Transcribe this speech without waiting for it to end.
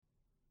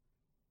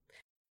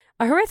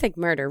A horrific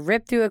murder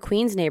ripped through a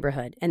Queens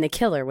neighborhood, and the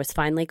killer was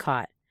finally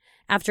caught.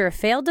 After a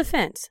failed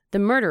defense, the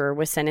murderer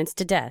was sentenced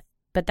to death,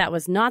 but that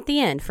was not the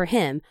end for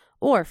him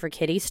or for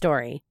Kitty's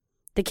story.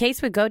 The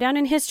case would go down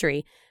in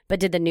history, but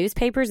did the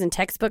newspapers and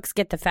textbooks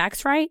get the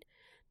facts right?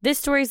 This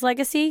story's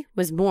legacy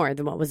was more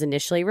than what was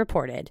initially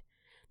reported.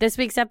 This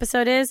week's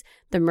episode is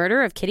The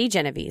Murder of Kitty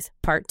Genovese,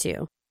 Part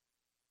 2.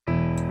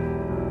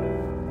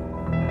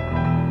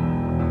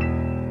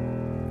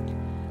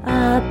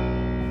 A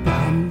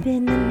bump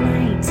in the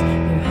night,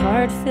 your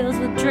heart fills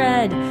with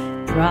dread.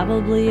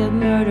 Probably a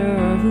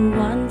murderer who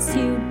wants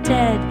you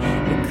dead.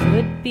 It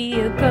could be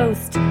a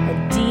ghost,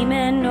 a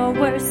demon, or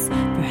worse.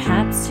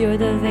 Perhaps you're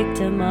the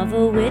victim of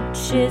a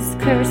witch's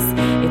curse.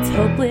 It's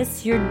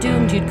hopeless, you're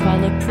doomed. You'd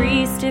call a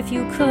priest if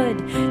you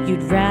could.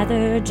 You'd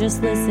rather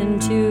just listen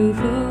to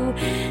who?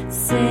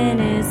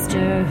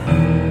 Sinisterhood.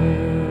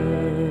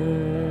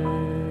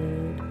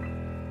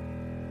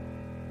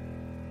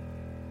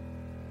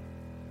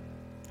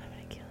 I'm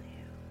gonna kill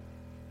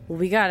you.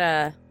 We got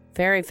a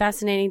very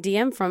fascinating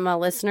DM from a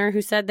listener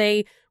who said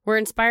they were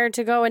inspired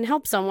to go and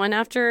help someone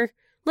after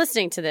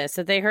listening to this,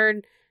 that they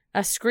heard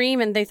a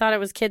scream and they thought it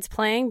was kids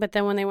playing, but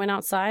then when they went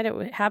outside,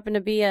 it happened to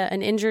be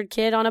an injured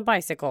kid on a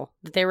bicycle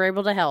that they were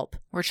able to help.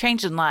 We're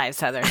changing lives,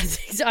 Heather.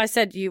 I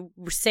said you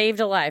saved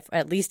a life,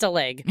 at least a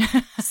leg.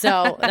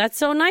 So that's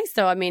so nice,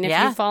 though. I mean, if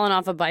you've fallen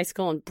off a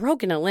bicycle and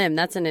broken a limb,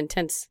 that's an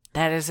intense...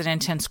 That is an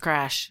intense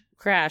crash.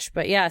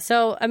 But yeah,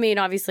 so, I mean,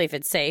 obviously if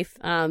it's safe,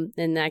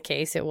 in that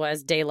case, it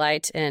was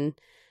daylight and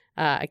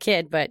a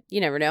kid, but you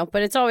never know.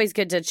 But it's always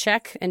good to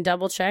check and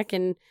double check,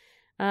 and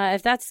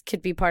if that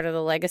could be part of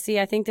the legacy,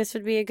 I think this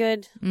would be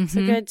it's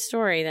a good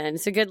story. Then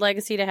it's a good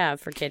legacy to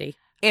have for Kitty.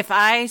 If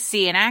I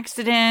see an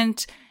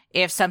accident,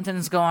 if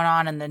something's going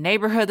on in the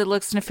neighborhood that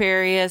looks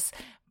nefarious,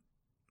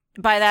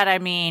 by that I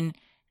mean,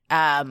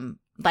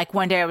 like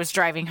one day I was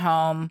driving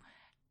home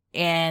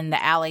in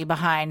the alley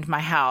behind my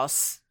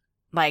house,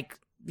 like,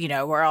 you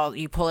know, where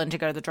you pull in to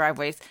go to the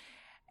driveways,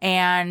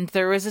 and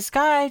there was this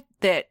guy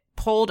that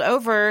pulled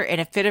over in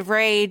a fit of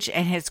rage,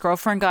 and his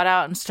girlfriend got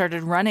out and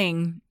started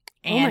running,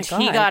 and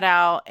he got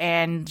out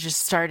and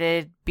just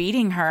started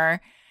beating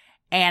her,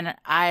 and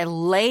I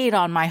laid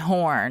on my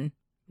horn.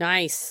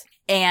 Nice.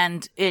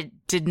 And it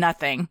did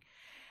nothing.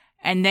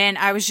 And then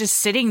I was just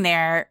sitting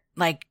there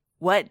like,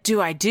 what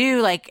do I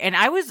do? Like, and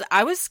I was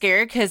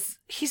scared because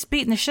he's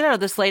beating the shit out of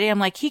this lady. I'm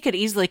like, he could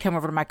easily come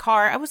over to my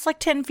car. I was like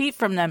 10 feet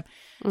from them.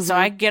 So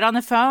I get on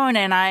the phone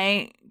and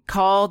I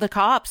call the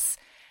cops.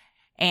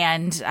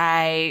 And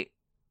I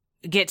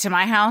get to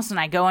my house and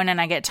I go in and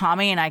I get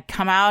Tommy and I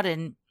come out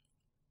and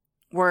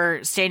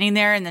we're standing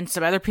there, and then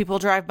some other people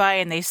drive by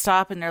and they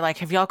stop and they're like,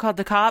 have y'all called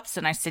the cops?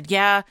 And I said,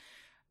 yeah.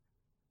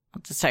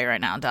 I'll just tell you right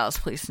now, Dallas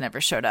police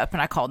never showed up,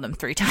 and I called them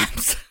 3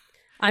 times.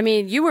 I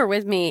mean, you were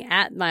with me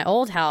at my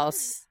old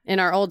house in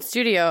our old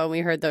studio and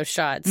we heard those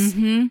shots.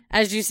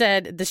 As you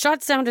said, the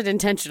shots sounded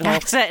intentional.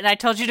 That's it. And I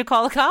told you to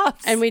call the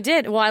cops. And we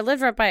did. Well, I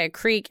lived right by a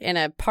creek in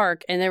a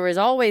park, and there was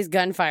always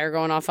gunfire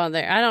going off on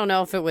there. I don't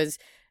know if it was,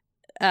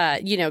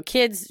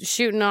 kids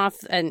shooting off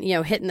and,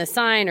 hitting the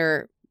sign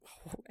or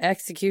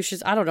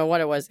executions. I don't know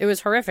what it was. It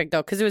was horrific,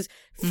 though, because it was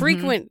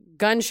frequent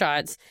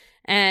gunshots.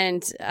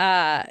 And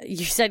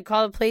you said,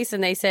 call the police,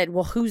 and they said,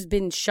 well, who's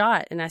been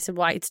shot? And I said,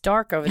 well, it's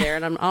dark over there,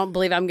 and I don't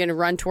believe I'm going to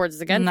run towards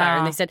the gunfire.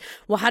 And they said,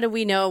 well, how do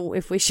we know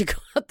if we should go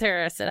out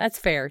there? I said, that's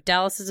fair.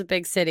 Dallas is a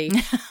big city.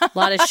 A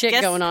lot of shit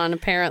going on,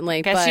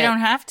 apparently. Guess you don't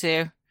have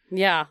to.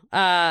 Yeah,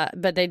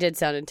 but they did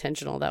sound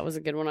intentional. That was a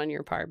good one on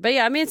your part. But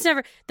yeah, I mean, it's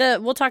never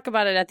we'll talk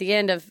about it at the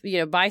end of,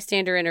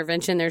 bystander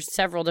intervention. There's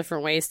several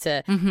different ways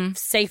to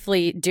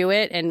safely do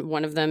it. And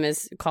one of them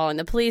is calling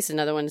the police.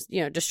 Another one's,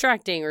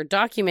 distracting or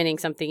documenting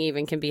something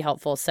even can be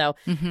helpful. So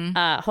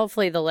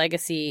hopefully the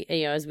legacy,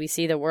 as we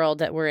see the world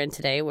that we're in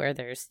today, where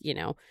there's,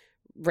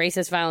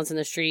 racist violence in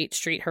the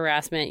street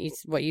harassment,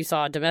 what you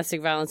saw,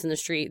 domestic violence in the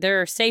street,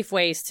 there are safe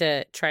ways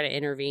to try to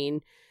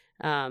intervene.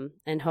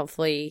 And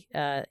hopefully,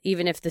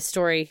 even if the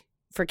story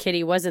for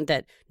Kitty wasn't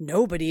that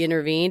nobody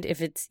intervened,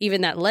 if it's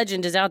even that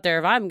legend is out there,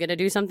 if I'm going to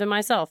do something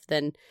myself,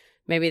 then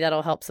maybe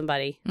that'll help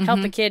somebody.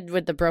 Help a kid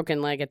with the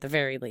broken leg at the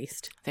very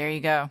least. There you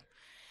go.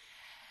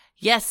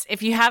 Yes,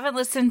 if you haven't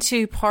listened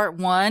to part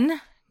 1,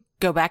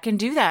 go back and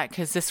do that,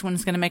 because this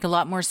one's going to make a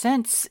lot more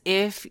sense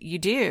if you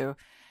do.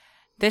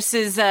 This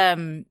has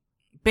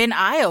been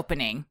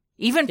eye-opening.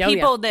 Even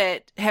people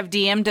that have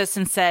DM'd us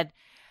and said,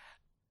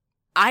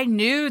 I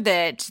knew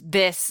that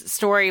this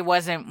story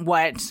wasn't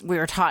what we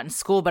were taught in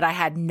school, but I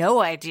had no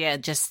idea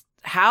just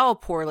how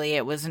poorly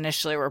it was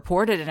initially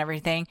reported and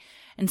everything.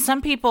 And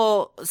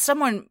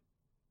someone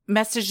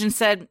messaged and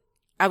said,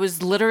 I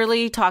was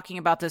literally talking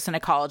about this in a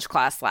college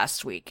class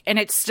last week, and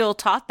it's still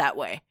taught that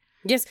way.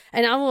 Yes,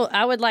 and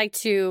I would like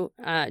to,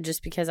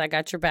 just because I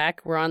got your back,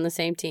 we're on the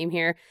same team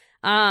here.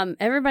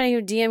 Everybody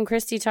who DM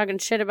Christy talking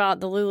shit about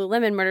the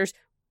Lululemon murders,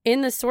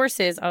 in the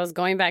sources, I was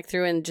going back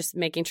through and just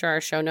making sure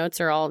our show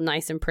notes are all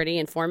nice and pretty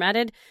and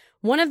formatted.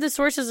 One of the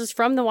sources is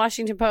from the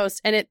Washington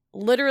Post, and it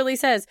literally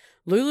says,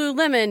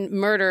 Lululemon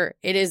murder,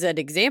 it is an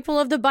example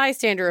of the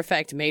bystander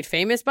effect made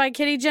famous by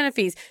Kitty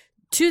Genovese.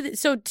 to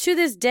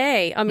this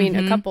day, I mean,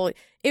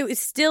 it was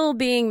still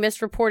being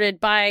misreported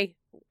by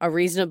a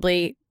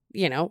reasonably,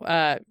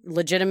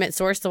 legitimate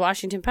source, the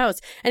Washington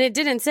Post. And it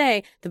didn't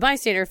say the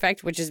bystander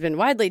effect, which has been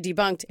widely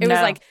debunked. It was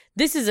like,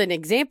 this is an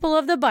example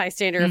of the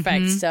bystander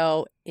effect.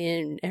 So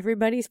in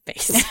everybody's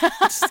face.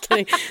 Just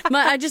kidding.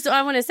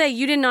 I want to say,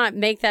 you did not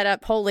make that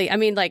up wholly. I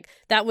mean, like,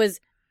 that was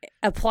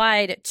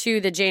applied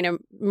to the Jana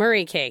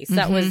Murray case.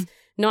 That was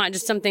not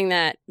just something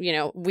that,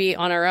 we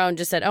on our own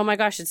just said, oh my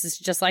gosh, it's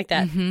just like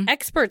that.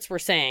 Experts were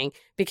saying,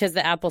 because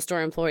the Apple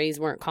Store employees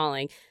weren't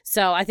calling.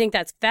 So I think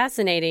that's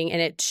fascinating.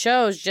 And it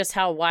shows just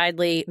how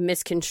widely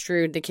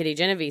misconstrued the Kitty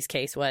Genovese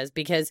case was,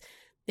 because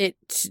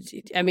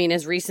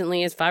as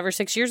recently as 5 or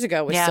 6 years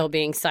ago was still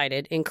being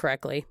cited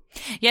incorrectly.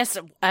 Yes.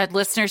 A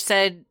listener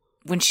said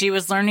when she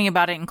was learning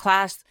about it in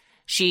class,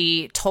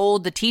 she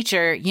told the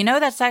teacher,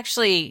 that's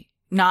actually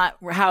not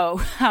how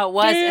it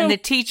was. And the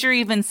teacher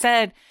even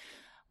said,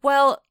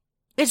 well,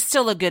 it's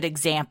still a good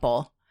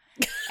example.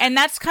 And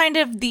that's kind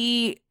of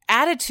the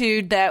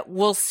attitude that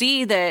we'll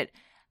see that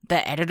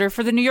the editor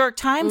for the New York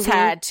Times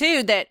had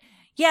too, that,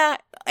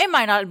 it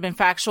might not have been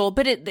factual,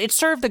 but it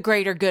served the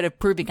greater good of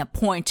proving a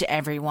point to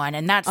everyone.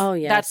 And that's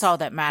all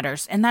that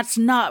matters. And that's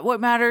not what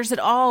matters at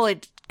all.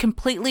 It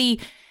completely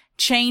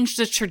changed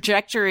the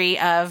trajectory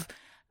of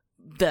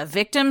the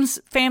victim's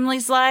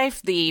family's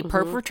life, the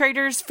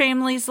perpetrator's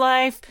family's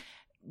life,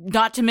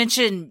 not to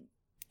mention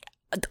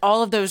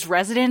all of those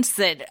residents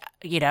that,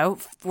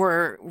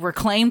 were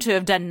claimed to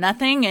have done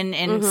nothing,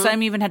 and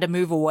some even had to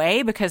move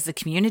away because the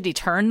community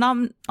turned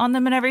on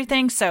them and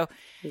everything. So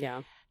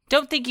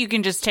don't think you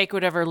can just take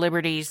whatever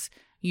liberties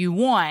you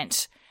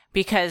want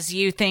because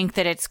you think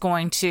that it's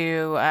going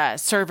to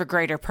serve a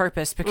greater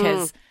purpose,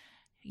 because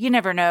you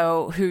never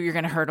know who you're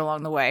going to hurt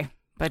along the way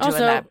by doing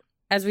that.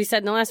 As we said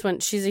in the last one,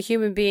 she's a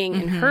human being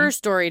and her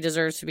story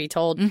deserves to be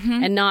told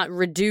and not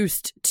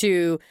reduced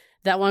to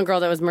that one girl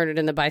that was murdered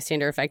in the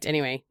bystander effect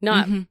anyway.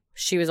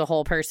 She was a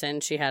whole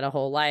person. She had a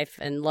whole life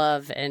and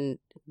love and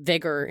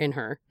vigor in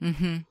her.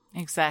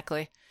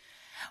 Exactly.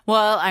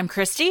 Well, I'm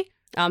Christy.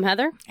 I'm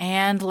Heather.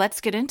 And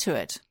let's get into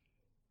it.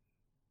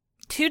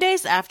 2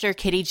 days after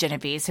Kitty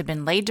Genovese had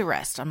been laid to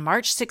rest on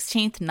March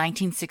 16th,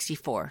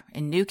 1964,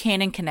 in New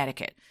Canaan,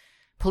 Connecticut,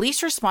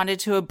 police responded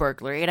to a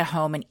burglary at a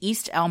home in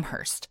East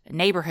Elmhurst, a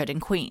neighborhood in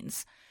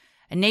Queens.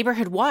 A neighbor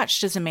had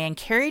watched as a man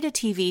carried a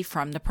TV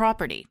from the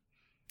property.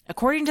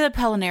 According to the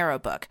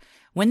Pellinero book,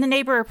 when the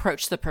neighbor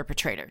approached the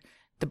perpetrator,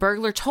 the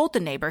burglar told the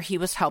neighbor he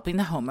was helping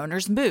the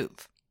homeowners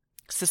move.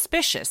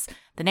 Suspicious,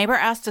 the neighbor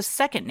asked a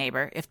second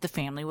neighbor if the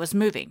family was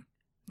moving.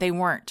 They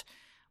weren't.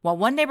 While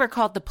one neighbor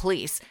called the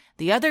police,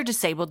 the other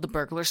disabled the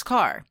burglar's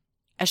car,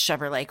 a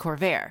Chevrolet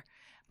Corvair,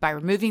 by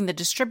removing the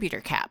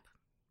distributor cap.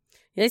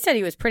 They said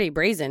he was pretty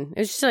brazen. It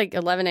was just like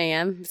 11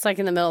 a.m. It's like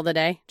in the middle of the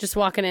day, just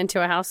walking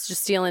into a house,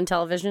 just stealing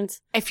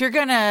televisions. If you're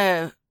going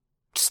to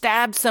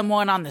stab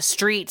someone on the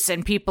streets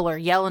and people are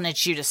yelling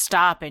at you to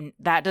stop and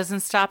that doesn't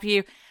stop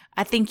you,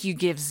 I think you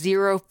give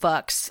zero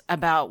fucks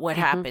about what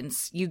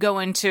happens. You go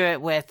into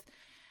it with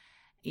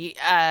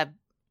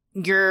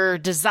your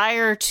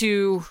desire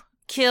to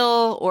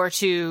kill or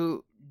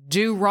to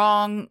do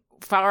wrong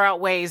far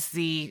outweighs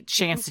the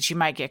chance that you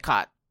might get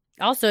caught.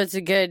 Also, it's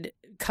a good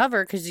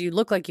cover because you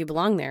look like you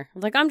belong there.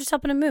 Like, I'm just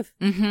helping him move.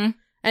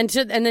 And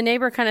the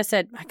neighbor kind of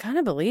said, I kind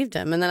of believed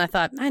him. And then I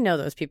thought, I know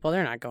those people.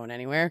 They're not going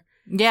anywhere.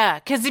 Yeah,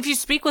 because if you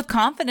speak with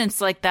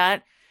confidence like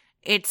that,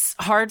 it's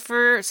hard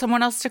for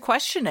someone else to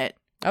question it.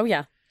 Oh,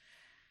 yeah.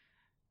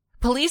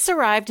 Police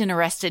arrived and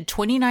arrested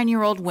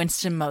 29-year-old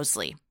Winston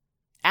Mosley.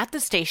 At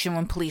the station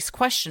when police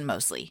questioned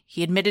Mosley,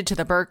 he admitted to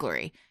the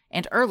burglary,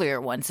 and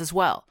earlier ones as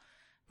well.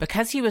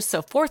 Because he was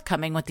so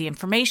forthcoming with the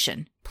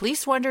information,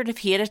 police wondered if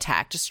he had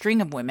attacked a string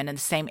of women in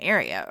the same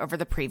area over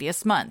the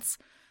previous months.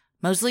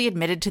 Mosley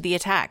admitted to the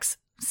attacks,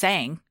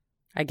 saying,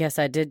 I guess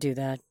I did do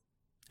that.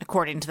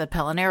 According to the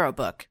Pellinero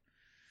book.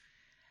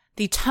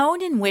 The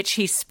tone in which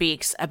he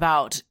speaks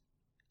about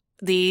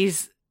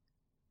these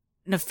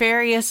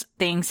nefarious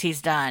things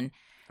he's done,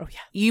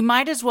 you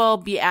might as well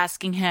be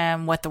asking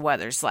him what the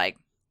weather's like.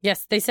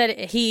 Yes, they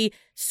said he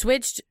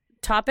switched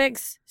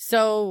topics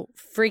so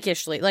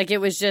freakishly. Like, it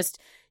was just,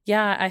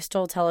 yeah, I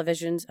stole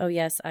televisions. Oh,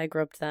 yes, I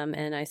groped them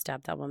and I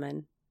stabbed that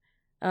woman.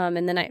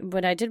 And then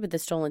what I did with the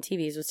stolen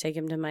TVs was take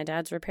them to my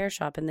dad's repair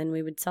shop, and then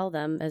we would sell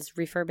them as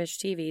refurbished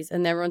TVs.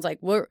 And everyone's like,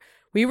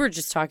 we were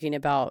just talking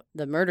about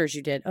the murders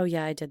you did. Oh,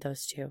 yeah, I did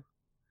those too.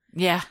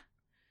 Yeah.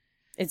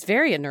 It's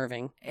very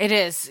unnerving. It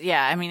is.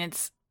 Yeah. I mean,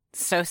 it's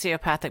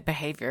sociopathic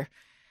behavior.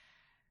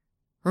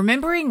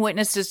 Remembering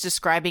witnesses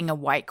describing a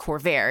white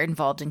Corvair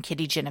involved in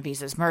Kitty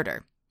Genovese's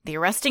murder, the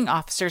arresting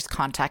officers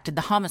contacted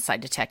the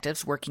homicide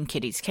detectives working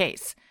Kitty's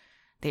case.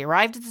 They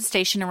arrived at the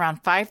station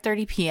around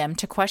 5:30 p.m.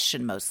 to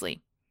question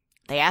Mosley.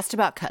 They asked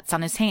about cuts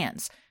on his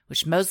hands,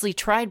 which Mosley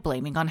tried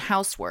blaming on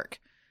housework.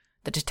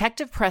 The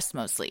detective pressed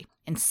Mosley,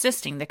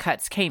 insisting the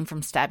cuts came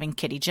from stabbing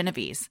Kitty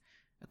Genovese.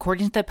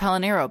 According to the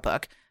Pellinero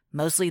book,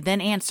 Mosley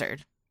then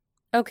answered,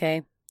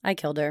 Okay, I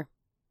killed her.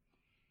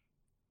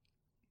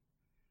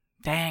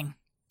 Dang.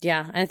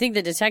 Yeah, and I think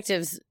the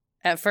detectives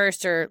at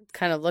first are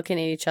kind of looking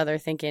at each other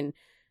thinking,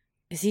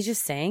 is he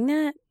just saying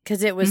that?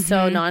 Because it was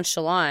so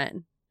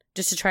nonchalant,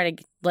 just to try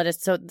to let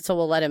us, so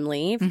we'll let him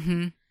leave.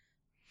 Mm-hmm.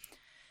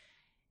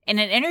 In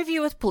an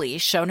interview with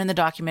police shown in the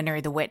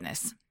documentary The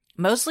Witness,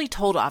 Mosley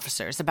told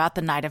officers about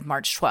the night of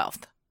March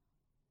 12th.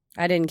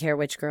 I didn't care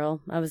which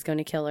girl. I was going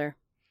to kill her.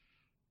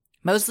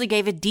 Mosley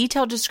gave a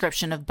detailed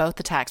description of both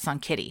attacks on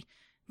Kitty,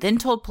 then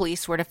told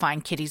police where to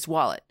find Kitty's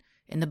wallet,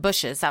 in the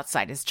bushes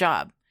outside his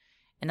job.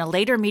 In a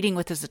later meeting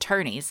with his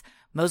attorneys,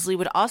 Mosley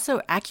would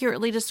also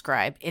accurately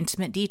describe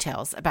intimate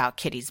details about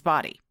Kitty's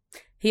body.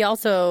 He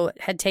also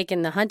had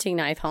taken the hunting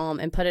knife home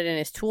and put it in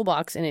his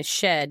toolbox in his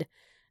shed,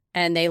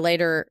 and they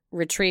later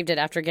retrieved it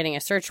after getting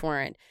a search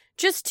warrant,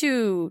 just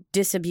to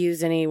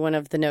disabuse anyone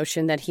of the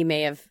notion that he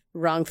may have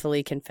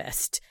wrongfully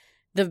confessed.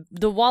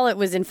 The wallet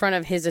was in front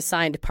of his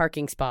assigned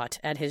parking spot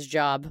at his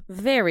job,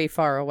 very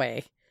far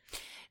away.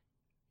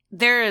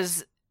 There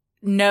is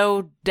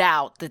no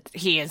doubt that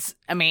he is,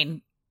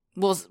 later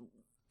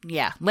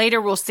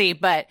we'll see,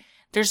 but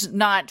there's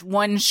not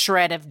one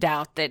shred of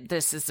doubt that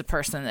this is the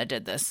person that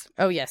did this.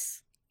 Oh,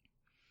 yes.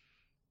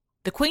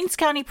 The Queens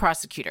County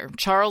prosecutor,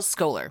 Charles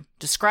Scholar,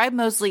 described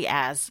Mosley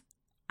as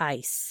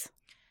ice,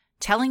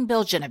 telling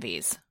Bill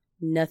Genovese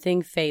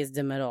nothing fazed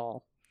him at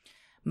all.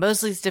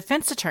 Mosley's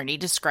defense attorney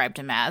described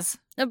him as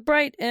a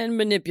bright and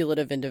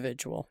manipulative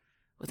individual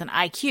with an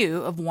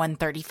IQ of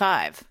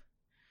 135.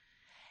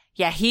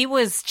 Yeah, he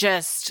was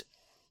just,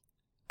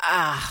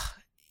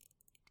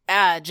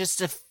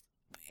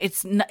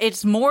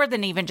 it's more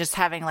than even just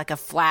having like a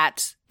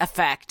flat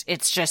effect.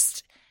 It's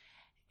just,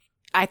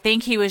 I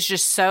think he was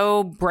just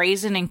so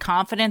brazen and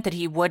confident that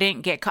he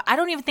wouldn't get caught. I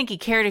don't even think he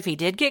cared if he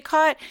did get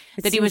caught,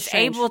 that he was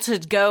able to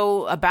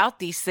go about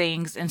these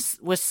things and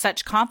with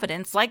such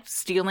confidence, like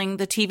stealing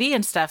the TV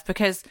and stuff.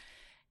 Because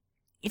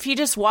if you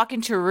just walk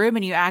into a room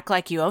and you act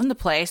like you own the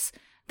place,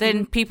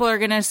 then people are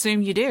going to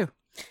assume you do.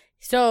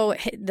 So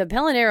the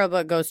Pellinero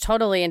book goes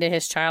totally into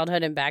his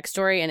childhood and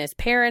backstory, and his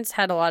parents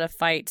had a lot of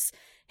fights.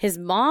 His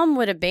mom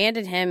would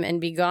abandon him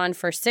and be gone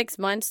for 6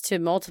 months to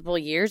multiple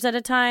years at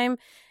a time.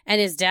 And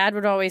his dad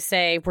would always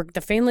say, the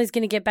family's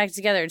going to get back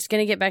together. It's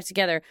going to get back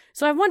together.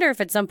 So I wonder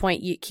if at some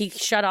point he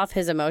shut off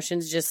his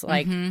emotions, just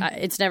like,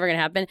 it's never going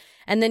to happen.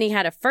 And then he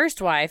had a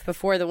first wife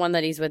before the one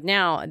that he's with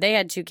now. They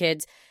had 2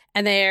 kids.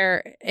 And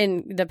they're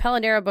in the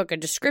Pellinero book,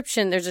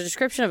 there's a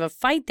description of a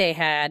fight they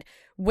had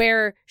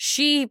where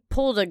she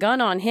pulled a gun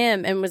on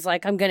him and was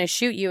like, I'm going to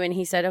shoot you. And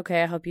he said,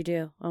 okay, I hope you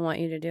do. I want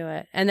you to do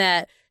it. And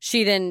that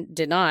she then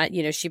did not,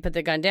 she put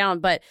the gun down.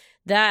 But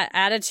that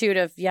attitude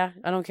of, yeah,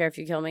 I don't care if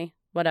you kill me.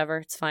 Whatever,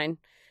 it's fine.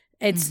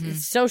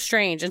 It's so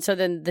strange. And so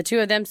then the 2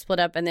 of them split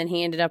up, and then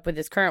he ended up with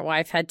his current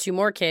wife, had 2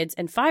 more kids,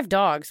 and 5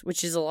 dogs,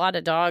 which is a lot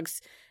of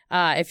dogs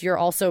if you're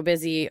also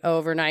busy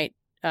overnight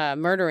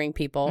murdering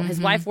people.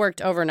 His wife worked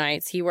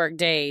overnights. He worked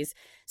days.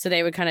 So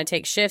they would kind of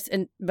take shifts.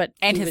 And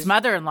his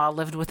mother-in-law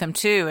lived with him,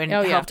 too, and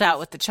helped out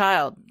with the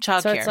child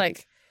care. So it's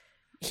like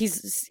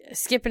he's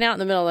skipping out in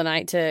the middle of the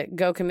night to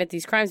go commit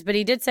these crimes. But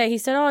he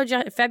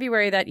said,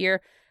 February that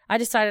year, I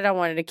decided I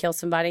wanted to kill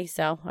somebody,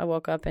 so I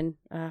woke up and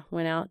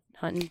went out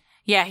hunting.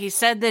 Yeah, he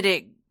said that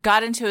it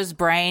got into his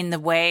brain the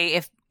way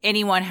if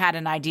anyone had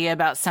an idea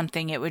about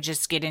something, it would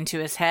just get into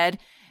his head,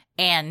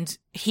 and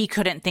he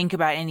couldn't think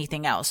about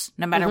anything else.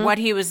 No matter what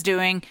he was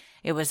doing,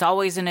 it was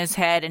always in his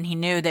head, and he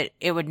knew that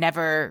he would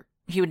never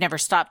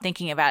stop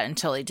thinking about it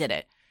until he did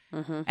it.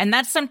 And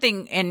that's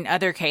something in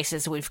other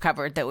cases we've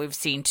covered that we've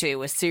seen, too,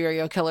 with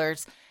serial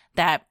killers,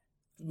 that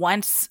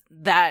once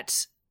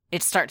that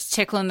it starts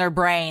tickling their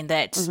brain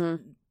that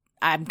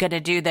I'm going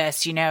to do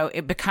this,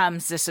 it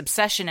becomes this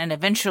obsession and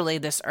eventually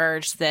this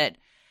urge that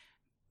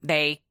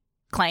they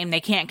claim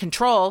they can't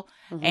control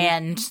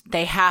and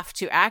they have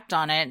to act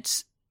on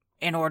it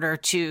in order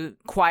to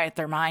quiet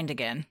their mind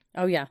again.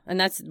 Oh, yeah. And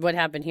that's what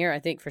happened here, I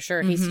think, for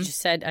sure. He just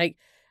said,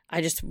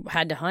 I just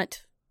had to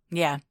hunt.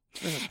 Yeah.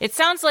 It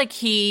sounds like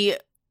he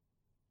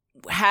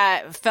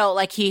felt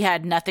like he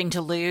had nothing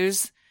to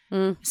lose.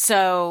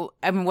 So,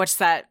 what's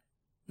that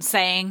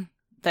saying?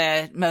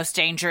 The most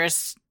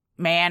dangerous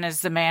man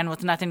is the man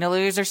with nothing to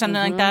lose or something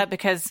like that.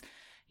 Because,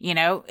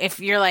 if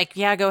you're like,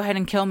 yeah, go ahead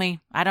and kill me.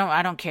 I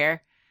don't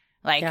care.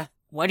 Like,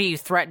 what do you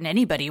threaten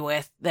anybody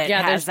with that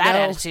has that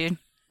attitude?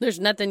 There's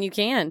nothing you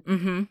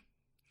can.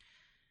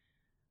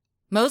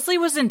 Mosley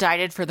was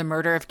indicted for the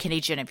murder of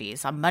Kitty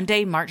Genovese on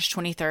Monday, March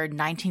 23rd,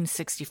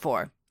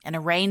 1964, and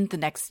arraigned the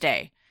next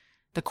day.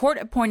 The court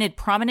appointed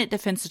prominent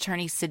defense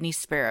attorney Sidney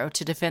Sparrow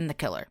to defend the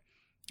killer.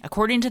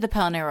 According to the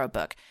Pellinero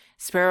book,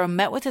 Sparrow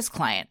met with his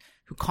client,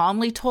 who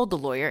calmly told the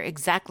lawyer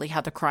exactly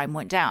how the crime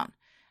went down.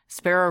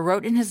 Sparrow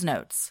wrote in his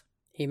notes,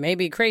 "He may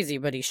be crazy,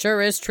 but he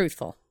sure is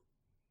truthful."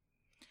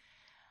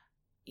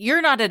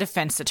 You're not a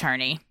defense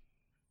attorney,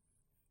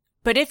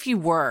 but if you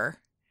were,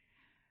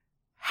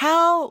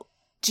 how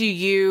do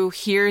you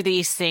hear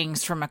these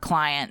things from a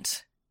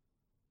client?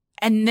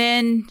 And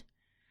then,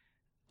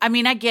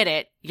 I get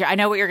it. I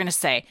know what you're going to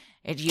say.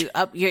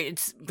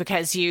 It's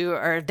because you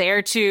are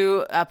there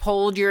to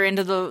uphold your end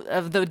of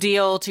the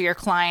deal to your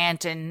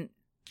client, and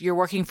you're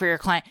working for your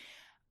client.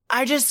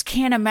 I just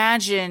can't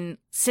imagine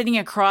sitting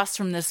across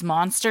from this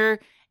monster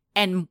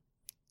and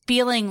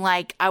feeling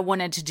like I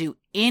wanted to do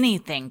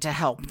anything to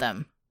help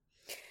them.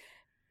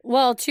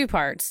 Well, two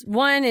parts.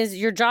 One is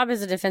your job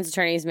as a defense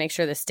attorney is make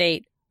sure the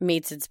state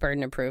meets its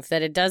burden of proof,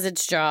 that it does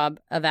its job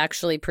of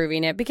actually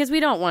proving it, because we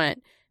don't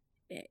want,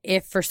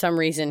 if for some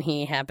reason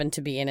he happened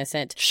to be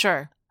innocent,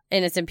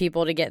 innocent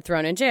people to get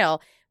thrown in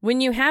jail.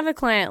 When you have a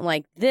client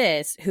like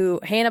this who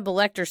Hannibal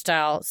Lecter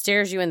style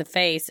stares you in the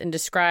face and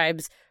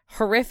describes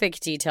horrific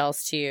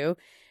details to you,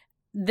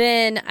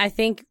 then I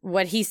think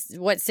what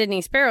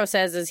Sydney Sparrow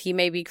says is he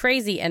may be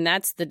crazy, and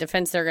that's the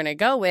defense they're going to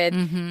go with.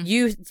 Mm-hmm.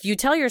 You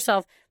tell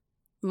yourself,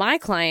 my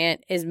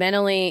client is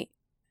mentally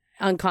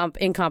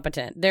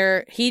incompetent.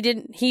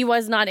 He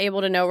was not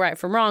able to know right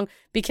from wrong,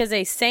 because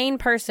a sane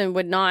person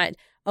would not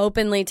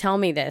openly tell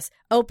me this,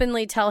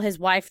 openly tell his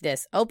wife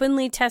this,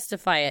 openly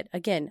testify it.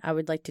 Again, I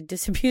would like to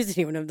disabuse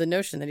anyone of the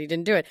notion that he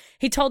didn't do it.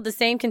 He told the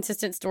same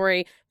consistent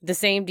story, the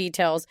same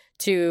details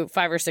to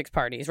 5 or 6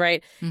 parties,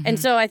 right? Mm-hmm. And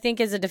so I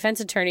think as a defense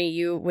attorney,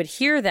 you would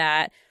hear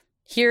that,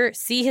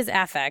 see his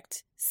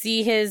affect,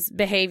 see his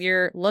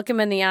behavior, look him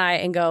in the eye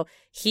and go,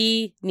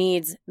 he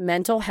needs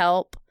mental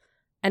help,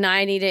 and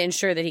I need to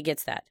ensure that he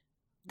gets that.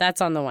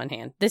 That's on the one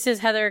hand. This is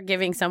Heather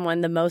giving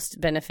someone the most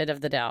benefit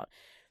of the doubt.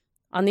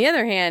 On the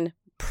other hand,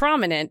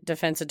 prominent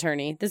defense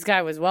attorney, this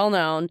guy was well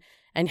known,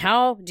 and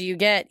how do you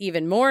get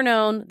even more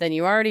known than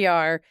you already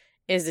are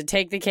is to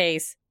take the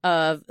case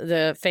of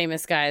the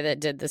famous guy that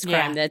did this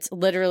crime that's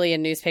literally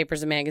in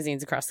newspapers and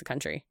magazines across the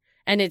country.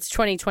 And it's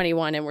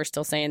 2021 and we're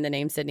still saying the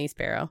name Sydney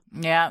Sparrow.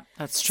 Yeah,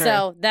 that's true.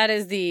 So that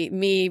is the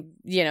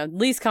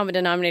least common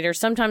denominator.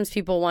 Sometimes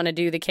people want to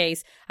do the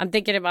case. I'm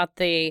thinking about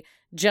the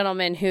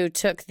gentleman who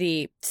took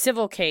the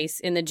civil case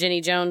in the Jenny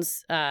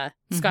Jones, Scott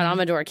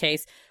Amador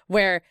case,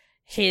 where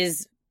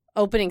his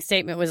opening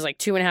statement was like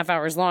 2.5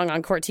 hours long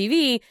on court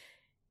TV.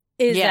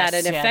 Is that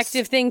an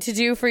effective thing to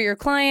do for your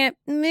client?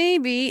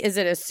 Maybe. Is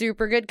it a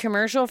super good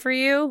commercial for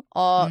you?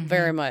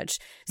 Very much.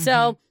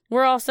 So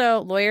we're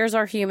also, lawyers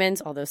are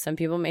humans, although some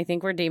people may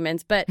think we're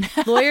demons, but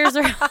lawyers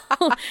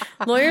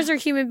are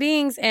human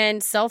beings,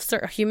 and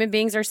human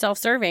beings are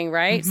self-serving,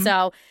 right? Mm-hmm.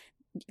 So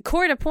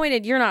court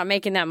appointed, you're not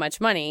making that much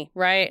money,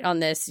 right? On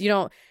this,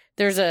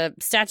 there's a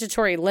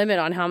statutory limit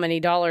on how many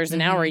dollars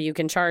an hour you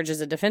can charge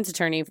as a defense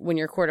attorney when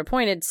you're court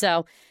appointed.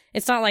 So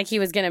it's not like he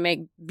was going to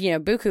make,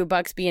 buku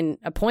bucks being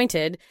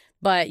appointed,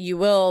 but you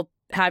will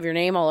have your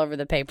name all over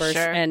the papers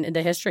and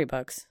the history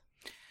books.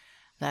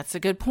 That's a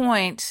good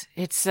point.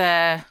 It's,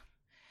 and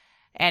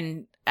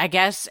I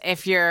guess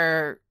if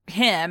you're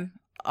him,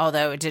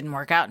 although it didn't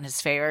work out in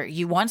his favor,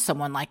 you want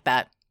someone like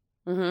that.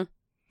 Mm-hmm.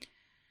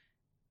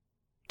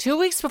 2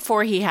 weeks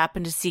before he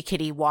happened to see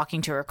Kitty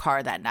walking to her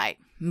car that night,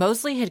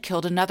 Mosley had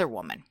killed another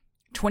woman,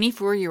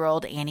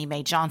 24-year-old Annie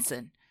Mae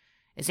Johnson.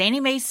 As Annie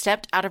Mae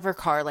stepped out of her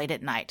car late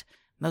at night,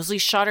 Mosley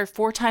shot her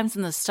 4 times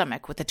in the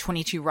stomach with a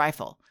 .22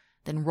 rifle,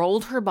 then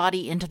rolled her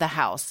body into the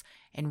house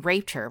and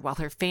raped her while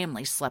her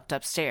family slept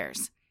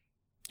upstairs.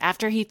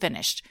 After he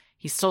finished,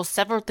 he stole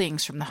several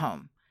things from the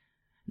home.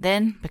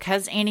 Then,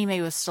 because Annie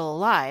Mae was still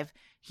alive,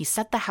 he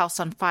set the house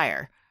on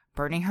fire,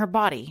 burning her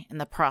body in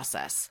the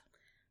process.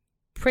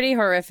 Pretty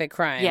horrific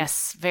crime.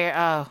 Yes, very.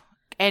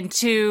 And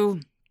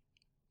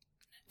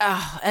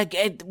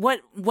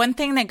one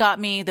thing that got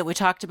me that we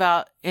talked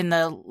about in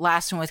the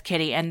last one with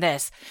Kitty, and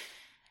this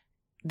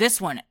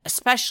one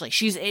especially,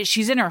 she's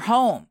in her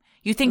home.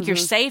 You think you're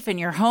safe in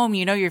your home.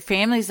 Your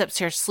family's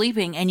upstairs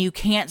sleeping, and you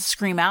can't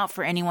scream out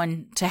for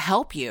anyone to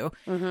help you.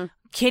 Mm-hmm.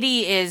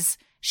 Kitty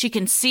she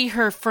can see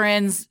her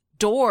friend's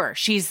door.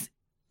 She's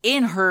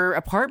in her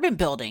apartment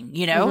building,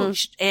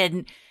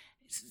 and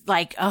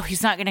like, oh,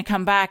 he's not going to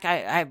come back.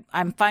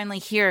 I'm finally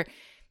here.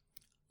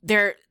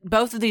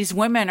 Both of these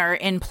women are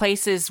in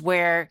places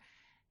where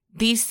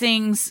these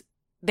things,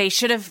 it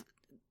should have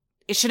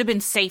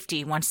been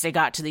safety once they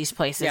got to these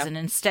places. Yeah. And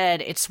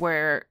instead it's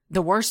where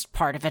the worst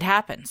part of it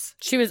happens.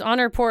 She was on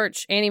her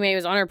porch. Annie Mae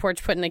was on her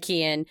porch putting the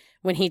key in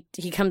when he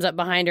comes up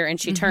behind her,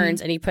 and she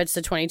turns and he puts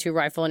the .22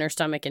 rifle in her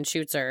stomach and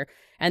shoots her,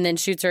 and then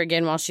shoots her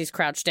again while she's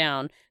crouched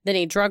down. Then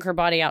he drug her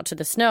body out to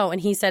the snow, and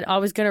he said, I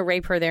was going to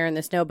rape her there in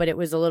the snow, but it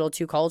was a little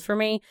too cold for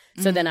me.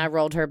 So then I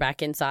rolled her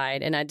back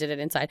inside, and I did it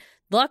inside.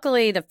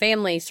 Luckily, the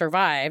family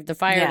survived. The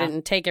fire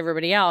didn't take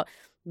everybody out.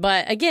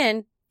 But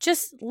again,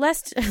 just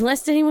lest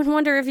anyone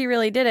wonder if he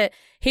really did it,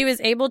 he was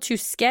able to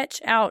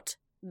sketch out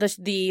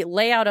the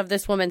layout of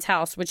this woman's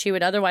house, which he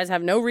would otherwise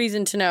have no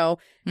reason to know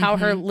how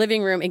her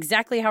living room,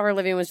 exactly how her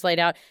living was laid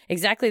out,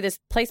 exactly this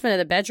placement of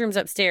the bedrooms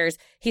upstairs.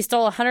 He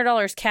stole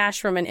 $100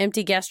 cash from an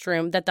empty guest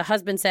room that the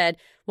husband said,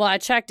 well, I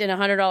checked and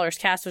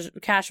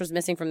 $100 cash was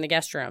missing from the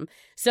guest room.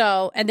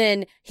 So, and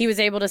then he was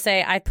able to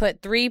say, I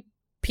put 3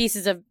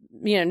 pieces of,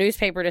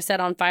 newspaper to set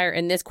on fire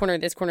in this corner,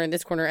 this corner, and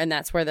this corner. And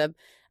that's where the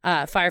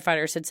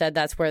firefighters had said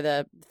that's where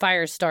the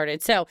fires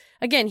started. So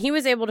again, he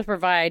was able to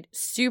provide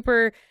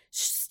super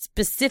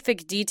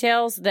specific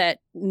details that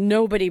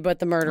nobody but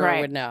the murderer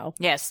would know.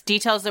 Yes,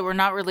 details that were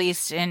not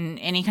released in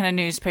any kind of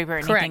newspaper or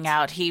anything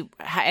out.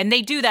 And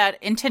they do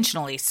that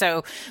intentionally.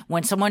 So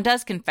when someone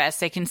does confess,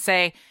 they can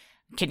say,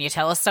 Can you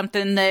tell us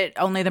something that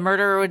only the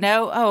murderer would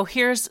know? Oh,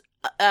 here's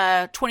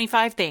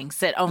 25 things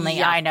that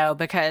only I know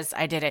because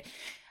I did it.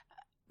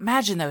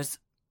 Imagine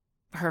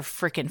her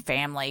freaking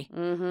family.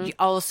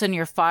 All of a sudden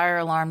your fire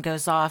alarm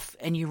goes off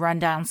and you run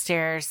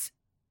downstairs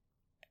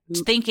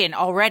thinking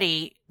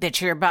already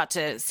that you're about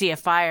to see a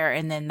fire,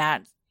 and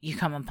then you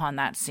come upon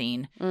that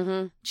scene.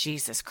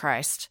 Jesus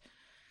Christ.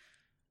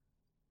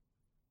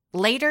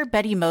 Later,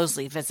 Betty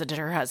Mosley visited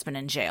her husband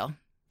in jail.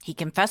 He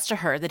confessed to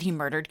her that he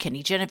murdered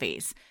Kenny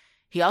Genovese.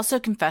 He also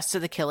confessed to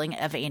the killing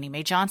of Annie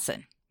Mae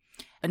Johnson.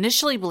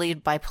 Initially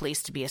believed by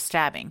police to be a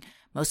stabbing,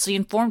 Mosley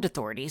informed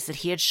authorities that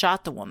he had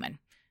shot the woman.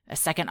 A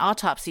second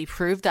autopsy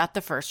proved that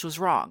the first was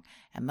wrong,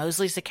 and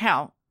Mosley's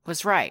account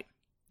was right.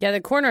 Yeah,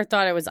 the coroner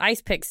thought it was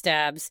ice pick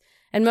stabs,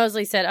 and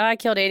Mosley said, I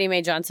killed Annie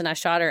Mae Johnson, I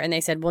shot her, and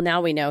they said, well,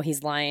 now we know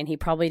he's lying. He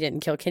probably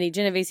didn't kill Kenny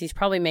Genovese. He's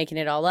probably making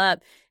it all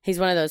up. He's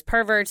one of those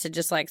perverts that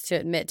just likes to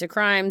admit to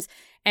crimes.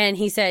 And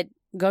he said,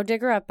 go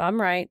dig her up, I'm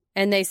right.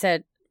 And they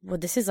said, well,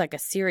 this is like a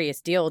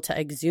serious deal to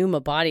exhume a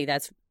body.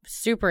 That's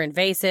super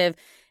invasive.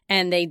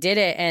 And they did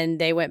it, and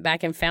they went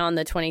back and found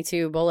the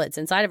 22 bullets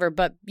inside of her.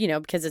 But,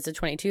 because it's a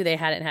 22, they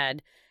hadn't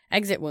had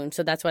exit wounds,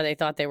 so that's why they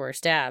thought they were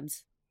stab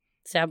wounds.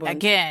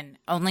 Again,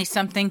 only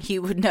something he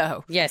would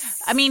know.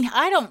 Yes. I mean,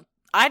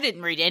 I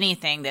didn't read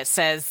anything that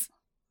says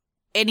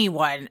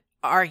anyone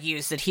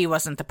argues that he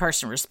wasn't the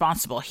person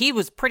responsible. He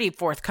was pretty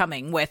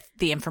forthcoming with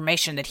the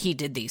information that he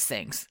did these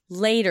things.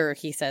 Later,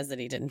 he says that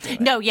he didn't do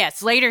it. No,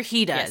 yes, later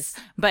he does. Yes.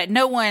 But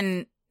no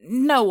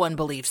one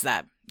believes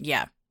that.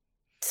 Yeah.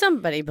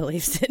 Somebody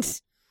believes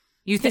it.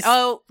 You think?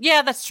 Oh,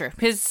 yeah, that's true.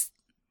 His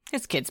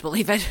kids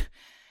believe it.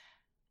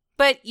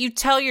 But you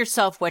tell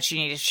yourself what you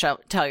need to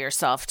tell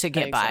yourself to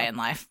get by in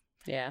life.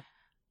 Yeah.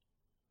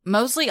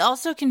 Mosley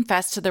also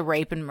confessed to the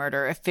rape and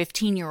murder of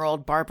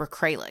 15-year-old Barbara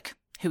Kralik,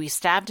 who he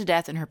stabbed to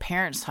death in her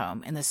parents'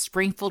 home in the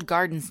Springfield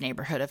Gardens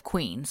neighborhood of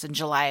Queens in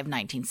July of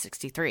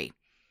 1963.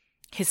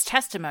 His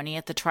testimony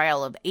at the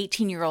trial of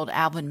 18-year-old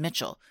Alvin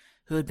Mitchell,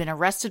 who had been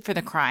arrested for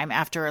the crime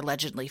after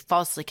allegedly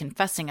falsely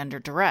confessing under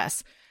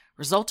duress,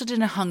 resulted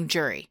in a hung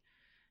jury.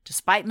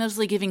 Despite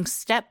Mosley giving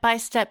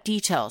step-by-step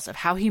details of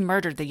how he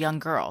murdered the young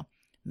girl,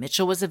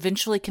 Mitchell was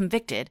eventually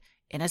convicted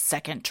in a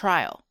second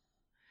trial.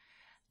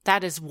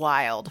 That is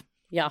wild.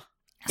 Yeah.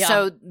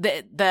 So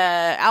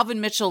the Alvin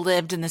Mitchell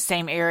lived in the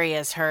same area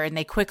as her, and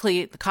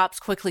the cops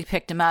quickly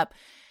picked him up,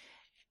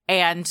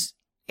 and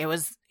it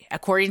was,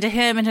 according to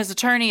him and his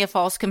attorney, a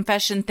false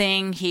confession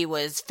thing. He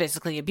was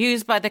physically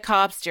abused by the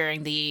cops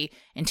during the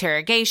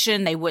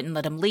interrogation. They wouldn't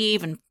let him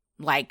leave, and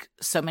like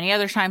so many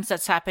other times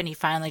that's happened, he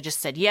finally just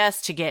said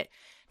yes to get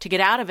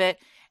out of it,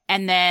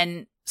 and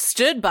then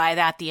stood by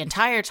that the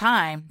entire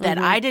time that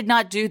I did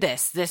not do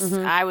this.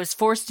 I was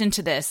forced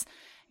into this.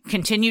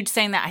 Continued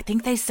saying that. I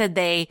think they said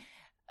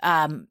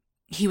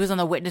he was on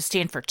the witness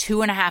stand for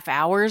 2.5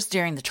 hours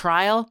during the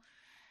trial,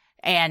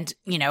 and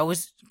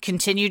was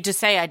continued to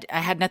say I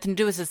had nothing to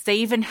do with this. They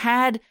even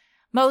had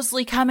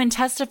Mosley come and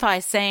testify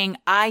saying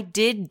I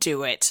did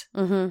do it.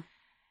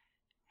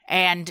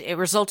 And it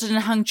resulted in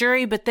a hung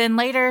jury, but then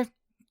later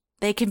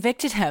they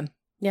convicted him.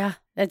 Yeah.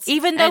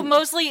 Even though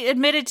Mosley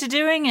admitted to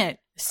doing it.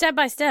 Step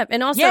by step.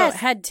 And also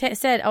had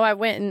said, I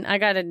went and I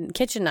got a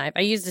kitchen knife.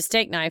 I used a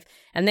steak knife.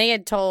 And they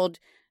had told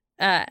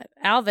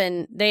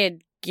Alvin, they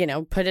had,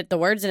 put the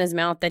words in his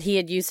mouth that he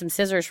had used some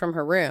scissors from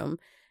her room.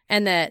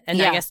 And I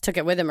guess took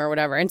it with him or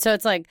whatever. And so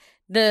it's like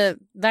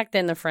back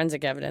then the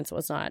forensic evidence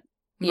was not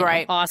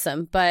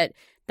awesome. But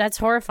that's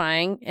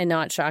horrifying and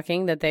not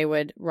shocking that they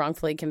would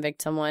wrongfully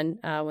convict someone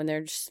when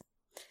they're just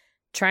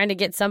trying to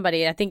get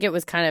somebody. I think it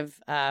was kind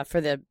of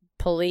for the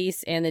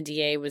police and the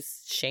DA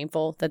was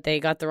shameful that they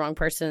got the wrong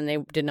person and they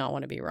did not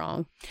want to be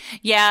wrong.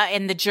 Yeah,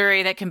 and the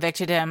jury that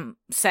convicted him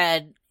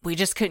said, we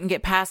just couldn't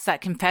get past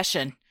that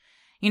confession.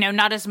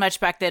 Not as much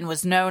back then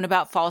was known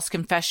about false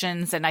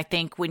confessions, and I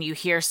think when you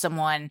hear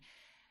someone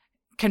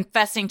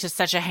confessing to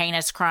such a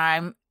heinous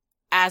crime,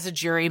 as a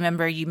jury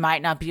member, you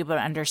might not be able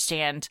to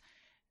understand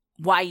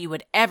why you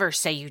would ever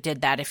say you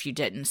did that if you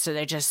didn't. So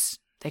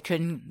they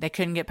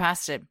couldn't get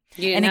past it.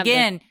 And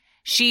again,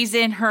 she's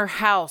in her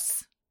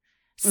house,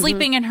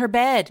 sleeping in her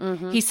bed.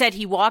 He said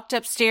he walked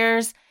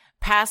upstairs,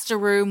 past a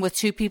room with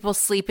 2 people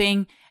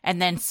sleeping,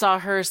 and then saw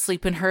her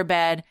sleep in her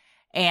bed.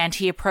 And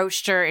he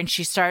approached her and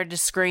she started to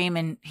scream,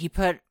 and he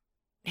put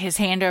his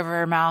hand over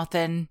her mouth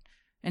and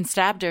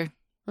stabbed her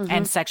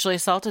and sexually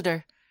assaulted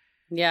her.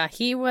 Yeah,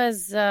 he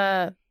was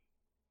a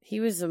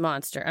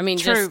monster. I mean,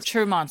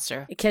 true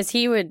monster. Because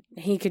he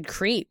could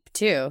creep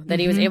too. That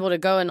he was able to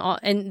go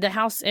in the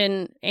house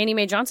in Annie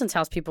Mae Johnson's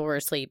house, people were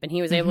asleep, and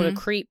he was able to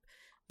creep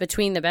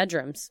between the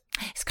bedrooms.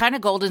 It's kind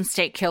of Golden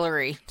State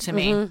Killery to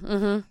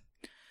me.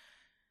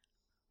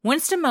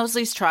 Winston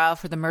Mosley's trial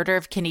for the murder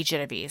of Kenny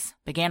Genovese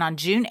began on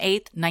June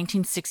 8,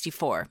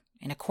 1964,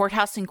 in a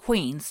courthouse in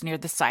Queens near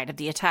the site of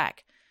the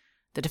attack.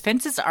 The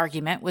defense's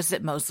argument was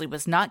that Mosley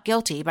was not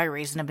guilty by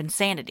reason of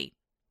insanity,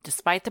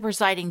 despite the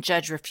presiding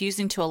judge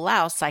refusing to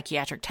allow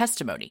psychiatric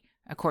testimony,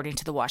 according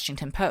to the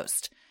Washington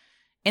Post.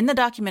 In the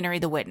documentary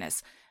The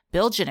Witness,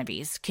 Bill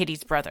Genovese,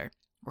 Kitty's brother,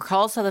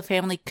 recalls how the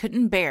family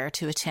couldn't bear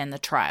to attend the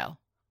trial.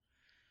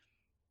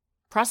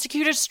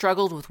 Prosecutors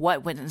struggled with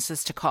what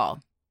witnesses to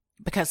call,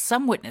 because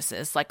some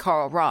witnesses, like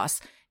Carl Ross,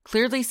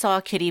 clearly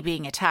saw Kitty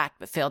being attacked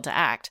but failed to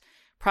act.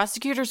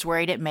 Prosecutors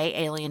worried it may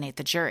alienate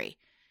the jury.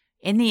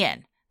 In the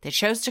end, they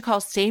chose to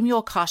call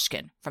Samuel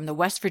Koshkin from the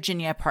West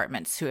Virginia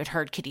apartments who had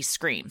heard Kitty's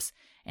screams,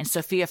 and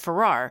Sophia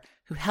Farrar,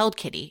 who held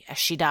Kitty as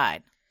she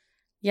died.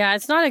 Yeah,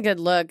 it's not a good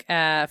look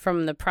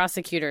from the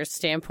prosecutor's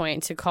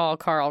standpoint to call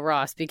Carl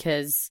Ross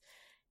because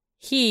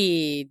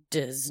he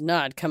does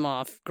not come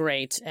off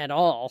great at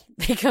all.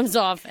 He comes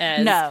off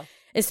as... No.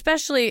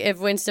 Especially if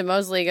Winston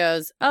Moseley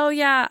goes, oh,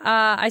 yeah,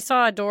 I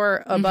saw a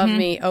door above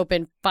me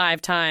open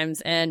 5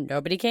 times and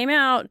nobody came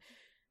out.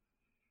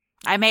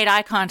 I made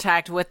eye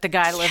contact with the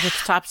guy who lived at the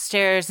top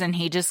stairs and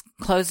he just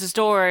closed his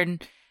door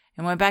and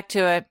went back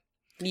to it.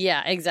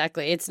 Yeah,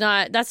 exactly. That's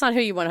not who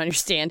you want to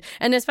understand.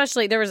 And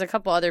especially there was a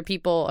couple other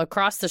people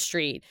across the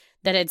street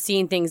that had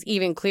seen things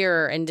even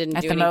clearer and didn't do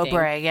anything. At the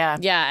Mowbray, yeah.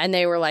 Yeah, and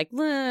they were like,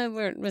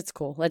 it's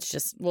cool.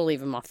 We'll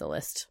leave him off the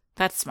list.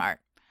 That's smart.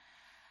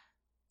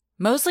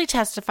 Moseley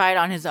testified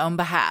on his own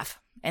behalf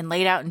and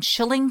laid out in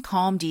chilling,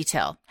 calm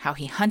detail how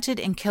he hunted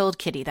and killed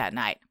Kitty that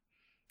night.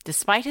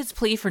 Despite his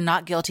plea for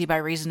not guilty by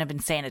reason of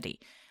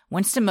insanity,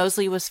 Winston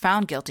Moseley was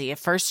found guilty of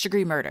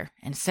first-degree murder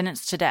and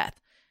sentenced to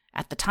death.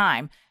 At the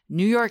time,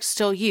 New York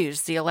still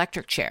used the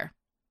electric chair.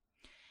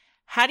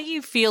 How do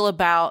you feel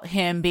about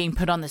him being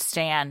put on the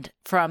stand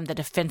from the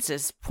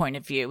defense's point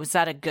of view? Was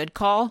that a good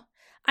call?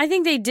 I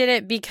think they did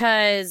it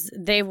because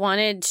they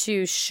wanted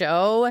to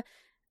show...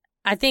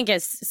 I think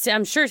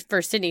I'm sure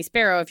for Sidney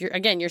Sparrow, if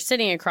you're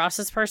sitting across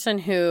this person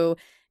who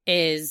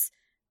is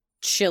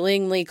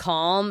chillingly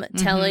calm,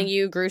 telling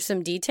you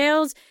gruesome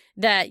details,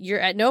 that you're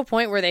at no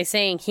point were they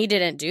saying he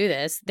didn't do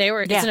this.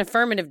 It's an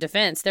affirmative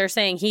defense. They're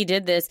saying he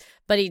did this,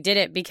 but he did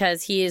it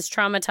because he is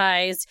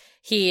traumatized.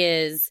 He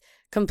is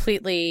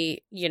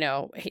completely,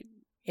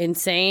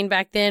 insane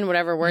back then,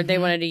 whatever word they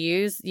wanted to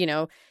use,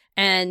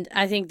 And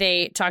I think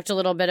they talked a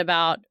little bit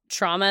about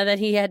trauma that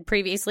he had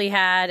previously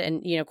had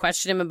and,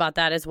 questioned him about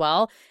that as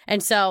well.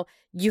 And so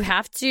you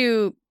have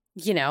to,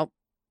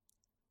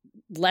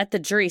 let the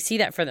jury see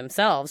that for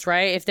themselves,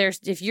 right?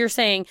 If you're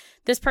saying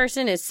this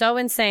person is so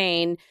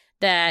insane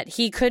that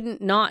he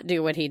couldn't not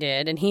do what he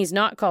did and he's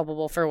not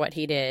culpable for what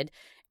he did,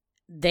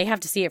 they have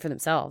to see it for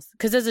themselves.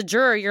 Because as a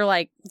juror, you're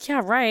like,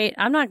 yeah, right.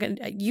 I'm not going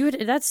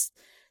to,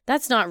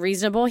 that's not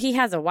reasonable. He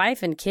has a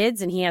wife and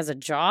kids and he has a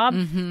job.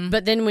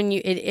 But then when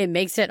it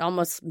makes it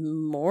almost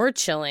more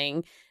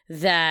chilling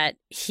that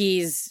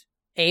he's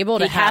able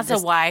to have a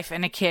wife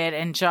and a kid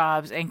and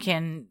jobs and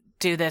can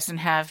do this and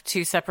have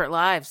 2 separate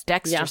lives,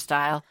 Dexter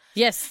style.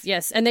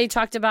 Yes. And they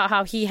talked about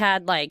how he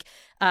had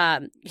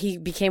he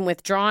became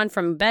withdrawn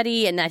from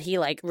Betty and that he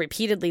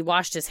repeatedly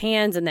washed his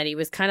hands and that he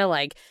was kind of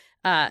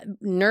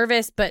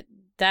nervous, but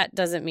that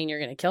doesn't mean you're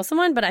going to kill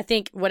someone. But I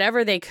think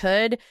whatever they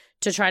could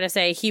to try to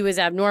say he was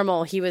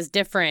abnormal, he was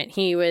different,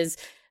 he was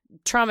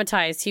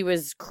traumatized, he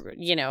was,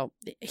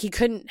 he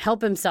couldn't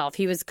help himself.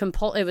 It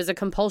was a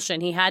compulsion.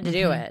 He had to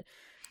do it.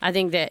 I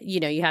think that,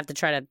 you have to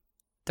try to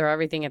throw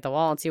everything at the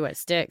wall and see what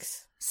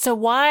sticks. So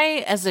why,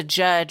 as a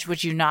judge,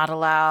 would you not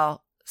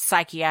allow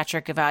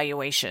psychiatric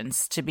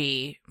evaluations to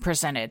be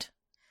presented?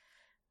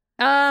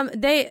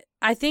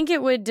 I think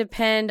it would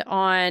depend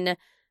on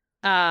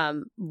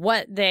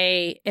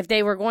if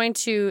they were going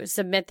to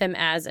submit them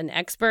as an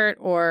expert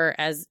or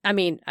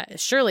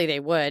surely they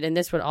would, and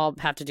this would all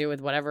have to do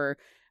with whatever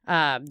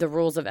the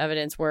rules of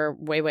evidence were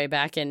way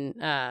back in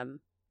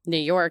New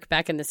York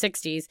back in the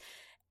 60s.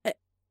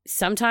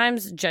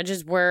 Sometimes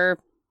judges were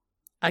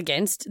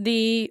against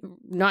the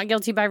not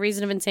guilty by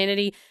reason of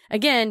insanity,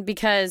 again,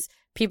 because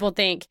people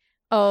think,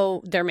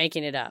 oh, they're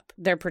making it up.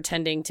 They're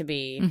pretending to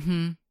be,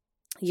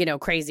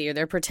 crazy, or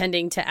they're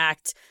pretending to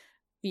act,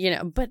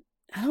 but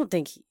I don't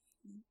think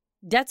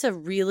it's a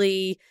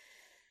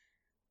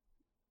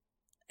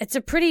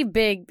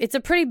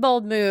pretty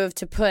bold move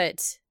to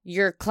put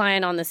your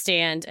client on the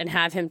stand and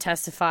have him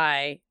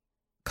testify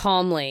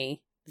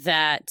calmly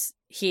that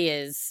he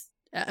is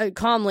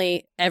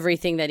calmly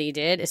everything that he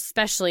did,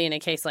 especially in a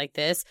case like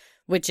this,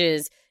 which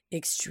is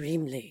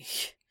extremely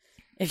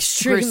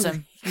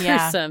gruesome.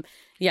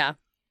 Yeah.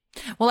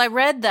 Well, I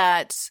read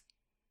that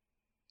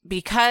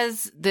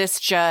because this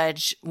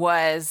judge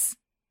was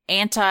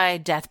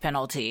anti-death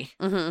penalty,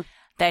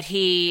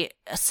 that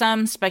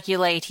some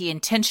speculate he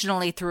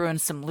intentionally threw in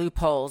some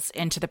loopholes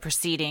into the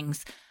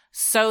proceedings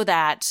so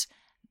that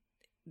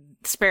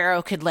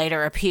Sparrow could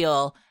later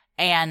appeal,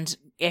 and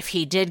if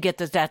he did get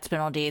the death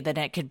penalty, then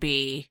it could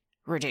be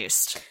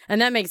reduced. And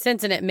that makes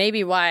sense, and it may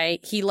be why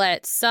he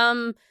let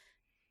some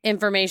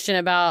information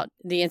about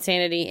the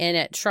insanity in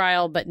at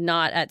trial, but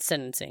not at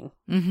sentencing.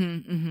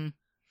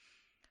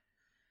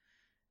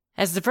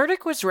 As the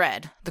verdict was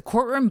read, the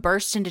courtroom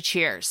burst into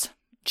cheers.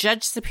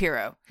 Judge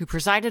Shapiro, who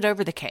presided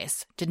over the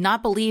case, did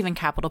not believe in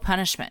capital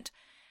punishment.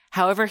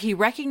 However, he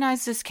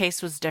recognized this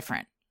case was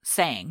different,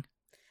 saying,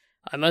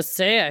 I must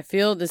say I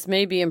feel this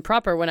may be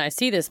improper when I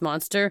see this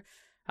monster.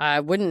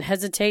 I wouldn't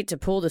hesitate to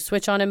pull the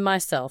switch on him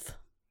myself.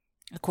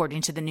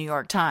 according to the New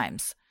York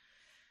Times.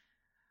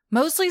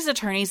 Mosley's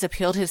attorneys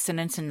appealed his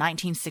sentence in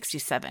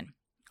 1967,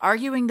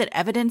 arguing that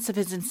evidence of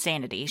his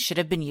insanity should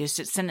have been used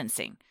at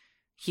sentencing.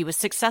 He was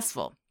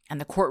successful, and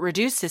the court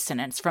reduced his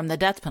sentence from the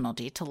death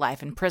penalty to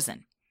life in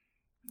prison.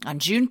 On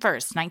June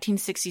 1st,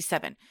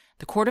 1967,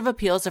 the Court of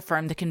Appeals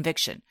affirmed the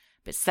conviction,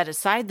 but set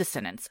aside the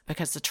sentence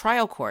because the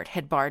trial court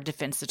had barred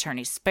defense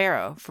attorney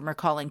Sparrow from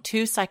recalling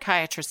 2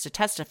 psychiatrists to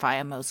testify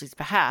on Mosley's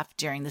behalf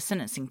during the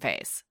sentencing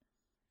phase.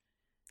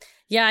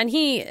 Yeah,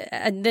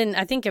 and then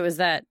I think it was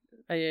that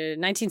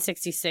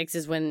 1966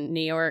 is when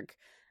New York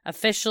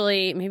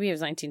officially, maybe it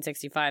was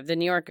 1965, the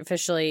New York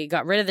officially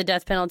got rid of the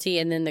death penalty,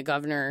 and then the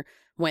governor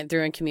went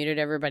through and commuted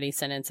everybody's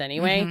sentence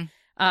anyway.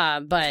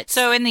 But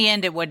so in the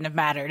end, it wouldn't have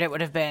mattered. It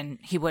would have been,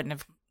 he wouldn't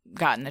have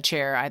gotten the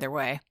chair either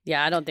way.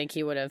 Yeah, I don't think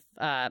he would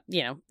have,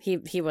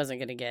 he wasn't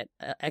going to get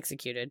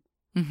executed.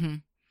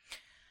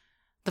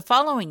 The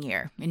following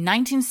year, in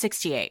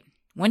 1968,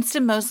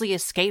 Winston Mosley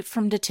escaped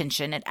from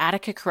detention at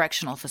Attica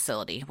Correctional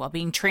Facility while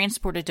being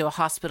transported to a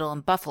hospital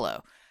in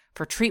Buffalo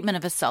for treatment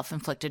of a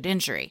self-inflicted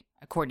injury,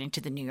 according to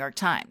the New York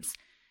Times.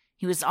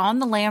 He was on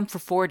the lam for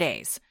 4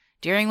 days,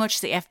 during which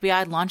the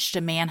FBI launched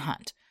a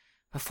manhunt.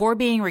 Before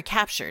being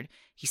recaptured,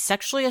 he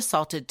sexually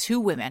assaulted 2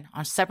 women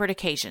on separate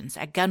occasions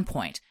at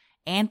gunpoint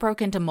and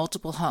broke into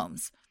multiple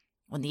homes.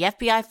 When the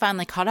FBI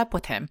finally caught up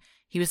with him,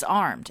 he was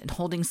armed and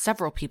holding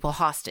several people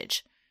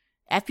hostage.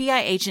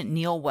 FBI agent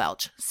Neil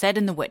Welch said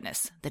in The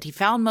Witness that he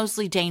found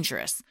Mosley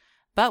dangerous,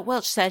 but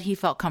Welch said he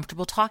felt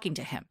comfortable talking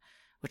to him,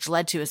 which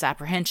led to his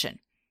apprehension.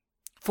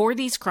 For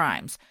these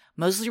crimes,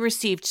 Mosley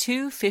received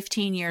 2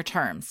 15-year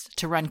terms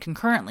to run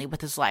concurrently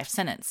with his life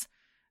sentence.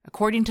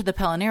 According to the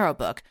Pellinero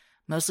book,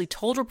 Mosley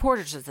told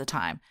reporters at the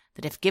time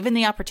that if given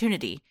the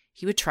opportunity,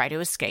 he would try to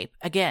escape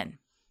again.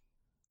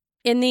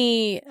 In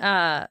the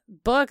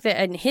book,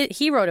 and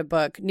he wrote a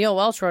book, Neil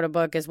Welch wrote a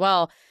book as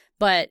well,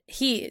 but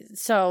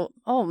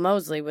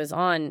Mosley was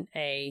on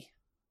a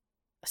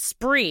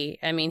spree.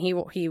 I mean,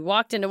 he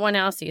walked into one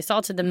house, he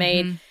assaulted the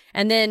maid,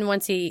 and then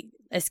once he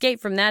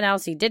escaped from that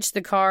house, he ditched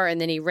the car,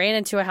 and then he ran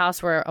into a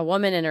house where a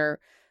woman and her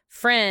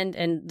friend,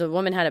 and the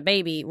woman had a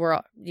baby,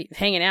 were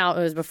hanging out.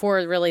 It was before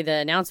really the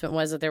announcement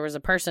was that there was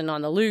a person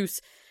on the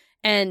loose,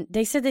 and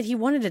they said that he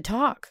wanted to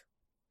talk.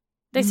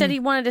 They said he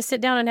wanted to sit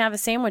down and have a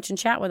sandwich and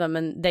chat with them,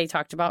 and they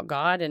talked about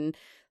God and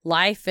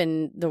life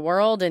and the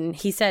world, and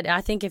he said,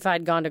 I think if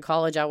I'd gone to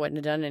college, I wouldn't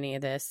have done any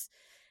of this.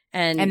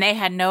 And they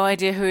had no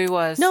idea who he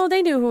was? No,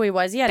 they knew who he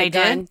was. He had a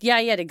gun. Did? Yeah,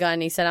 he had a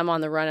gun. He said, I'm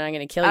on the run and I'm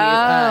going to kill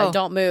you.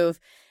 Don't move.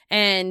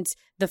 And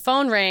the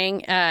phone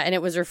rang, and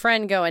it was her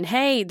friend going,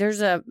 hey,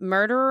 there's a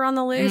murderer on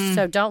the loose,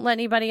 so don't let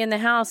anybody in the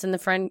house. And the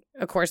friend,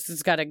 of course,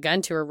 has got a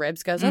gun to her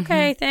ribs, goes,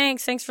 okay,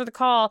 thanks for the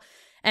call.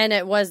 And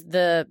it was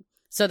the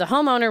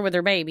homeowner with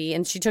her baby,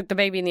 and she took the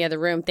baby in the other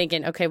room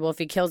thinking, okay, well, if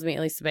he kills me,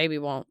 at least the baby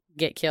won't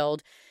get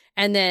killed.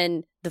 And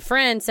then the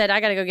friend said, I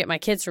got to go get my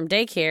kids from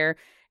daycare.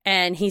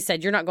 And he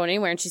said, you're not going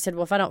anywhere. And she said,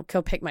 well, if I don't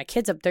go pick my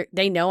kids up,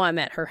 they know I'm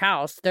at her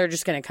house. They're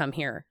just going to come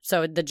here.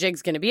 So the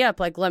jig's going to be up.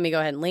 Like, let me go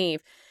ahead and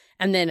leave.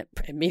 And then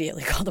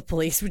immediately call the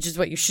police, which is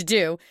what you should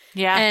do.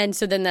 Yeah. And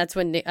so then that's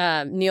when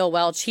Neil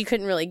Welch, he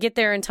couldn't really get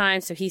there in time.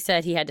 So he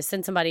said he had to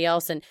send somebody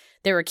else. And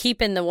they were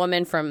keeping the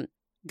woman from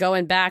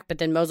going back. But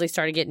then Mosley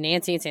started getting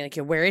antsy and saying,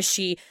 like, where is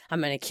she?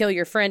 I'm going to kill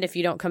your friend if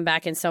you don't come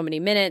back in so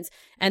many minutes.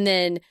 And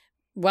then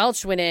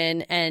Welch went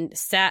in and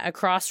sat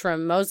across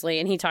from Mosley,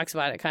 and he talks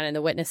about it kind of in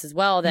The Witness as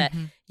well, that,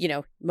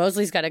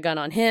 Mosley's got a gun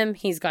on him,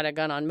 he's got a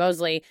gun on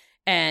Mosley,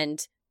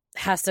 and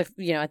has to,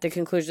 at the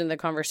conclusion of the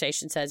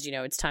conversation says,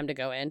 it's time to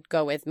go in,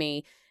 go with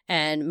me.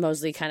 And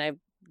Mosley kind of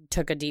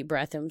took a deep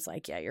breath and was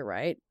like, yeah, you're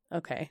right.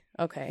 Okay.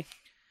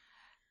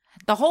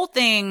 The whole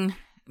thing,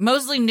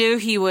 Mosley knew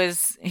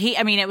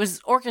it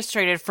was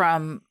orchestrated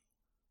from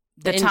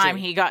the time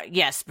he got,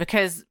 yes,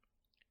 because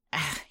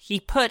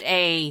he put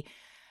a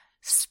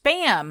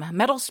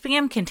metal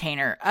spam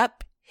container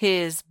up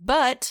his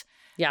butt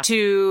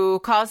to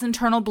cause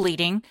internal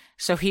bleeding,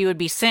 so he would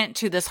be sent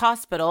to this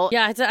hospital.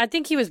 Yeah, I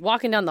think he was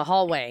walking down the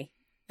hallway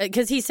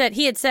because he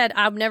had said,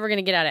 I'm never going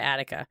to get out of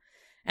Attica.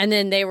 And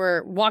then they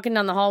were walking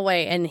down the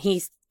hallway, and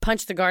he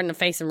punched the guard in the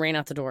face and ran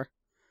out the door.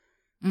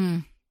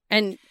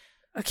 And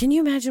can you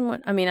imagine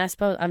I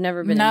suppose I've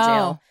never been in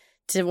jail.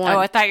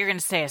 I thought you were going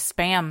to say a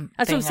spam.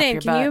 That's what I'm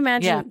saying. Can you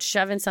imagine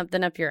shoving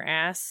something up your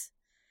ass?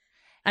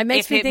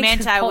 If it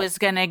meant I was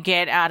going to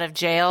get out of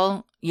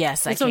jail,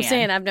 yes, I can. That's what I'm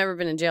saying. I've never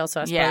been in jail,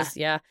 so I suppose,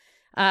 yeah.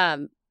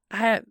 I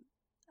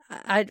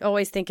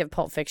always think of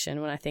Pulp Fiction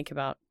when I think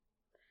about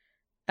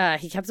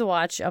he kept the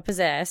watch up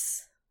his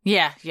ass.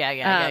 Yeah.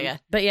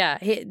 But yeah,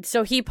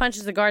 so he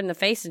punches the guard in the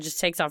face and just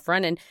takes off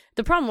running.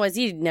 The problem was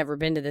he'd never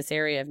been to this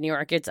area of New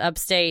York. It's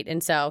upstate,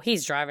 and so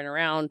he's driving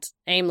around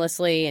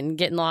aimlessly and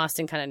getting lost,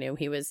 and kind of knew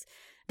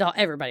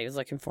everybody was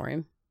looking for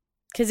him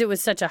because it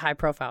was such a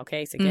high-profile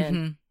case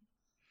again.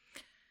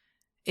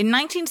 In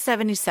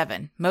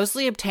 1977,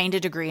 Mosley obtained a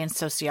degree in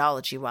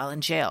sociology while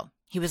in jail.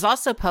 He was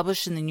also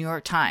published in the New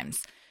York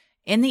Times.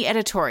 In the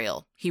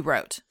editorial, he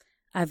wrote,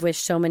 I've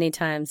wished so many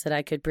times that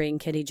I could bring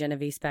Kitty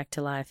Genovese back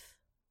to life.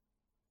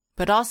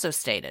 but also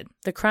stated,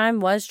 "The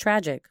crime was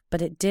tragic,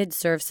 but it did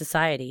serve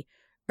society,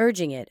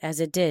 urging it as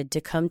it did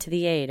to come to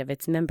the aid of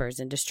its members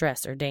in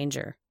distress or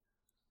danger."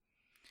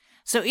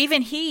 So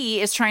even he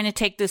is trying to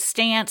take this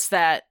stance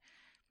that,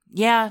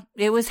 yeah,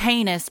 it was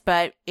heinous,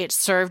 but it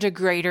served a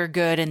greater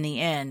good in the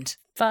end.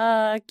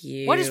 Fuck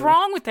you. What is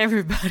wrong with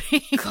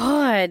everybody?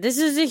 God, this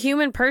is a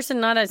human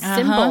person, not a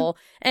symbol.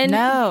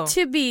 And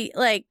to be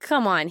like,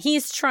 come on,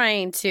 he's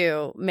trying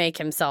to make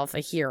himself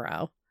a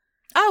hero.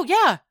 Oh,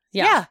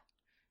 yeah.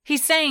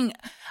 He's saying,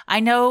 I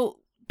know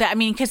that, I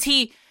mean, because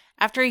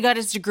after he got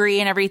his degree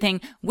and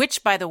everything,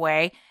 which, by the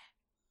way,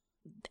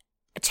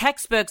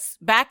 textbooks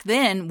back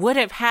then would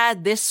have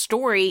had this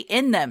story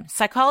in them,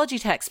 psychology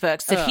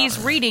textbooks that he's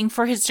reading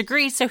for his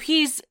degree. So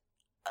he's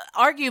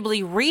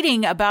arguably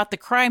reading about the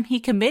crime he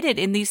committed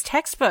in these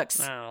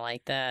textbooks. I don't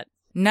like that.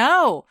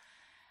 No.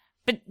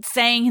 But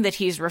saying that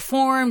he's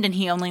reformed and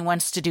he only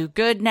wants to do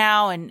good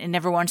now and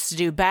never wants to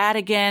do bad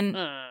again.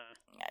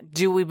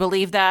 Do we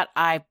believe that?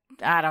 I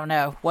don't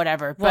know.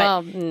 Whatever.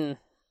 But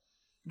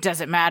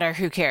doesn't matter.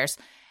 Who cares?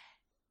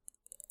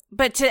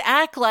 But to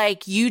act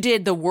like you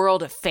did the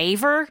world a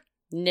favor,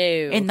 no,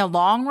 in the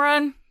long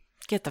run,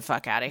 get the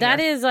fuck out of here. That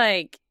is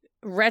like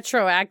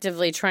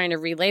retroactively trying to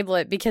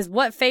relabel it, because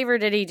what favor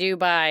did he do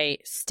by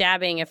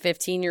stabbing a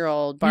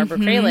 15-year-old Barbara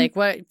Kralik?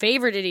 What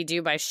favor did he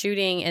do by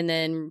shooting and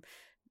then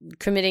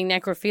committing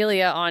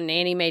necrophilia on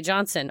Annie Mae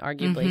Johnson?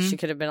 Arguably, she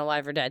could have been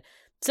alive or dead.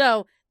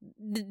 So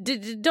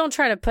don't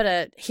try to put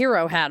a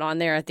hero hat on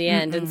there at the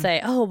end and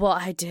say, oh, well,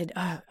 I did.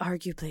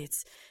 Arguably,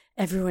 it's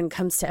everyone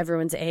comes to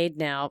everyone's aid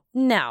now.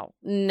 No.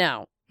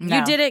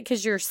 You did it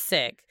because you're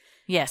sick.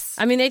 Yes.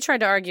 I mean, they tried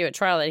to argue at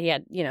trial that he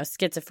had,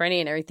 schizophrenia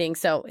and everything.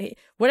 So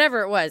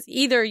whatever it was,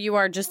 either you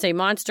are just a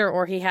monster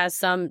or he has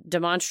some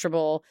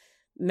demonstrable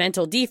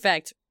mental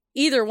defect.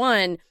 Either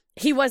one,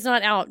 he was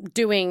not out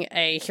doing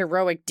a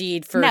heroic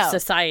deed for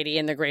society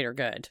and the greater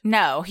good.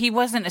 No, he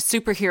wasn't a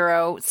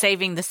superhero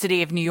saving the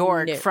city of New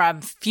York from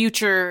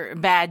future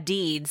bad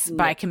deeds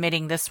by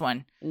committing this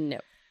one. No.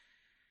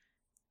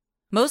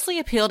 Mosley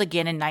appealed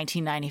again in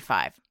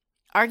 1995,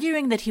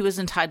 arguing that he was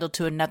entitled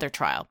to another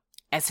trial,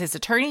 as his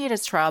attorney at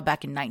his trial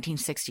back in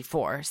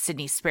 1964,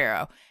 Sidney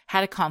Sparrow,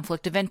 had a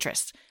conflict of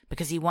interest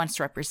because he once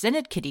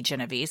represented Kitty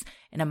Genovese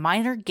in a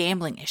minor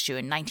gambling issue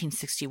in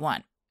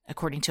 1961,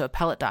 according to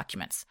appellate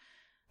documents.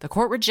 The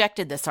court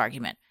rejected this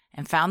argument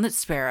and found that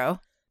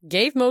Sparrow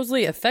gave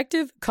Mosley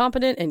effective,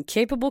 competent, and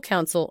capable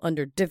counsel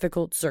under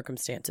difficult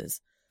circumstances,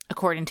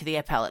 according to the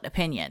appellate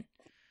opinion.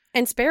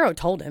 And Sparrow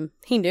told him.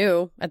 He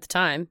knew at the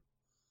time.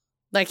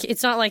 Like,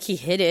 it's not like he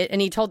hid it,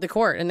 and he told the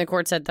court, and the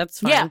court said, that's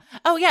fine. Yeah.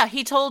 Oh, yeah.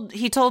 He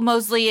told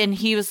Mosley, and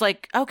he was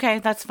like, okay,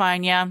 that's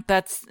fine. Yeah,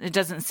 it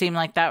doesn't seem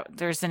like that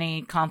there's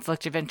any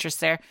conflict of interest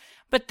there.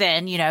 But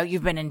then,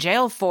 you've been in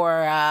jail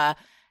for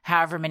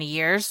however many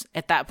years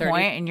at that 30.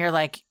 point, and you're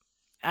like,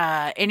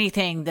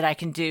 anything that I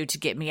can do to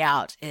get me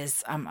out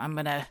is I'm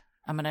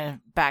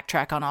gonna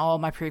backtrack on all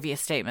my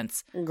previous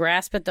statements.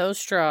 Grasp at those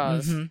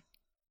straws.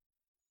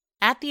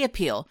 At the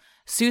appeal,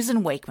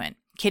 Susan Wakeman,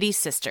 Kitty's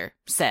sister,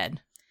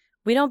 said,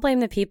 "We don't blame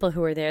the people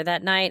who were there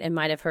that night and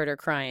might have heard her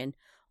crying.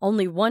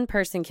 Only one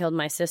person killed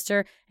my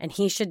sister, and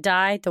he should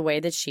die the way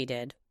that she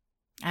did."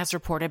 As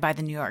reported by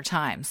the New York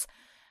Times.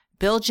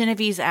 Bill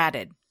Genovese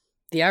added,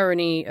 "The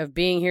irony of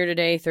being here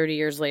today, 30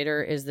 years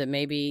later, is that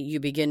maybe you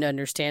begin to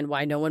understand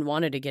why no one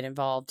wanted to get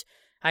involved.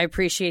 I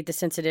appreciate the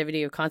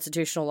sensitivity of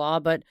constitutional law,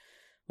 but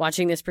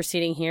watching this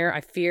proceeding here,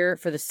 I fear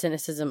for the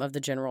cynicism of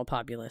the general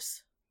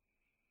populace."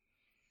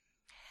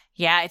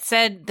 Yeah, it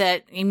said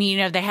that,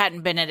 they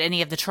hadn't been at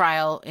any of the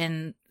trial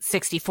in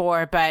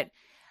 64, but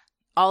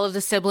all of the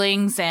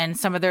siblings and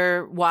some of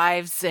their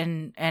wives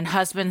and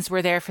husbands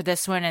were there for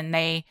this one, and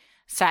they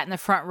sat in the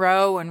front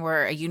row and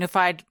were a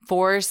unified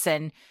force,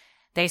 and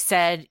they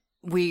said,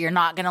 we are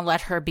not going to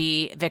let her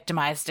be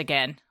victimized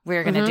again.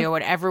 We're going to do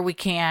whatever we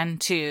can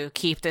to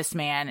keep this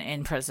man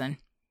in prison.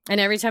 And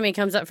every time he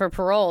comes up for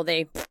parole,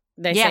 they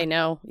say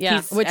no.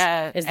 Yeah, which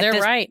is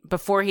their right.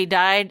 Before he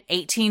died,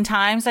 18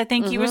 times, I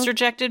think he was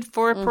rejected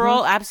for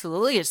parole.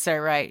 Absolutely, it's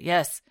their right.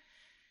 Yes.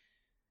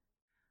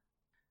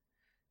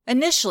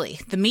 Initially,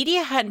 the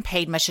media hadn't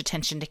paid much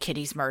attention to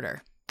Kitty's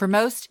murder. For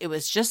most, it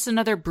was just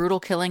another brutal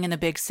killing in the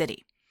big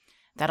city.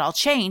 That all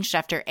changed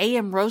after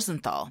A.M.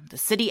 Rosenthal, the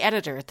city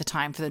editor at the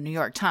time for the New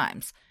York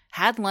Times,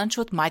 had lunch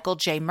with Michael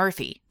J.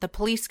 Murphy, the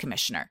police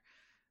commissioner.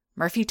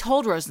 Murphy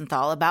told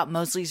Rosenthal about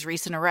Mosley's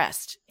recent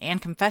arrest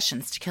and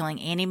confessions to killing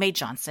Annie Mae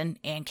Johnson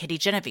and Kitty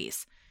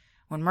Genovese.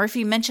 When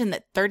Murphy mentioned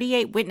that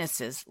 38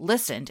 witnesses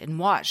listened and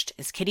watched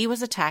as Kitty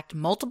was attacked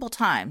multiple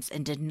times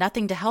and did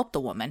nothing to help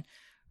the woman,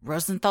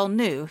 Rosenthal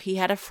knew he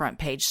had a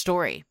front-page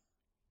story.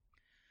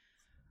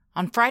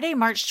 On Friday,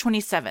 March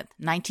 27,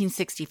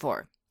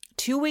 1964,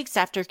 2 weeks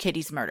after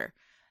Kitty's murder,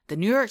 the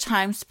New York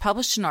Times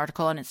published an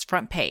article on its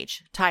front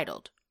page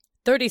titled,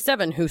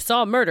 37 who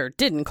saw murder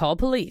didn't call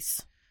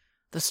police.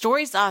 The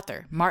story's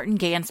author, Martin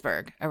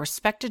Gansberg, a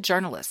respected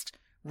journalist,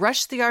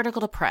 rushed the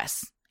article to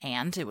press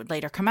and, it would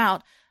later come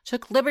out,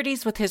 took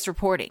liberties with his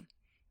reporting.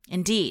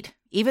 Indeed,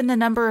 even the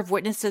number of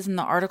witnesses in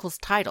the article's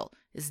title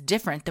is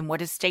different than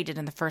what is stated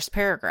in the first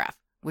paragraph,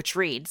 which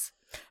reads,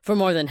 For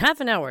more than half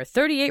an hour,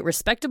 38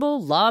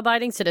 respectable,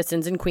 law-abiding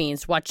citizens in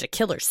Queens watched a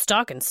killer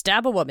stalk and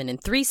stab a woman in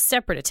 3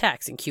 separate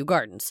attacks in Kew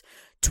Gardens.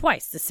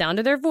 Twice, the sound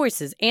of their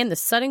voices and the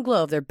sudden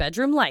glow of their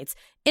bedroom lights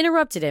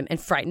interrupted him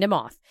and frightened him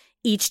off.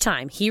 Each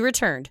time, he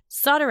returned,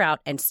 sought her out,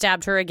 and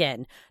stabbed her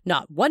again.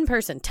 Not one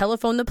person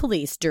telephoned the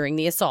police during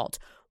the assault.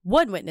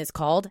 One witness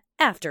called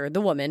after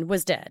the woman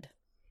was dead.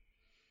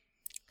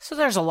 So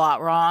there's a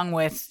lot wrong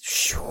with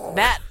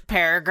that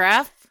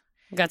paragraph.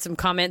 Got some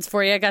comments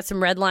for you. I got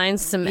some red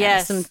lines, some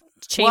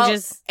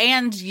changes. Well,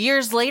 and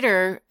years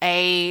later,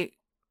 a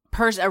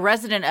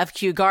resident of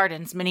Kew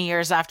Gardens, many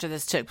years after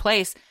this took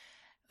place,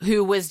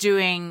 who was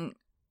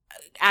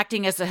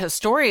acting as a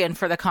historian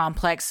for the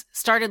complex,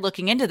 started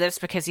looking into this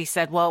because he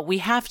said, well, we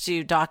have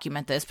to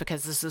document this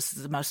because this is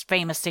the most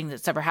famous thing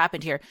that's ever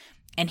happened here.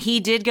 And he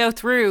did go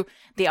through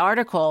the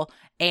article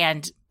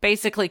and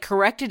basically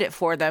corrected it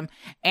for them.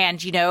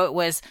 And, it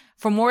was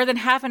for more than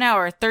half an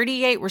hour,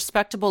 38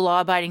 respectable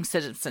law-abiding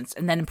citizens.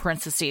 And then in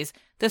parentheses,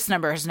 this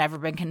number has never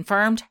been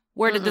confirmed.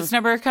 Where did this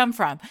number come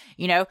from?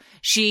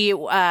 She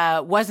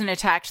wasn't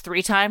attacked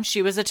 3 times.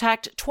 She was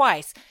attacked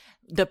twice.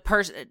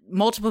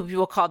 Multiple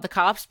people called the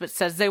cops, but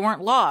says they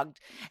weren't logged.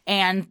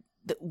 And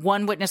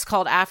one witness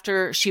called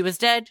after she was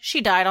dead.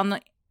 She died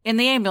in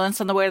the ambulance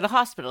on the way to the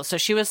hospital. So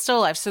she was still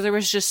alive. So there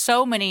was just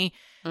so many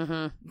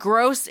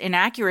gross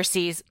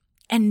inaccuracies,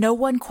 and no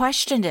one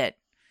questioned it.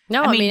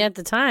 No, I mean, at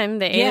the time,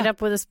 they ate it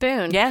up with a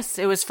spoon. Yes,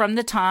 it was from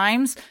the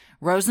Times.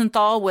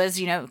 Rosenthal was,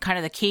 kind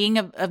of the king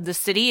of the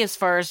city as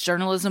far as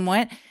journalism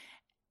went.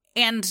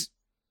 And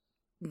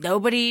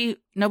nobody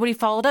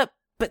followed up.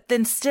 But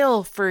then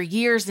still, for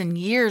years and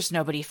years,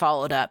 nobody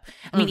followed up.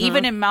 I mean,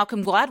 even in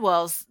Malcolm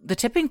Gladwell's The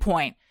Tipping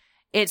Point,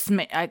 is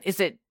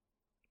it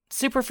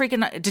Super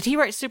Freakonomics? Did he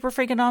write Super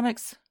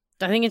Freakonomics?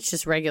 I think it's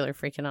just regular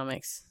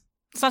Freakonomics.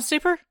 It's not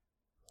Super?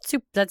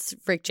 That's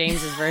Rick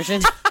James's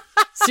version.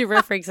 Super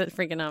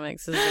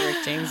Freakonomics is the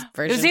Rick James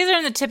version. It was either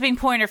in The Tipping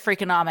Point or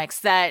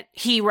Freakonomics that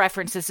he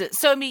references it.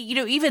 So, I mean,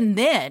 even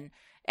then,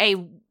 a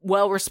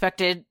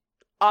well-respected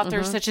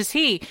author such as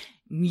he,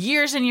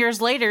 years and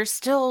years later,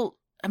 still...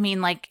 I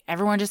mean,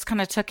 everyone just kind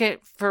of took it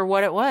for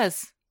what it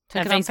was.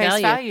 Took it on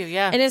face value,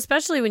 yeah. And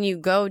especially when you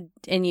go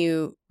and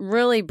you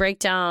really break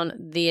down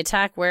the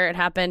attack where it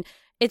happened,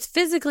 it's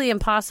physically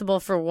impossible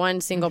for one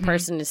single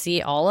person to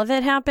see all of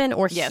it happen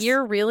or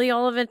hear really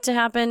all of it to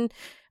happen.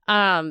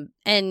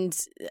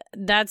 And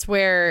that's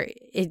where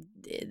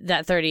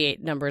that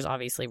 38 number is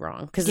obviously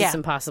wrong because it's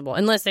impossible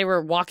unless they were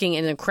walking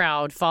in a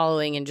crowd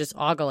following and just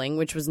ogling,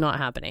 which was not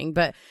happening.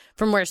 But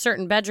from where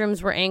certain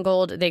bedrooms were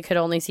angled, they could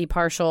only see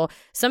partial.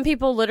 Some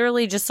people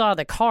literally just saw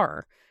the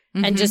car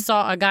and just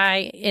saw a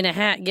guy in a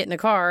hat get in the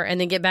car and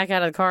then get back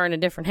out of the car in a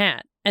different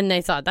hat. And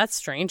they thought, that's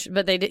strange.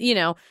 But they did,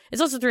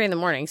 it's also 3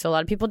 a.m, so a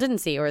lot of people didn't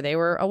see or they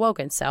were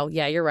awoken. So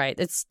yeah, you're right.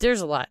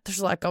 There's a lot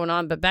going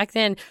on. But back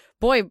then,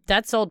 boy,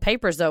 that sold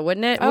papers though,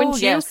 wouldn't it?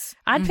 Wouldn't you? Yes.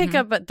 I'd pick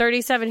up at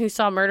 37 who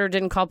saw murder,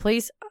 didn't call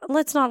police.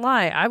 Let's not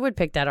lie. I would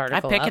pick that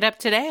article I'd pick it up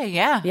today.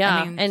 Yeah. Yeah.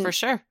 I mean, for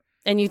sure.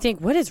 And you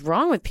think, what is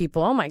wrong with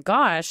people? Oh my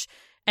gosh.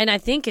 And I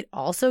think it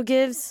also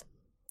gives,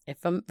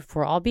 if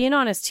we're all being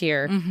honest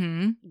here,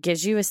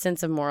 gives you a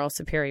sense of moral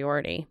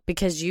superiority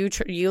because you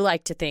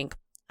like to think,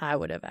 I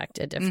would have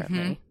acted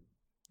differently.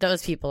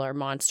 Those people are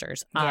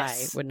monsters.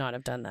 Yes. I would not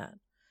have done that.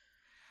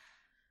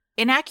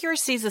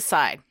 Inaccuracies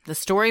aside, the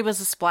story was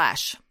a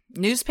splash.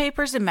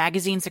 Newspapers and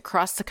magazines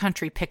across the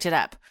country picked it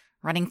up,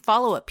 running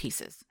follow-up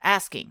pieces,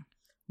 asking,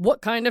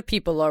 what kind of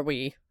people are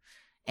we?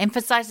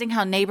 Emphasizing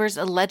how neighbors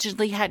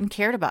allegedly hadn't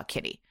cared about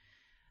Kitty.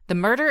 The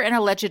murder and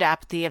alleged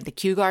apathy of the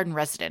Kew Garden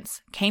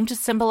residents came to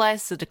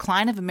symbolize the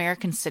decline of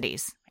American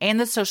cities and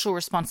the social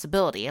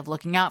responsibility of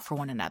looking out for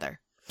one another.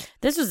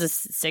 This was the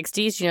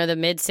 60s, the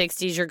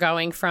mid-60s. You're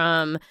going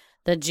from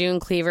the June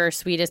Cleaver,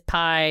 sweetest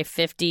pie,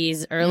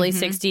 50s, early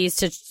 60s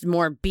to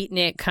more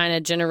beatnik kind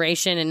of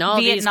generation. And all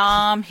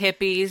Vietnam,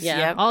 hippies.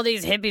 Yeah, all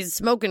these hippies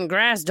smoking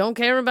grass, don't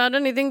care about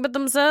anything but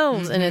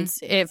themselves. And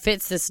it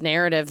fits this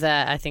narrative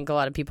that I think a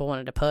lot of people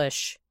wanted to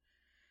push.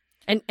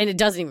 And it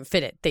doesn't even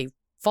fit it. They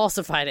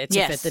falsified it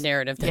to fit the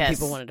narrative that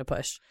people wanted to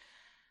push.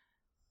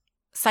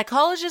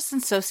 Psychologists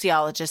and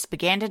sociologists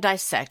began to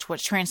dissect what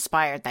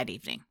transpired that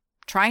evening,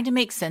 trying to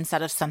make sense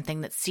out of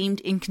something that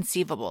seemed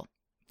inconceivable.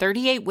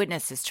 38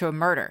 witnesses to a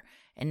murder,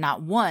 and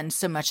not one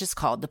so much as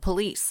called the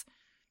police.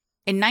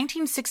 In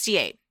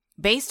 1968,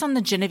 based on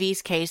the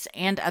Genovese case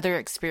and other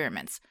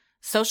experiments,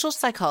 social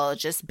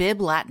psychologists Bibb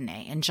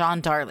Latané and John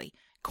Darley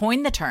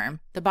coined the term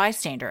the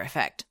bystander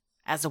effect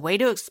as a way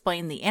to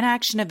explain the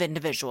inaction of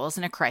individuals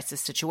in a crisis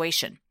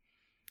situation.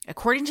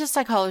 According to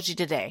Psychology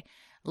Today,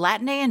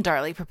 Latané and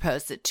Darley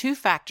proposed that 2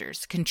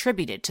 factors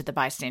contributed to the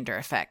bystander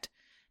effect: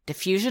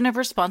 diffusion of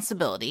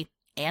responsibility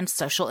and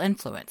social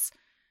influence.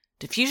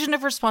 Diffusion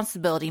of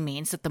responsibility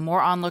means that the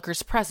more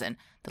onlookers present,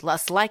 the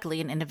less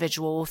likely an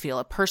individual will feel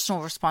a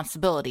personal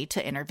responsibility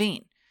to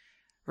intervene.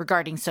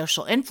 Regarding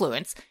social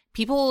influence,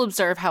 people will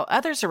observe how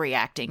others are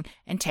reacting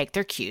and take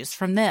their cues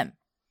from them.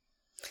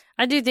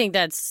 I do think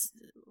that's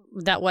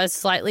that was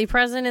slightly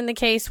present in the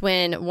case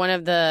when one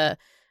of the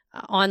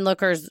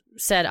onlookers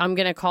said, I'm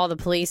going to call the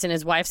police, and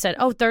his wife said,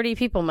 30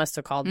 people must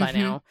have called by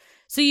now.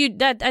 So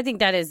I think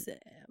that is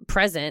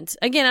present.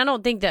 Again, I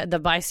don't think that the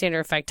bystander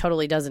effect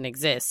totally doesn't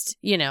exist.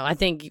 I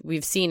think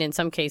we've seen in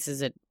some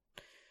cases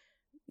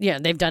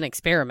they've done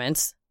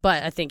experiments,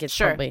 but I think it's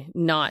probably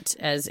not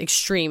as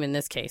extreme in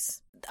this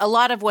case. A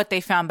lot of what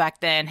they found back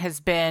then has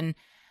been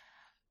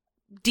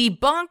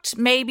debunked,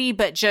 maybe,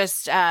 but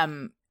just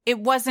it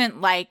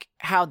wasn't like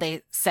how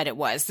they said it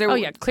was.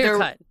 Clear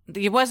cut.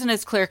 It wasn't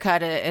as clear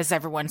cut as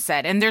everyone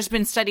said. And there's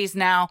been studies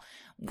now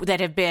that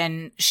have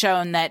been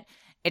shown that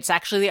it's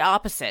actually the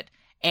opposite.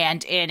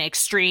 And in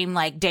extreme,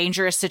 like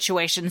dangerous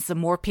situations, the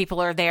more people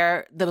are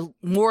there, the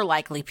more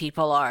likely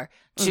people are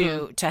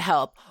to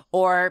help.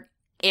 Or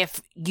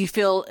if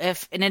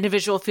an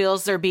individual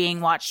feels they're being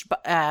watched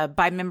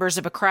by members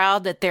of a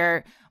crowd, that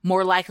they're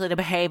more likely to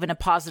behave in a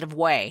positive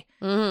way.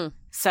 Mm-hmm.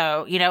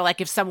 So, like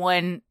if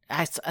someone,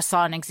 I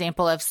saw an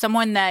example of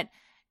someone that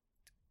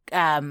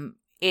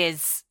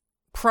is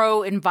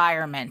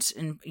pro-environment,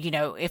 and,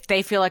 if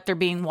they feel like they're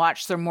being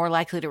watched, they're more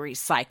likely to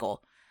recycle.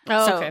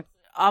 Oh, so, okay.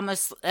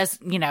 Almost as,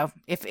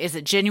 is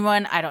it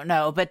genuine? I don't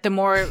know. But the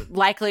more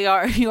likely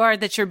you are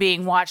that you're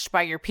being watched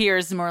by your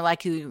peers, the more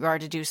likely you are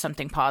to do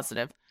something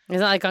positive. It's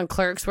not like on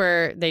Clerks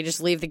where they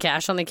just leave the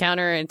cash on the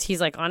counter and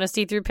he's like,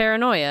 honesty through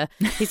paranoia.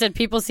 He said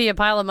people see a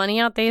pile of money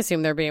out, they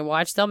assume they're being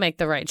watched. They'll make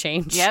the right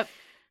change. Yep.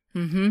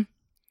 Mm-hmm.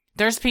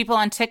 There's people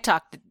on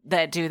TikTok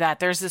that do that.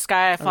 There's this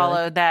guy I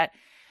followed that,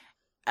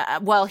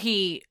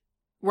 he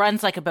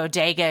runs like a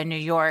bodega in New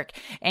York,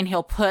 and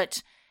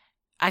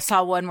I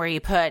saw one where he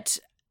put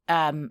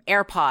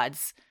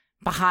AirPods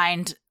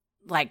behind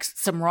like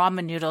some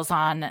ramen noodles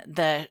on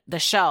the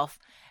shelf.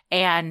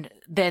 And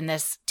then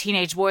this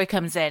teenage boy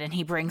comes in and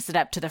he brings it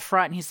up to the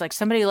front and he's like,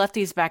 somebody left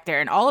these back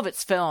there, and all of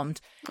it's filmed.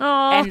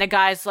 Aww. And the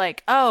guy's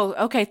like, oh,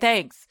 okay,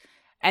 thanks.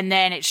 And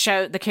then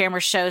the camera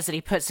shows that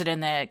he puts it in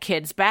the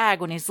kid's bag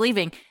when he's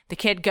leaving. The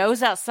kid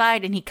goes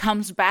outside and he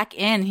comes back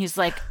in. He's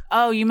like,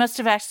 oh, you must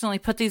have accidentally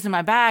put these in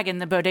my bag. And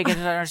the bodega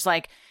owner's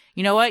like,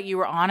 you know what? You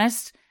were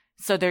honest,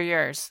 so they're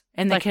yours.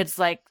 And the kid's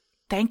like,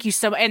 thank you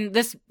so much. And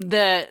this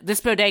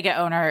bodega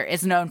owner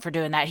is known for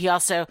doing that. He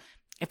also,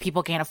 if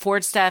people can't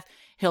afford stuff,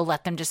 he'll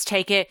let them just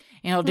take it,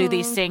 and he'll do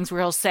these things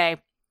where he'll say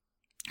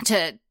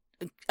to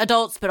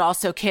adults, but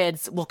also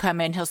kids will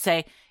come in. He'll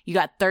say, you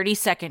got 30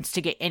 seconds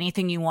to get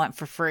anything you want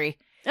for free.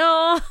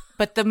 Oh,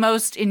 but the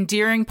most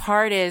endearing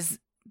part is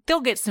they'll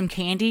get some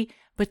candy,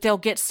 but they'll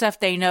get stuff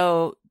they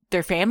know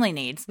their family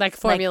needs. Like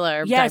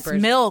formula or diapers.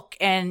 Yes, milk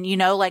and,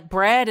 like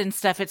bread and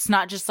stuff. It's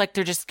not just like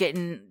they're just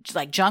getting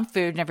like junk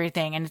food and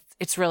everything. And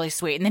it's really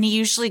sweet. And then he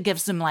usually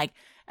gives them like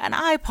an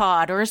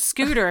iPod or a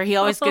scooter. He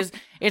always gives,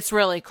 it's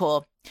really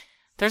cool.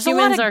 There's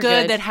Humans a lot of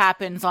good that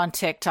happens on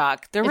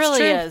TikTok. There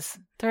really is.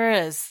 There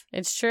is.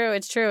 It's true.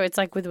 It's true. It's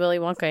like with Willy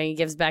Wonka. He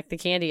gives back the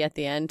candy at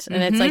the end.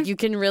 And it's like you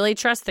can really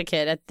trust the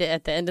kid at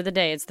the end of the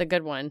day. It's the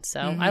good one.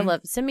 So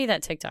send me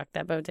that TikTok,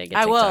 that bodega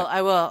TikTok.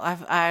 I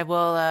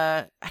will.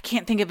 I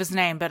can't think of his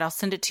name, but I'll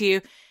send it to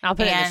you. I'll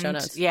put it in the show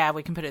notes. Yeah,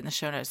 we can put it in the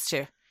show notes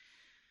too.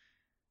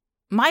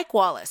 Mike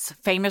Wallace,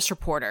 famous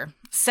reporter,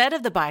 said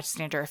of the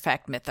bystander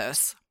effect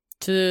mythos,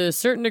 to a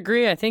certain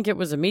degree, I think it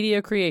was a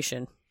media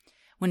creation.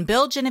 When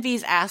Bill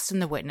Genovese asked him,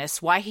 the witness,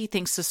 why he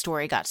thinks the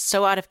story got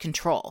so out of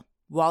control,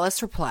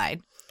 Wallace replied,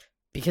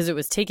 because it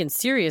was taken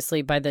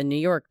seriously by the New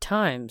York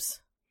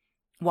Times.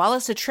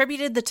 Wallace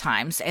attributed the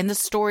Times and the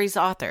story's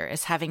author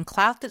as having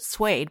clout that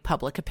swayed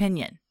public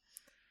opinion.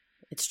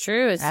 It's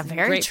true. It's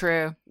very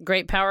true.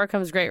 Great power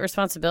comes great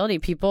responsibility.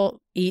 People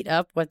eat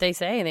up what they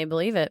say and they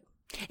believe it.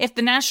 If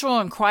the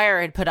National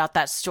Enquirer had put out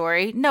that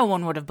story, no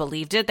one would have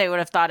believed it. They would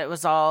have thought it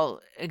was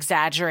all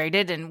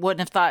exaggerated and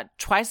wouldn't have thought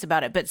twice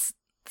about it. But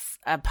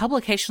a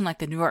publication like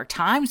the New York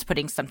Times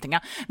putting something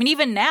out, I mean,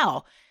 even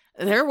now,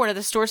 they're one of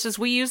the sources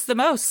we use the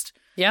most.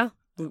 Yeah.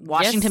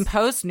 Washington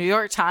Post, New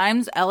York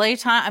Times, LA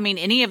Times. I mean,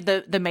 any of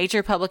the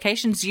major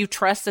publications, you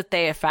trust that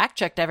they have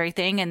fact-checked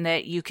everything and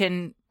that you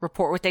can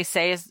report what they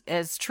say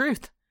as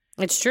truth.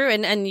 It's true.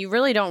 And you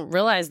really don't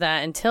realize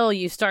that until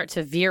you start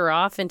to veer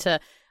off into,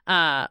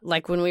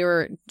 like when we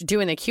were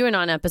doing the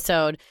QAnon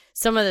episode,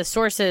 some of the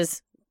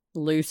sources,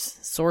 loose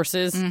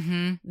sources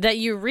that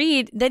you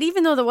read, that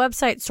even though the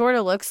website sort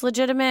of looks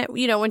legitimate,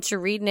 once you're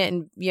reading it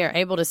and you're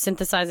able to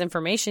synthesize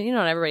information,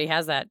 not everybody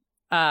has that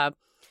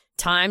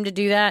time to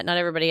do that. Not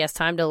everybody has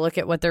time to look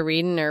at what they're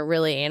reading or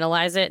really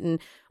analyze it and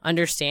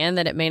understand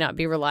that it may not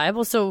be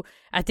reliable. So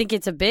I think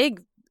it's a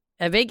big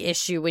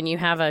issue when you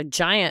have a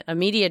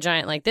media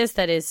giant like this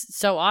that is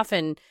so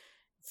often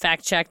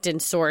fact-checked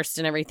and sourced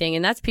and everything,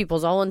 and that's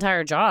people's whole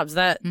entire jobs.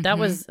 That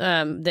was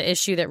the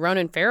issue that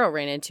Ronan Farrow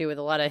ran into with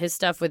a lot of his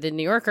stuff with the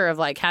New Yorker, of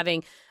like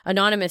having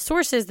anonymous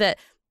sources that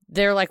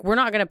they're like, we're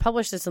not going to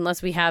publish this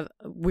unless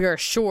we're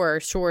sure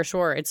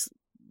it's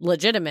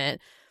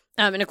legitimate.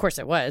 And of course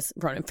it was.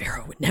 Ronan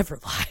Farrow would never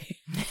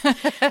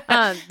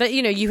lie. But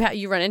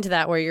you run into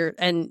that where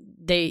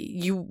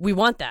we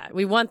want that.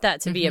 We want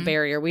that to be a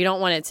barrier. We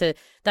don't want it to.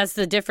 That's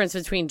the difference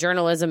between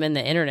journalism and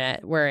the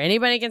internet, where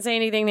anybody can say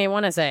anything they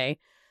want to say.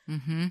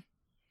 Mm-hmm.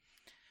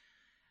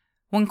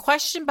 When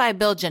questioned by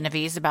Bill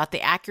Genovese about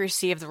the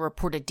accuracy of the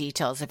reported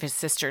details of his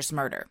sister's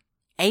murder,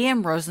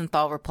 A.M.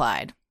 Rosenthal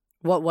replied,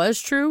 "What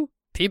was true?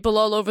 People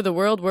all over the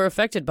world were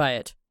affected by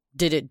it.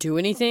 Did it do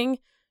anything?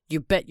 You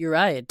bet your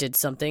eye it did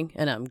something,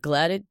 and I'm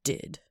glad it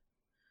did."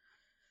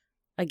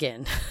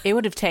 Again. It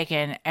would have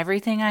taken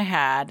everything I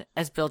had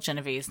as Bill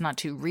Genovese not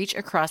to reach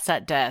across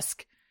that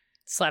desk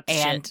slap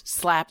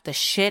the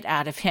shit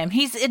out of him.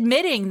 He's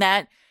admitting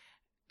that,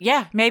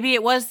 yeah, maybe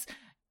it was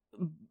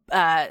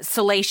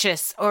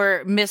salacious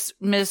or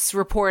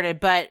misreported,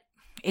 but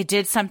it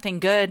did something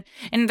good.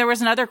 And there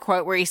was another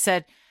quote where he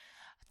said,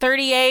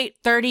 38,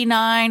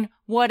 39,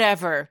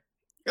 whatever.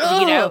 Oh,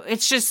 you know,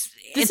 it's just...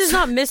 This is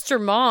not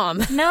Mr.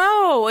 Mom.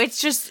 No,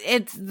 it's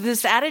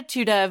this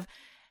attitude of,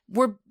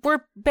 we're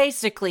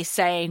basically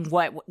saying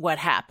what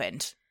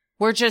happened.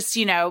 We're just,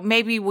 you know,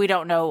 maybe we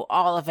don't know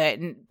all of it.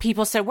 And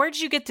people said, where'd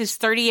you get these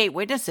 38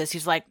 witnesses?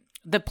 He's like,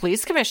 the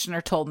police commissioner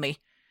told me.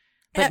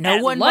 But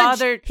no one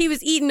bothered. He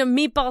was eating a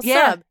meatball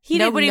sub.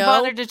 Nobody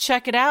bothered to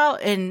check it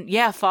out and,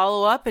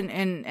 follow up and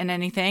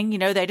anything. You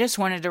know, they just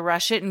wanted to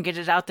rush it and get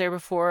it out there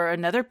before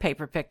another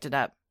paper picked it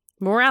up.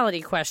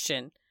 Morality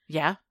question.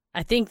 Yeah.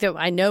 I think that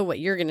I know what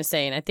you're going to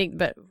say. And I think,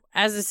 but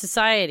as a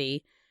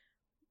society,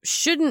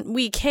 shouldn't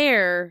we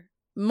care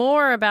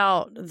more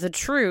about the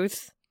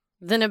truth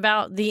than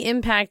about the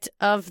impact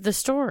of the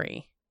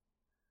story?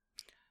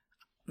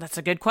 That's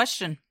a good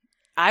question.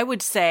 I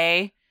would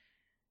say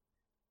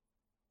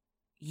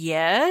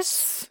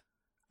yes.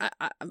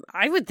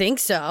 I would think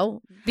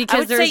so,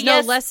 because there's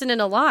no lesson in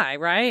a lie,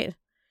 right?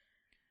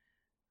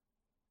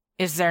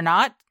 Is there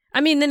not?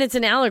 I mean, then it's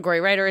an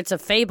allegory, right? Or it's a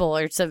fable,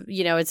 or it's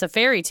a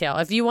fairy tale.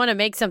 If you want to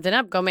make something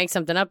up, go make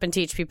something up and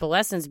teach people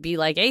lessons. Be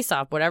like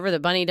Aesop, whatever. The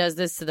bunny does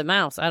this to the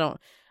mouse. I don't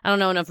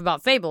know enough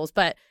about fables,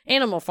 but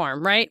Animal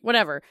Farm, right?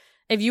 Whatever.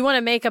 If you want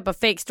to make up a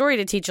fake story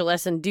to teach a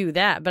lesson, do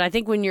that. But I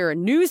think when you're a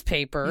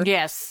newspaper,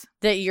 yes,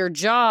 that your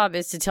job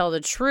is to tell the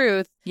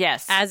truth,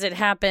 yes, as it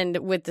happened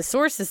with the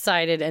sources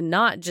cited, and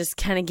not just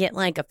kind of get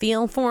like a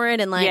feel for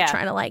it and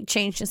try to like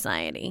change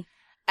society.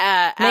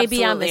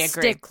 Maybe I'm a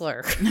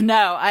stickler.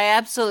 No, I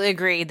absolutely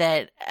agree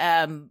that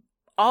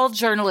all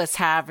journalists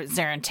have is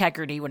their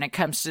integrity when it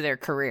comes to their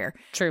career.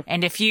 True.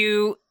 And if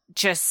you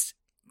just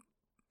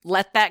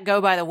let that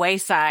go by the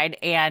wayside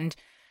and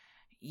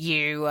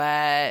you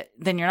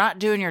then you're not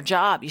doing your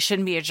job. You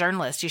shouldn't be a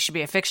journalist. You should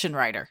be a fiction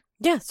writer.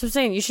 Yeah, so I'm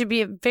saying you should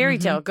be a fairy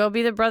tale. Go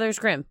be the Brothers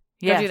Grimm.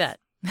 Go do that.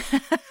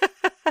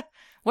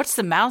 What's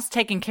the mouse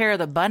taking care of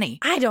the bunny?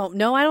 I don't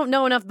know. I don't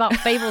know enough about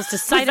fables to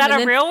cite them. Is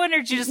that a real one, or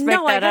did you just make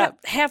that up?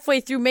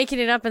 Halfway through making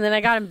it up, and then I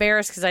got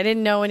embarrassed because I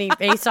didn't know any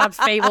Aesop's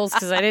fables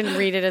because I didn't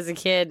read it as a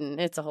kid, and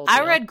it's a whole deal.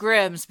 I read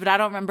Grimm's, but I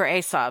don't remember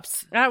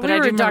Aesop's. We were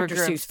a Dr.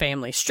 Seuss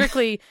family.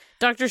 Strictly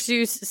Dr.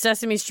 Seuss,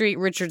 Sesame Street,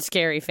 Richard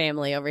Scarry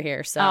family over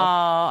here. So,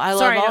 I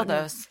love all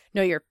those.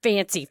 No, your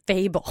fancy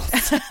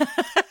fables.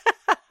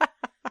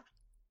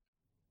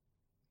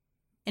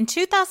 In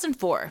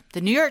 2004,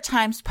 the New York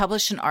Times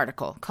published an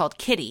article called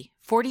Kitty,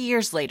 40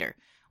 Years Later,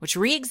 which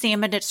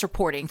re-examined its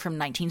reporting from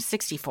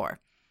 1964.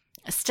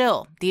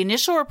 Still, the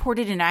initial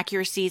reported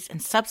inaccuracies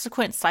and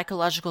subsequent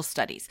psychological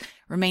studies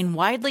remain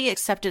widely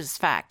accepted as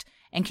fact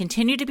and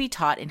continue to be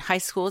taught in high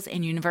schools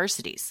and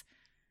universities.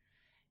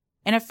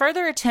 In a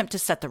further attempt to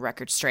set the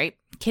record straight,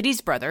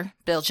 Kitty's brother,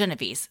 Bill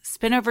Genovese,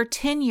 spent over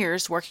 10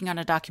 years working on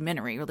a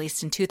documentary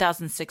released in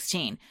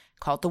 2016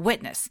 called The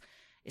Witness.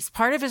 As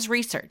part of his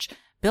research,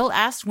 Bill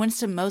asked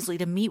Winston Moseley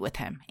to meet with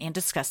him and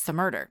discuss the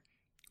murder.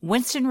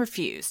 Winston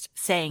refused,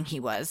 saying he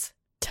was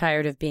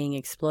tired of being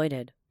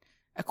exploited,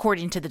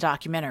 according to the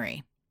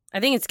documentary. I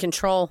think it's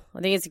control.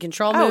 I think it's a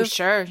control move. Oh,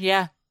 sure.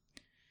 Yeah.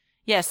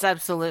 Yes,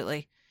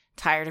 absolutely.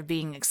 Tired of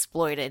being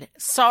exploited.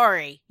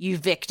 Sorry, you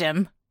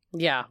victim.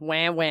 Yeah,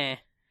 wah.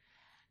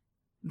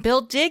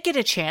 Bill did get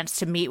a chance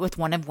to meet with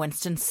one of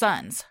Winston's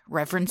sons,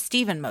 Reverend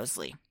Stephen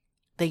Moseley.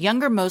 The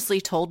younger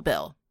Moseley told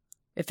Bill,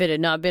 if it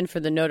had not been for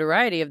the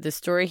notoriety of this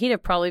story, he'd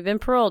have probably been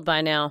paroled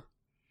by now.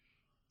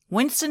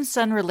 Winston's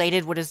son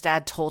related what his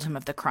dad told him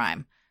of the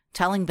crime,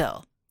 telling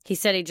Bill. He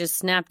said he just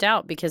snapped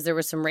out because there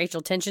was some racial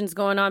tensions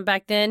going on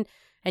back then,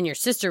 and your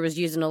sister was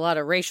using a lot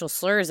of racial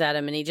slurs at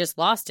him, and he just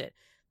lost it.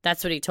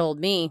 That's what he told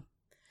me.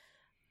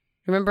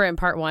 Remember in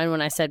part 1 when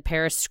I said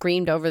Paris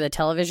screamed over the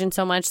television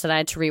so much that I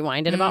had to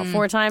rewind it about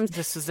 4 times?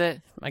 This was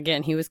it.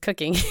 Again, he was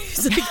cooking.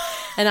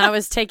 And I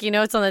was taking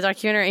notes on the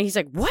documentary, and he's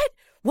like, what?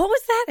 What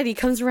was that? And he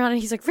comes around and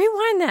he's like,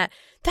 rewind that.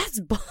 That's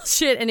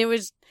bullshit. And it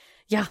was,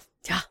 yeah.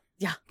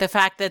 The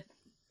fact that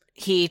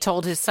he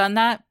told his son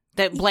that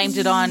blamed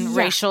it on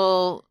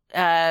racial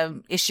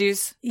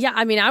issues. Yeah,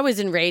 I mean, I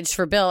was enraged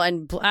for Bill.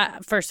 And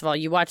first of all,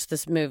 you watch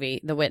this movie,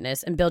 The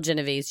Witness, and Bill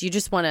Genovese. You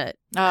just want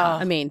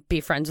to,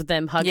 be friends with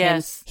him, hug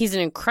him. He's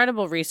an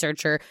incredible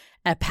researcher,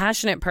 a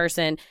passionate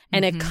person,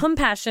 and a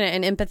compassionate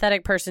and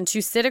empathetic person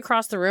to sit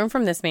across the room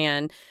from this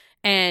man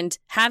and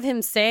have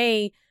him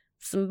say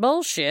some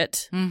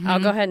bullshit.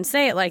 I'll go ahead and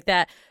say it like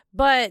that.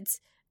 But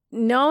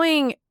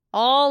knowing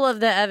all of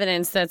the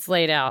evidence that's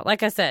laid out,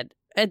 like I said,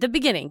 at the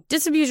beginning,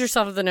 disabuse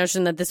yourself of the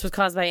notion that this was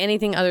caused by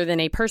anything other than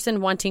a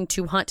person wanting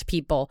to hunt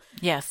people.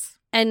 Yes.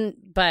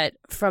 But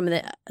from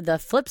the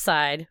flip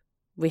side,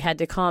 we had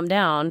to calm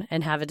down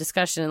and have a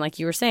discussion. And like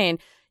you were saying,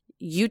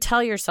 you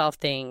tell yourself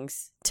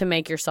things to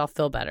make yourself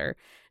feel better.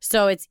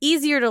 So it's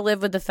easier to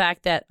live with the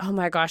fact that, oh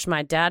my gosh,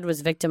 my dad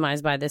was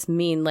victimized by this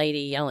mean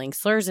lady yelling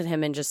slurs at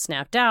him and just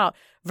snapped out,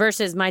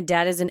 versus my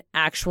dad is an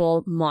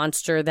actual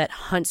monster that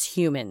hunts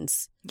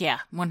humans. Yeah,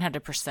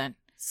 100%.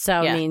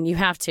 So, yeah. I mean, you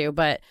have to,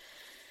 but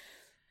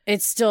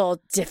it's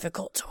still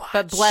difficult to watch.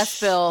 But bless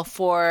Bill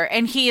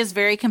and he is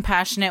very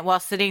compassionate while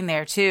sitting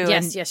there too.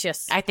 Yes, and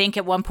yes. I think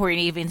at one point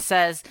he even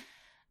says,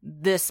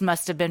 this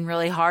must have been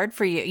really hard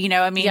for you. You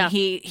know, I mean, yeah.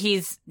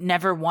 He's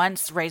never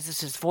once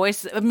raises his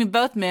voice. I mean,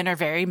 both men are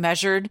very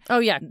measured. Oh,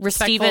 yeah.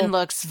 Respectful. Stephen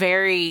looks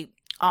very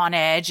on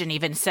edge and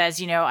even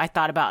says, I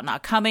thought about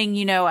not coming.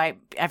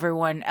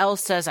 Everyone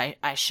else says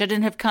I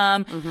shouldn't have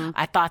come. Mm-hmm.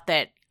 I thought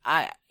that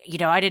I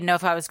didn't know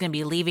if I was going to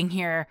be leaving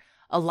here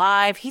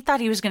alive. He thought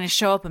he was going to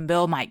show up and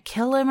Bill might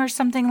kill him or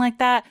something like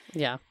that.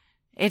 Yeah.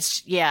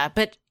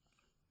 But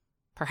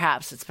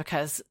perhaps it's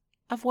because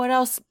of what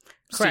else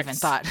Stephen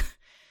thought.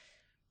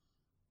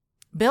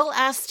 Bill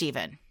asked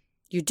Stephen,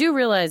 "You do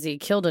realize he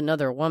killed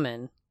another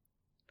woman?"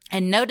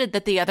 And noted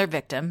that the other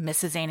victim,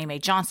 Mrs. Annie Mae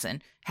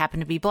Johnson,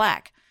 happened to be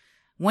black.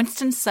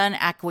 Winston's son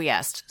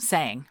acquiesced,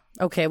 saying,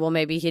 "Okay, well,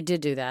 maybe he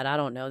did do that. I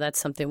don't know. That's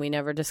something we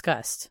never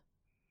discussed."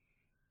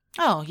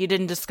 Oh, you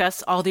didn't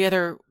discuss all the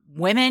other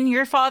women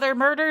your father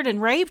murdered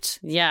and raped?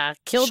 Yeah,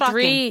 killed Shocking.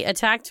 3,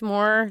 attacked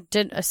more.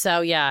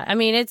 So, yeah. I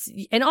mean,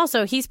 and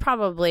also he's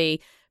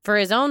probably, for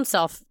his own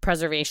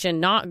self-preservation,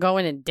 not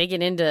going and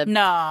digging into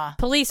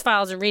police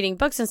files and reading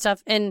books and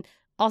stuff. And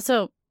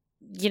also,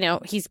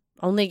 he's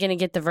only going to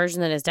get the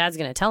version that his dad's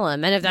going to tell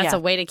him. And if that's a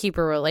way to keep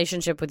a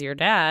relationship with your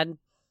dad.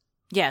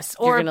 Yes,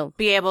 or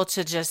be able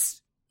to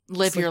just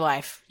live your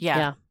life.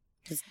 Yeah.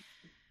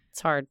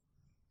 It's hard.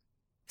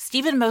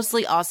 Stephen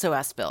Mosley also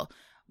asked Bill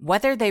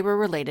whether they were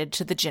related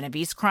to the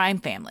Genovese crime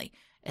family,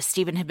 as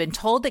Stephen had been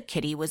told that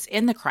Kitty was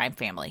in the crime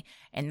family,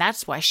 and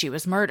that's why she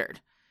was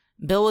murdered.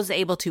 Bill was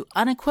able to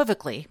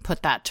unequivocally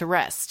put that to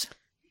rest.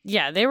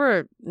 Yeah, they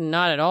were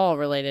not at all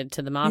related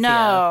to the mafia.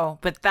 No,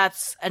 but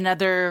that's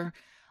another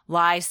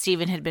lie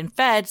Stephen had been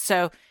fed.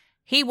 So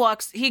he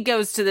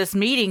goes to this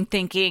meeting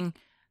thinking,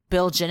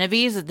 Bill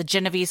Genovese of the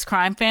Genovese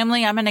crime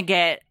family, I'm going to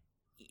get,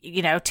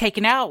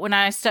 taken out when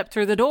I step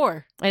through the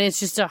door. And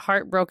it's just a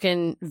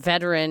heartbroken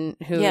veteran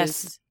who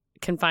is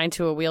confined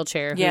to a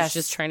wheelchair who's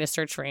just trying to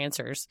search for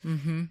answers.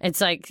 Mm-hmm.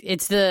 It's like,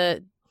 it's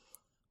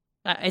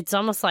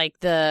almost like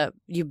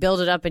you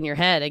build it up in your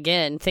head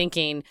again,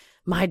 thinking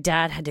my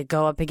dad had to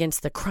go up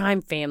against the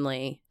crime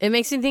family. It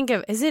makes me think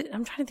of,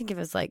 I'm trying to think of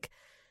it as like,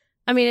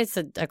 I mean, it's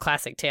a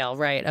classic tale,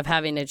 right? Of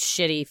having a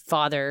shitty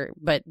father,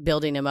 but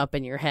building him up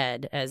in your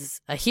head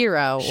as a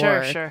hero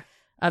or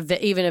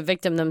even a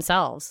victim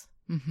themselves.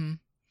 Mm-hmm.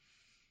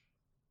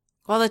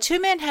 While the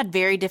two men had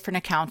very different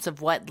accounts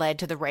of what led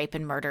to the rape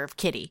and murder of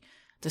Kitty,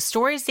 the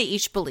stories they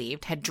each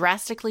believed had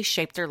drastically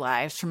shaped their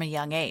lives from a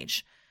young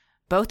age.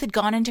 Both had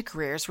gone into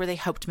careers where they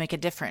hoped to make a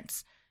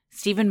difference.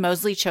 Stephen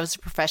Mosley chose a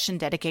profession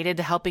dedicated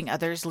to helping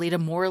others lead a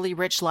morally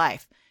rich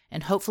life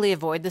and hopefully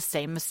avoid the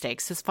same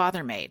mistakes his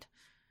father made.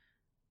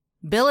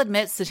 Bill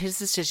admits that his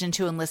decision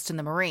to enlist in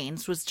the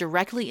Marines was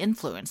directly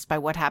influenced by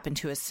what happened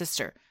to his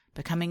sister,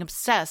 becoming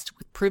obsessed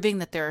with proving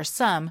that there are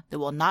some that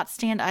will not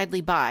stand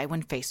idly by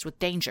when faced with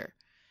danger.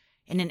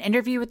 In an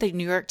interview with the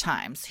New York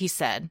Times, he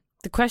said,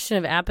 "The question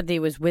of apathy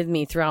was with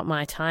me throughout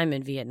my time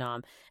in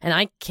Vietnam, and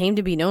I came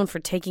to be known for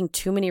taking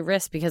too many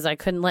risks because I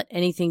couldn't let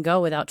anything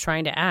go without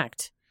trying to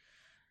act."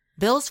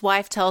 Bill's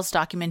wife tells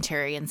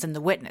documentarians in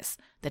The Witness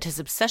that his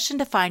obsession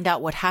to find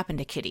out what happened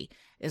to Kitty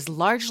is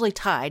largely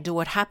tied to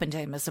what happened to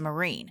him as a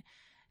Marine,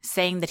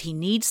 saying that he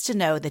needs to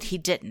know that he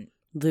didn't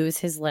lose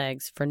his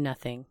legs for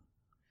nothing.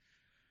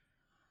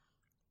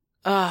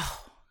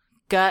 Oh,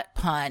 gut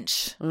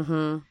punch.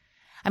 Mm-hmm.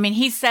 I mean,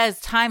 he says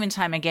time and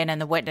time again in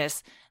The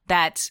Witness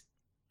that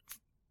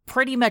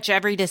pretty much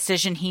every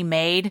decision he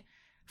made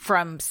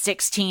from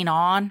 16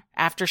 on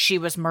after she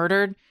was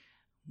murdered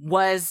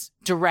was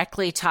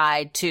directly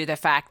tied to the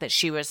fact that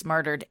she was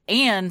murdered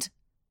and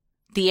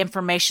the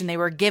information they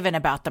were given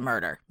about the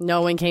murder.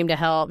 No one came to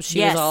help.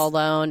 She was all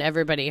alone.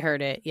 Everybody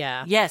heard it.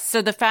 Yeah. Yes.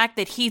 So the fact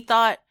that he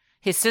thought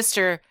his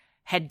sister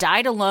had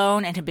died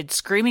alone and had been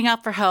screaming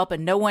out for help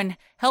and no one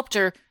helped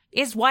her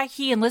is why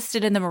he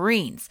enlisted in the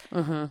Marines.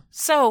 Mm-hmm.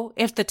 So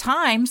if the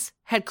Times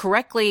had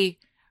correctly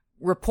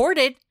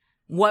reported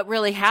what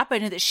really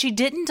happened, that she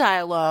didn't die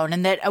alone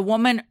and that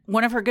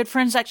one of her good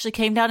friends actually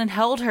came down and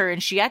held her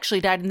and she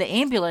actually died in the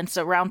ambulance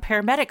around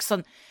paramedics,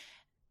 and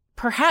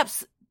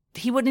perhaps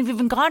he wouldn't have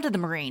even gone to the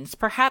Marines.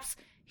 Perhaps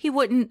he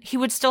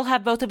would still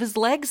have both of his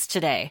legs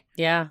today.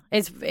 Yeah.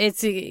 It's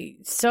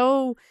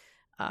so,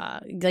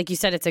 like you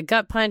said, it's a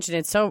gut punch, and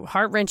it's so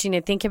heart-wrenching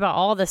to think about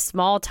all the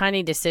small,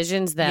 tiny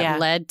decisions that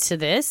led to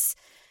this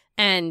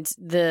and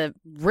the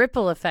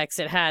ripple effects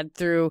it had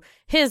through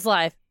his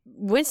life,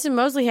 Winston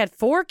Moseley had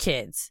 4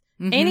 kids,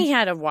 and he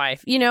had a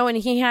wife, and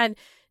he had,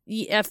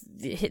 if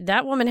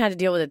that woman had to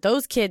deal with it,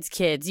 those kids,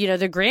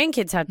 the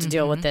grandkids have to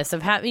deal with this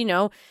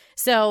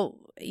so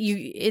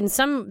you, in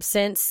some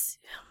sense,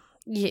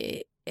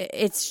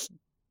 it's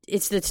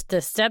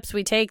the steps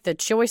we take, the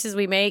choices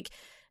we make.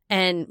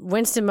 And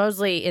Winston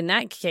Moseley, in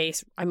that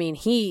case, I mean,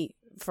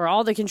 for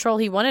all the control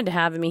he wanted to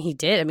have, I mean, he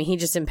did. I mean, he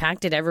just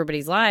impacted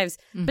everybody's lives,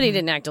 but he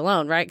didn't act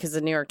alone, right? Because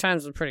the New York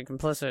Times was pretty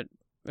complicit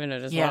in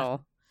it as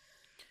well.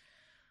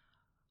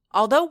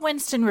 Although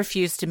Winston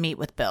refused to meet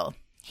with Bill,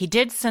 he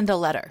did send a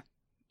letter.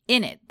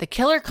 In it, the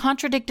killer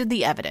contradicted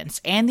the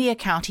evidence and the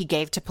account he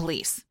gave to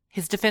police,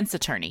 his defense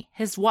attorney,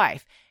 his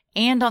wife,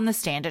 and on the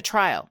stand at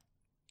trial.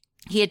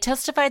 He had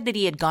testified that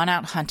he had gone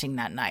out hunting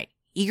that night,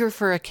 eager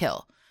for a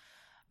kill.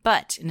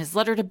 But in his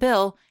letter to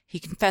Bill, he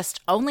confessed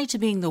only to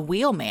being the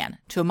wheelman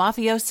to a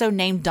mafioso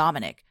named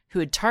Dominic, who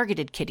had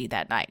targeted Kitty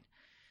that night.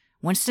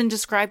 Winston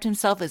described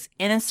himself as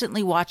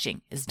innocently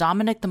watching as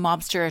Dominic the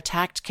mobster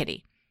attacked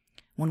Kitty.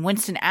 When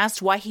Winston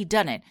asked why he'd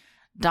done it,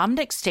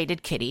 Dominic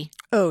stated Kitty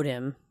owed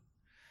him.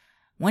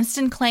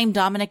 Winston claimed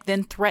Dominic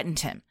then threatened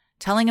him,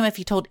 telling him if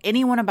he told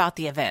anyone about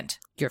the event,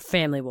 your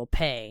family will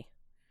pay.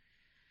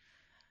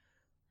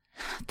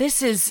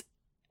 This is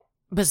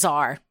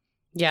bizarre.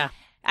 Yeah.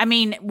 I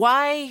mean,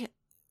 why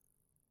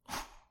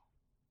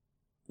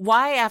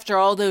after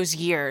all those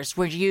years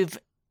where you've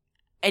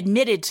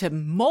admitted to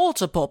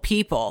multiple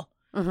people,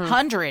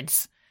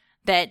 hundreds,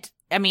 that,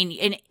 I mean,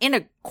 in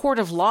a court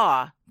of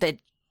law, that,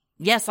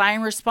 yes, I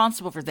am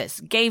responsible for this,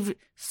 gave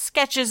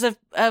sketches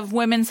of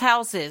women's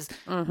houses,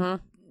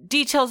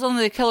 details on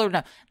the killer,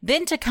 no,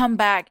 then to come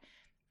back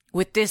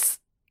with this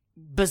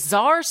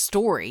bizarre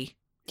story.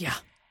 Yeah.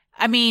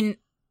 I mean,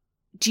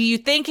 do you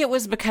think it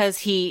was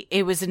because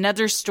it was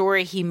another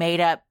story he made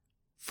up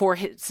for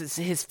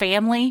his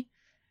family?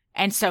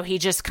 And so he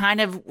just kind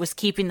of was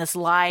keeping this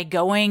lie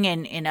going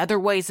in other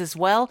ways as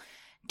well?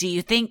 Do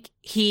you think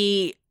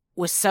he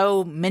was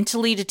so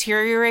mentally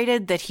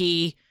deteriorated that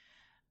he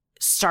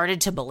started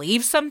to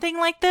believe something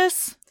like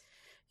this?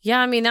 Yeah,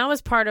 I mean, that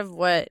was part of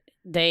what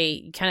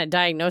they kind of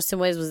diagnosed him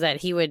with, was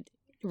that he would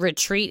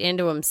retreat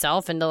into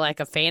himself, into like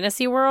a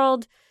fantasy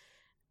world.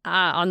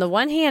 On the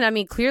one hand, I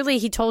mean, clearly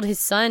he told his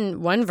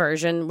son, one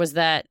version was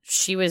that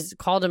she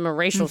called him a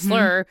racial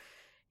slur.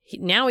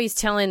 Now he's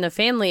telling the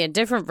family a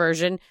different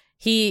version.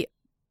 He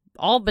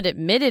all but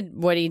admitted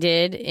what he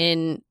did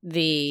in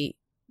the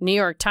New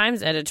York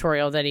Times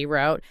editorial that he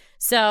wrote.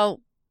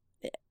 So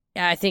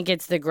I think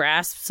it's the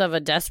grasps of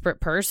a desperate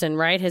person,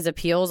 right? His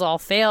appeals all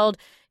failed.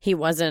 He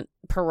wasn't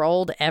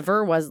paroled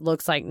ever, was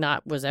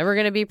ever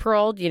going to be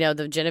paroled.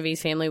 The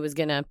Genovese family was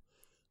going to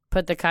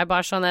put the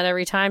kibosh on that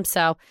every time.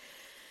 So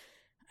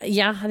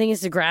yeah, I think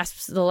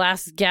it's the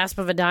last gasp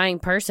of a dying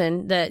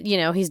person that,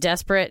 he's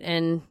desperate.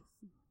 And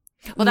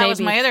well, that was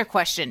my other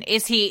question.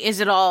 Is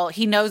it all,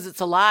 he knows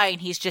it's a lie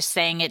and he's just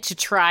saying it to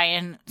try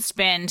and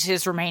spend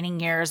his remaining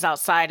years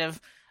outside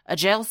of a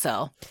jail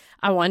cell?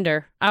 I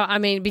wonder. I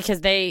mean,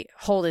 because they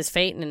hold his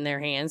fate in their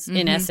hands,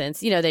 in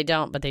essence. They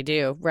don't, but they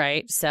do,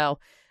 right? So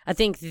I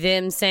think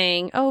them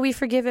saying, oh, we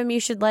forgive him, you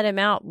should let him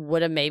out,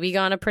 would have maybe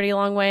gone a pretty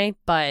long way.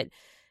 But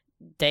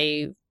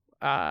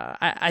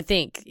I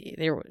think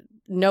there was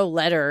no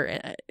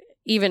letter,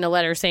 even a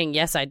letter saying,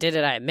 yes, I did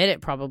it, I admit it,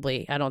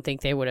 probably. I don't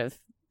think they would have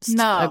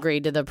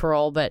agreed to the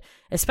parole, but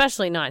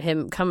especially not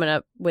him coming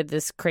up with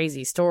this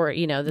crazy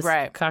story, this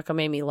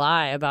cockamamie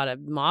lie about a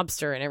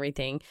mobster and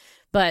everything.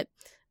 But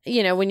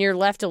when you're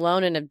left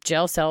alone in a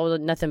jail cell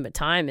with nothing but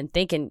time and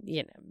thinking,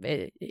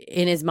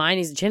 in his mind,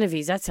 he's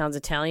Genovese, that sounds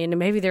Italian, and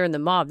maybe they're in the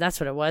mob.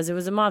 That's what it was. It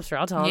was a mobster.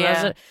 I'll tell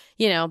him.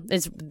 Yeah.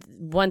 It's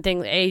one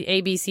thing,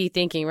 ABC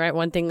thinking, right?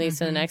 One thing leads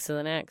to the next to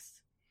the next.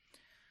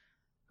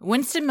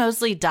 Winston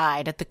Moseley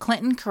died at the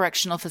Clinton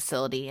Correctional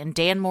Facility in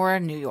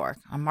Danmore, New York,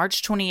 on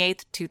March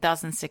 28,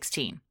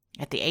 2016,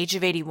 at the age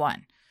of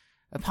 81.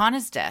 Upon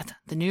his death,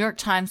 the New York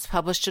Times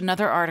published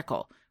another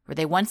article where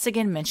they once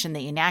again mentioned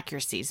the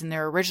inaccuracies in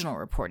their original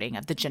reporting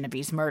of the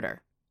Genovese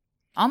murder.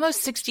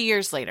 Almost 60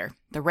 years later,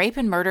 the rape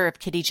and murder of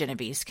Kitty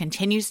Genovese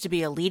continues to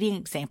be a leading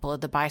example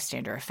of the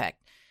bystander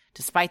effect,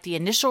 despite the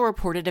initial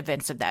reported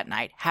events of that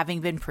night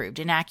having been proved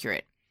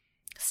inaccurate.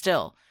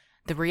 Still,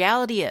 the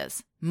reality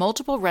is,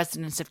 multiple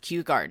residents of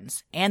Kew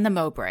Gardens and the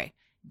Mowbray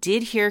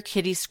did hear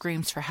Kitty's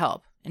screams for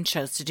help and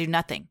chose to do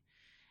nothing.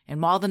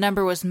 And while the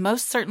number was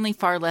most certainly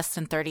far less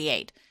than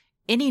 38,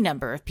 any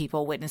number of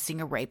people witnessing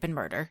a rape and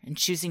murder and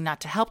choosing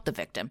not to help the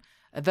victim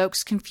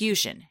evokes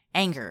confusion,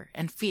 anger,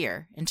 and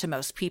fear into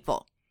most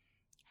people.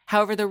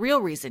 However, the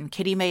real reason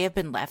Kitty may have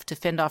been left to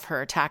fend off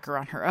her attacker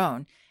on her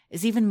own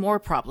is even more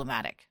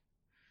problematic.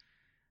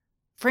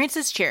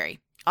 Francis Cherry,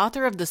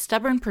 author of The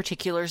Stubborn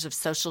Particulars of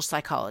Social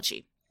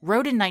Psychology,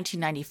 wrote in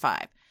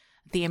 1995,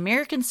 the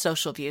American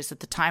social views at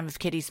the time of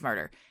Kitty's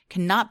murder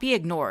cannot be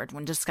ignored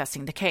when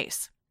discussing the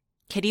case.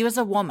 Kitty was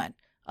a woman,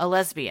 a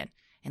lesbian,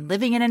 and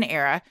living in an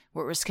era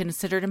where it was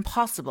considered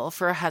impossible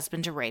for a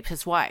husband to rape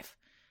his wife.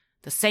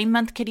 The same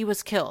month Kitty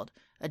was killed,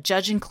 a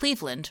judge in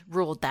Cleveland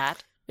ruled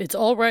that It's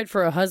all right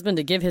for a husband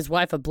to give his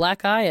wife a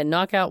black eye and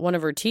knock out one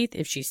of her teeth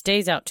if she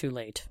stays out too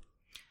late.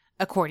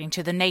 According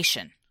to The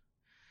Nation.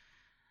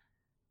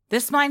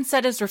 This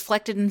mindset is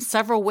reflected in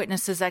several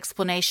witnesses'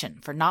 explanation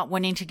for not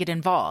wanting to get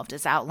involved,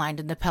 as outlined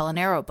in the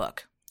Pellinero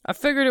book. I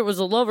figured it was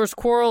a lover's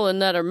quarrel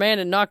and that her man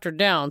had knocked her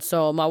down,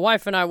 so my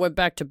wife and I went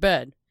back to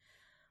bed.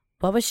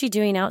 What was she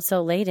doing out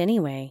so late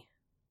anyway?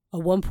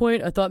 At one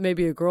point, I thought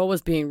maybe a girl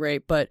was being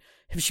raped, but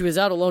if she was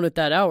out alone at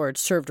that hour, it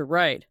served her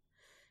right.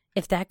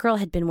 If that girl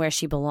had been where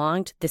she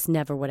belonged, this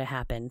never would have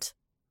happened.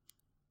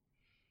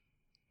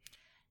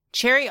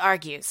 Cherry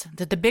argues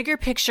that the bigger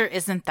picture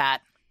isn't that.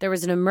 There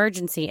was an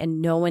emergency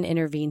and no one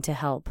intervened to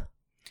help.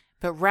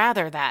 But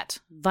rather that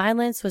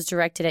violence was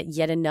directed at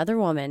yet another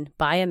woman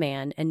by a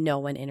man and no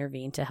one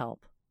intervened to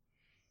help.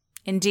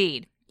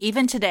 Indeed,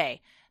 even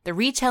today, the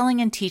retelling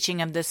and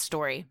teaching of this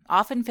story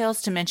often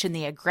fails to mention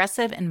the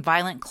aggressive and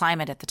violent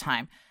climate at the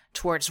time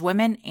towards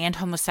women and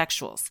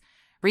homosexuals,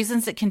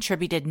 reasons that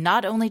contributed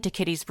not only to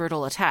Kitty's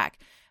brutal attack,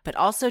 but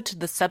also to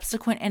the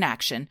subsequent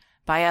inaction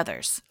by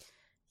others.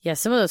 Yeah,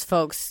 some of those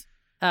folks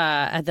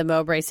at the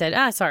Mowbray said,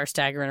 I saw her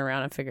staggering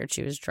around and figured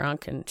she was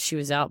drunk and she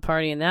was out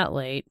partying that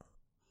late.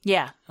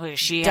 Yeah,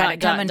 she had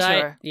it coming to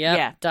her.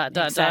 Yep. Yeah,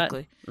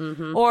 exactly.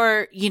 Mm-hmm.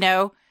 Or,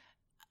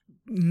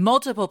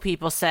 multiple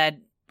people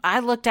said, I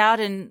looked out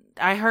and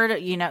I heard,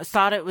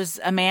 thought it was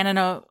a man and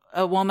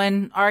a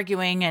woman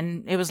arguing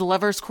and it was a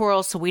lover's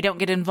quarrel, so we don't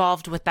get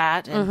involved with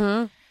that.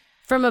 And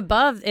From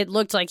above, it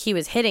looked like he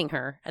was hitting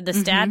her. The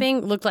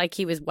stabbing looked like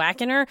he was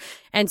whacking her.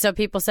 And so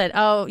people said,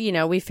 oh,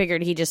 we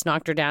figured he just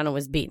knocked her down and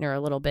was beating her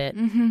a little bit.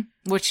 Mm-hmm.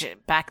 Which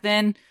back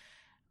then,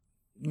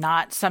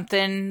 not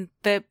something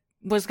that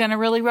was going to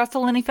really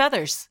ruffle any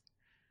feathers.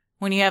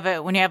 When you have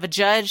a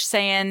judge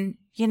saying,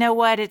 you know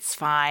what, it's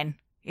fine.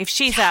 If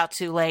she's out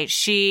too late,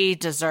 she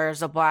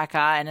deserves a black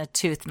eye and a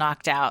tooth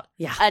knocked out.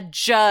 Yeah. A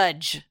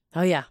judge.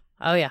 Oh, yeah.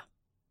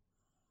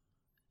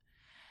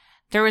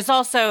 There was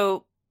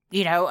also,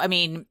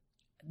 the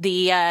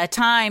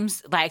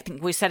Times, like I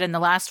think we said in the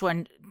last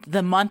one,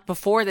 the month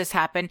before this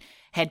happened,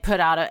 had put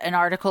out an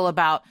article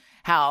about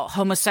how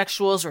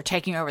homosexuals were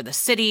taking over the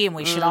city and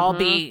we should all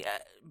be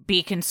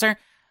concerned.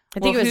 I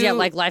think it was,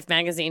 like Life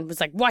magazine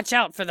was like, watch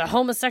out for the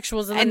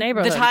homosexuals in the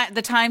neighborhood.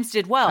 The Times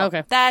did well.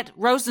 Okay. That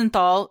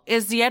Rosenthal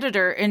is the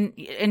editor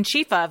in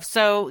chief of.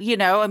 So,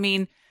 it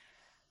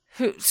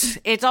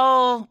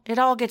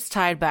all gets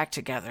tied back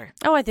together.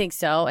 Oh, I think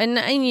so. And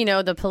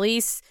the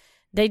police,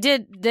 they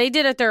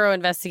did a thorough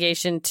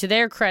investigation to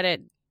their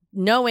credit,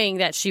 knowing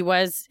that she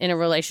was in a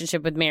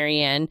relationship with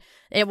Marianne.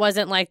 It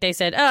wasn't like they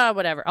said, oh,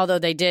 whatever. Although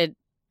they did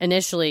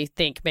initially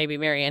think maybe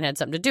Marianne had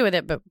something to do with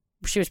it, but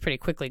she was pretty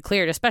quickly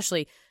cleared,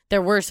 especially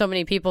there were so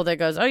many people that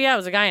goes, oh, yeah, it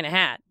was a guy in a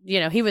hat.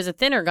 He was a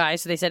thinner guy.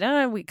 So they said,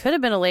 oh, we could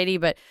have been a lady.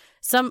 But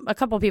a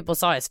couple people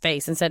saw his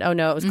face and said, oh,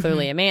 no, it was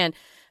clearly a man.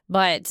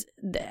 But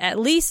at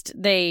least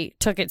they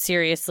took it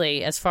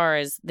seriously as far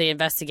as the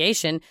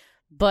investigation.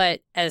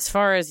 But as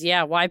far as,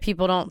 why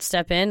people don't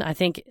step in, I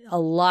think a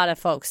lot of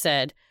folks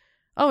said,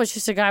 oh, it's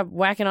just a guy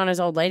whacking on his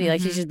old lady.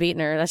 Like he's just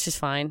beating her. That's just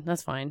fine.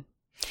 That's fine.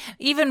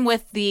 Even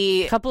with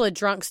a couple of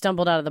drunks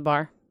stumbled out of the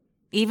bar.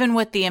 Even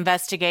with the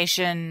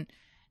investigation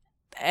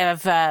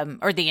of,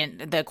 or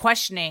the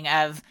questioning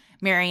of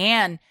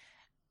Marianne,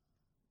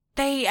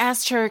 they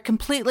asked her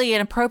completely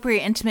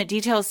inappropriate, intimate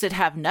details that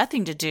have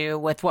nothing to do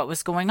with what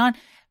was going on,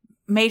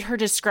 made her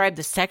describe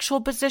the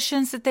sexual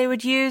positions that they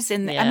would use.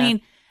 And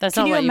that's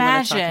can not you what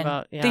imagine you want to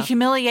talk about? Yeah. The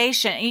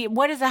humiliation?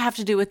 What does that have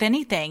to do with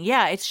anything?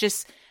 Yeah, it's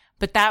just,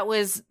 but that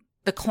was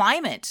the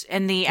climate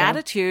and the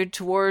attitude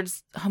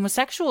towards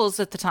homosexuals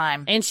at the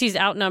time. And she's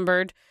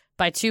outnumbered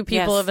by two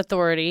people of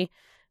authority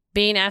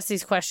being asked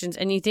these questions.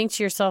 And you think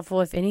to yourself, well,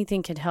 if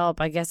anything could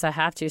help, I guess I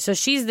have to. So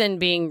she's then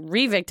being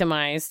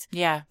re-victimized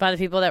by the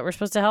people that were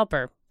supposed to help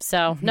her.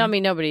 So, no,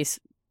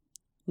 nobody's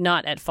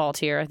not at fault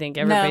here. I think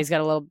everybody's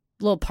got a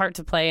little part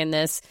to play in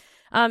this,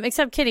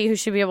 except Kitty, who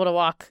should be able to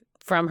walk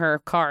from her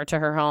car to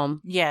her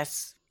home.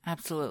 Yes,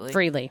 absolutely.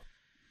 Freely.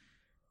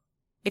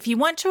 If you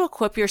want to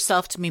equip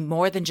yourself to be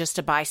more than just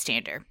a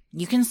bystander,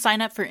 you can sign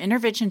up for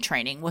intervention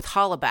training with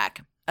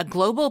Hollaback, a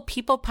global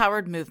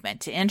people-powered movement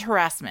to end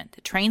harassment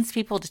that trains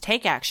people to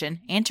take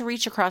action and to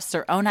reach across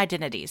their own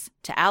identities,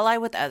 to ally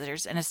with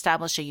others and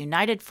establish a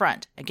united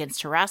front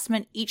against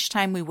harassment each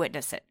time we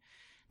witness it.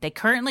 They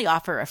currently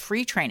offer a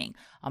free training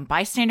on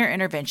bystander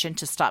intervention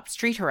to stop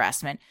street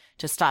harassment,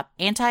 to stop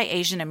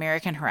anti-Asian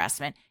American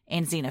harassment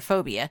and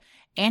xenophobia,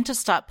 and to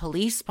stop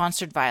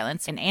police-sponsored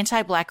violence and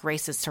anti-Black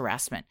racist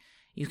harassment.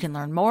 You can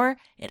learn more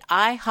at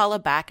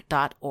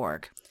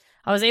ihollaback.org.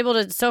 I was able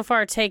to so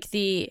far take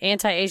the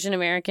anti-Asian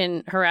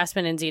American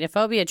harassment and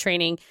xenophobia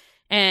training,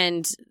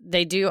 and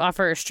they do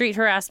offer street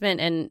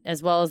harassment and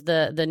as well as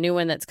the new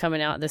one that's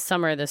coming out this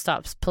summer, the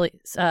stops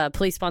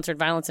police-sponsored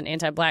violence and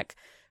anti-Black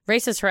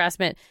racist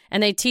harassment.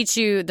 And they teach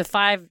you the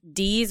 5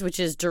 Ds, which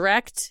is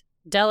direct,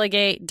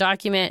 delegate,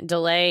 document,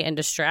 delay, and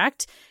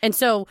distract. And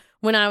so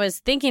when I was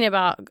thinking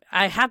about,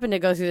 I happened to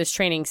go through this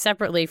training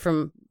separately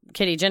from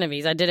Kitty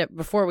Genovese. I did it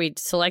before we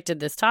selected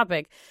this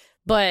topic,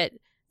 but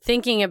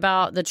thinking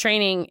about the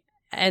training,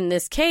 in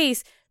this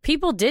case,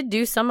 people did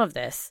do some of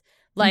this.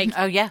 Like,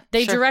 oh, yeah,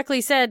 they sure.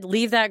 directly said,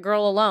 leave that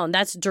girl alone.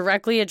 That's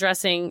directly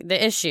addressing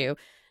the issue.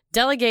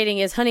 Delegating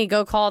is, honey,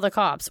 go call the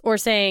cops. Or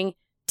saying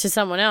to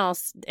someone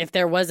else, if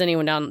there was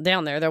anyone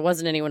down there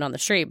wasn't anyone on the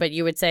street, but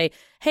you would say,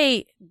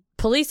 hey,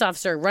 police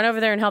officer, run over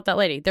there and help that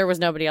lady. There was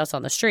nobody else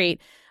on the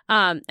street.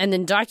 And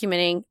then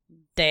documenting,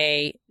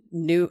 they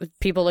knew,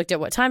 people looked at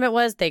what time it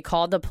was. They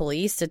called the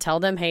police to tell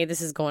them, hey,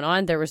 this is going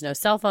on. There was no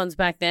cell phones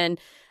back then.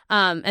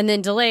 And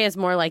then delay is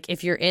more like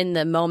if you're in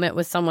the moment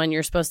with someone,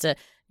 you're supposed to,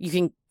 you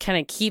can kind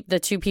of keep the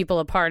two people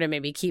apart and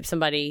maybe keep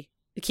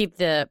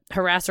the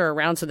harasser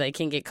around so they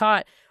can get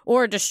caught,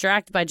 or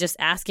distract by just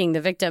asking the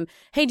victim,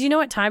 hey, do you know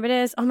what time it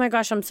is? Oh my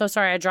gosh, I'm so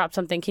sorry. I dropped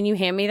something. Can you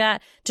hand me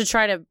that? To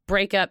try to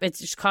break up. It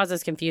just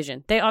causes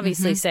confusion. They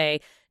obviously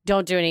say,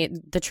 don't do any,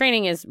 the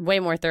training is way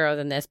more thorough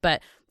than this,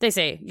 but they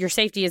say your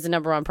safety is the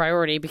number one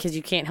priority because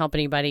you can't help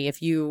anybody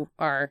if you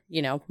are,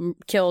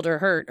 killed or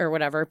hurt or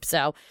whatever.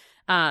 So,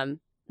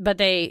 but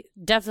they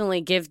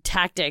definitely give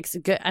tactics.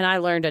 And I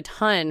learned a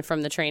ton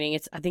from the training.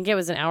 I think it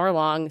was an hour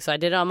long. So I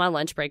did it on my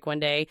lunch break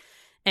one day.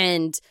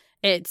 And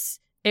it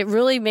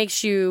really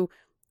makes you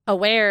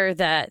aware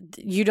that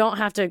you don't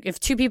have to, if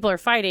two people are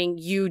fighting,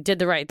 you did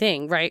the right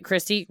thing, right,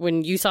 Christy?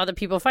 When you saw the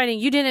people fighting,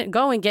 you didn't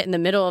go and get in the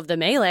middle of the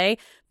melee,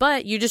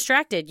 but you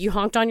distracted. You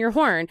honked on your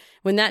horn.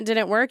 When that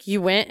didn't work,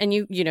 you went and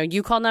you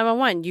called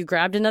 911. You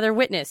grabbed another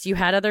witness. You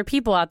had other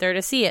people out there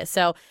to see it.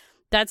 So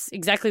that's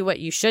exactly what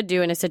you should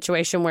do in a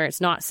situation where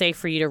it's not safe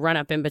for you to run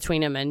up in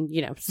between them and,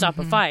 stop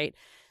a fight.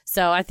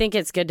 So I think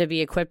it's good to be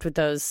equipped with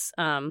those,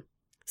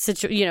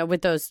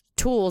 with those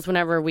tools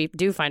whenever we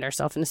do find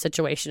ourselves in a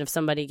situation of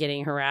somebody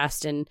getting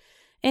harassed in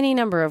any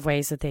number of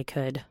ways that they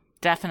could.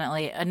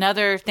 Definitely.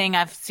 Another thing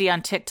I see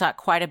on TikTok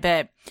quite a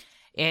bit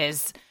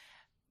is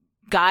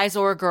guys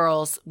or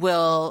girls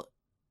will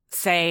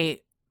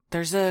say,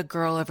 there's a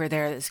girl over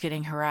there that's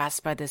getting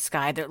harassed by this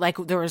guy.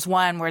 There was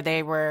one where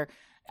they were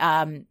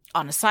on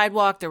a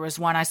sidewalk. There was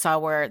one I saw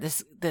where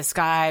this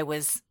guy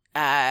was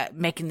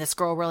making this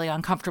girl really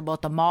uncomfortable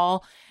at the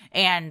mall.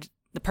 And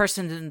the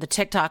person in the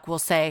TikTok will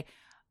say,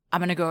 I'm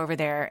going to go over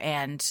there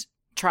and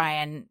try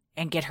and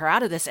get her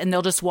out of this. And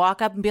they'll just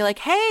walk up and be like,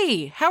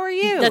 hey, how are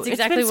you? That's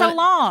exactly it's been so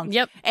long.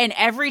 Yep. And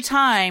every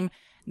time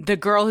the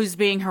girl who's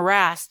being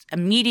harassed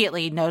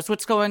immediately knows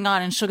what's going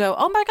on. And she'll go,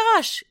 oh my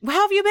gosh,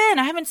 how have you been?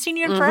 I haven't seen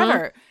you in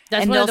forever.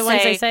 That's one of the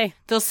ones they say.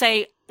 They'll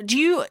say,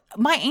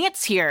 my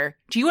aunt's here.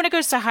 Do you want to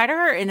go say hi to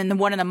her? And then the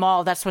one in the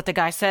mall, that's what the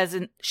guy says.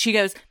 And she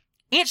goes,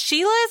 Aunt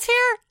Sheila is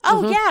here?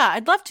 Oh, yeah,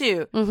 I'd love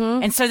to.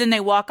 And so then they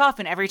walk off,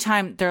 and every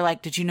time they're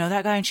like, did you know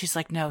that guy? And she's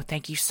like, no,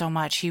 thank you so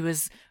much. He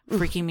was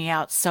freaking me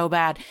out so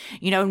bad.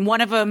 And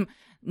one of them,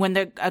 when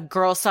a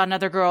girl saw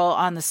another girl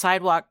on the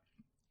sidewalk,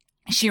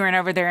 she ran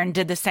over there and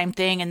did the same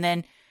thing. And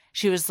then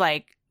she was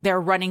like, they're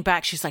running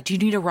back. She's like, do you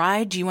need a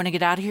ride? Do you want to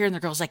get out of here? And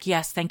the girl's like,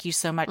 yes, thank you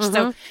so much.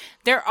 So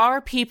there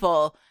are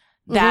people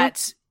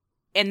that,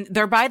 and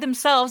they're by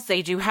themselves.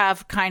 They do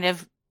have kind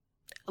of,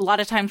 a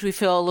lot of times we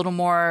feel a little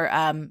more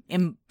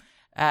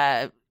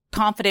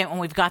confident when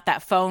we've got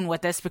that phone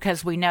with us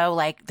because we know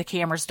like the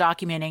camera's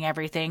documenting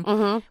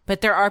everything.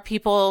 But there are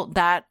people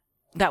that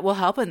will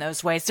help in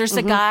those ways. There's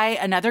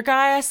another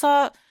guy I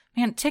saw,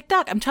 man,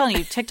 TikTok, I'm telling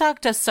you,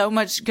 TikTok does so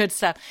much good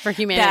stuff for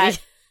humanity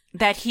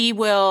that he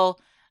will,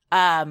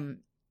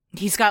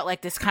 he's got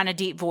like this kind of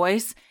deep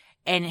voice,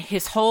 and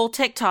his whole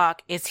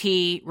TikTok is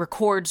he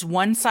records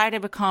one side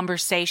of a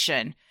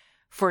conversation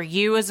for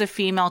you as a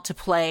female to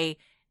play.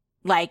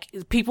 Like,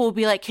 people will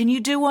be like, can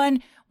you do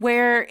one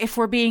where if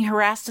we're being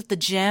harassed at the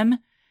gym?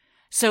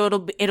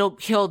 So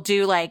he'll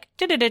do like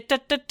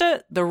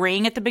the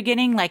ring at the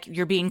beginning, like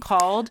you're being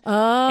called.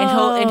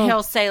 Oh. And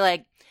he'll say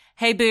like,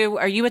 hey boo,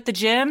 are you at the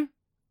gym?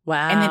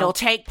 Wow. And then it'll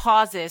take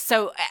pauses.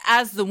 So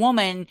as the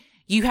woman,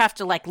 you have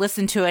to like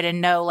listen to it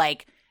and know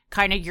like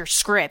kind of your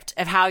script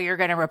of how you're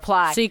going to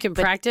reply. So you can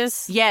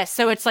practice? Yes.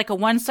 So it's like a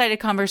one-sided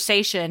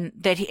conversation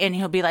and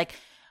he'll be like,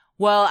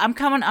 well, I'm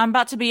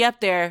about to be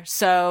up there,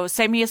 so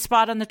save me a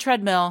spot on the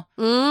treadmill.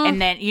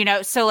 And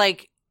then, so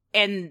like,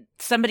 and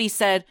somebody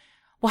said,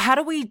 well, how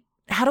do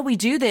we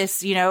do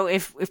this?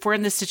 If we're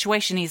in this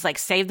situation, he's like,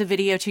 save the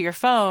video to your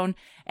phone,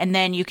 and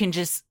then you can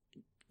just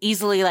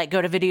easily like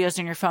go to videos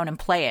on your phone and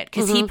play it.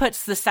 Cause he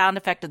puts the sound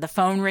effect of the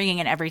phone ringing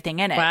and everything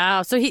in it.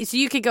 Wow. So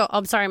you could go, oh,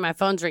 I'm sorry, my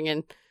phone's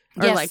ringing,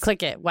 or like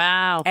click it.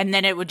 Wow. And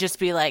then it would just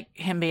be like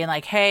him being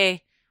like,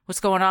 hey, what's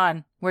going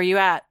on? Where are you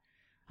at?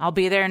 I'll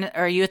be there.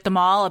 Are you at the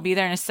mall? I'll be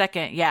there in a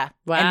second. Yeah.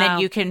 Wow. And then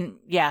you can,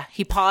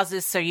 he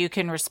pauses so you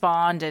can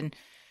respond. And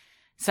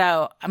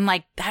so I'm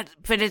like that,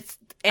 but it's,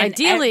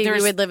 ideally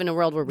we would live in a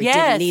world where we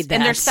didn't need that.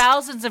 And there's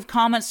thousands of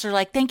comments that are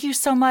like, thank you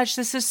so much.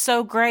 This is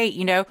so great.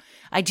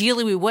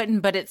 Ideally we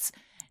wouldn't, but it's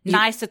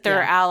nice that there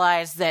are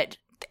allies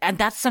and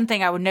that's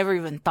something I would never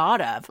even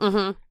thought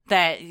of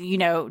that,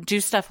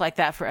 do stuff like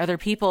that for other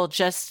people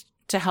just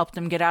to help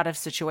them get out of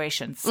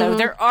situations. So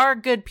there are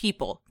good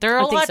people. There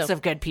are lots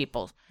of good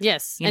people.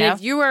 Yes. You and know?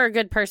 if you are a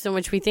good person,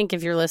 which we think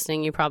if you're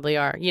listening, you probably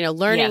are,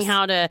 learning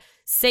how to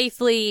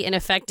safely and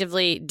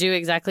effectively do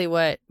exactly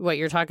what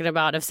you're talking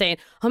about, of saying,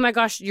 oh my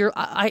gosh, you're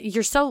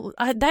so,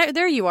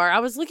 there you are. I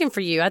was looking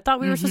for you. I thought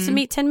we were supposed to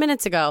meet 10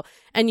 minutes ago.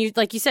 And you,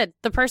 like you said,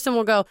 the person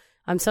will go,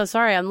 I'm so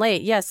sorry, I'm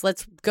late. Yes,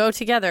 let's go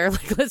together.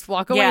 Like, let's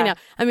walk away now.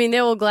 I mean,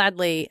 they will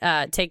gladly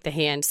take the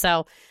hand.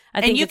 So I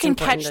think you can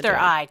catch their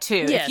eye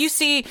too. Yes.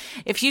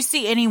 If you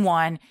see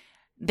anyone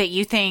that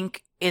you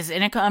think is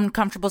in an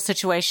uncomfortable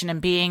situation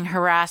and being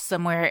harassed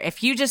somewhere,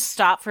 if you just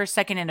stop for a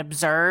second and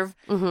observe,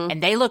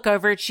 and they look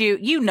over at you,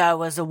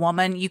 as a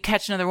woman, you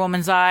catch another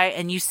woman's eye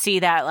and you see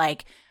that,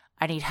 like,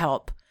 I need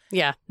help.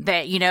 Yeah.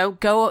 That,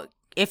 go.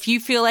 If you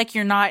feel like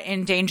you're not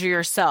in danger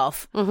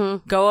yourself,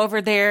 go over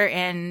there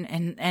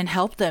and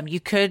help them. You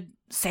could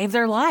save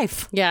their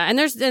life. Yeah, and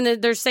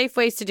there's safe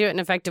ways to do it and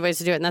effective ways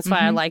to do it, and that's why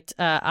I liked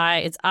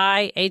it's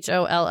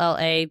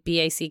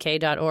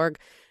IHOLLABACK.org,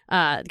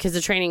 because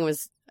the training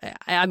was.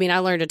 I mean, I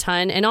learned a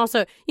ton. And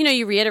also,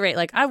 you reiterate,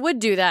 like, I would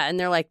do that. And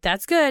they're like,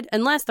 that's good,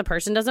 unless the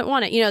person doesn't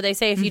want it. They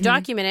say if you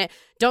document it,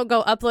 don't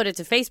go upload it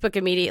to Facebook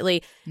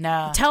immediately.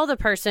 No. Tell the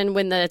person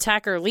when the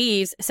attacker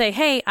leaves, say,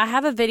 hey, I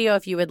have a video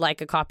if you would like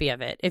a copy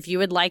of it. If you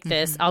would like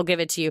this, I'll give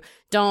it to you.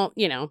 Don't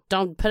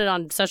put it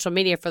on social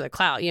media for the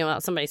clout,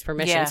 without somebody's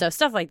permission. Yeah. So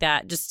stuff like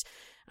that. Just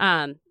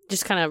kind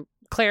of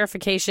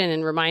clarification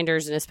and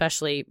reminders, and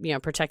especially,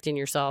 protecting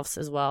yourselves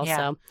as well. Yeah.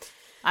 So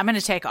I'm going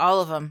to take all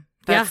of them.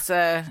 It's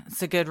a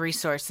good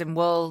resource, and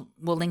we'll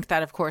link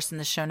that, of course, in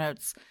the show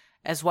notes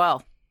as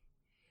well.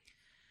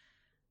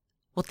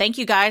 Well, thank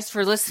you guys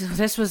for listening.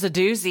 This was a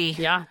doozy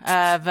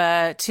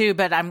of too,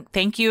 but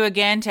thank you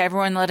again to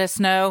everyone. Let us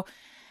know.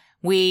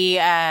 We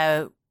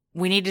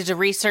needed to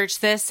research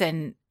this,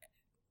 and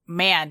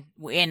man,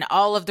 in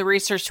all of the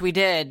research we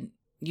did,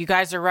 you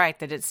guys are right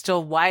that it's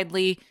still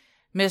widely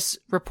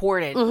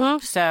misreported.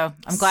 So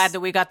I'm glad that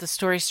we got the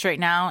story straight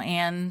now,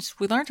 and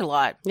we learned a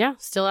lot. Yeah,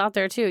 still out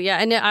there too. Yeah,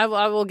 and I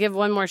will give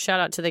one more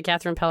shout out to the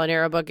Catherine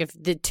Pellinero book. If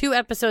the 2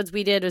 episodes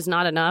we did was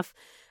not enough,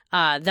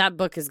 that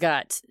book has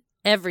got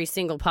every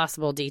single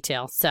possible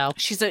detail. So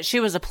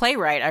she was a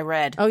playwright, I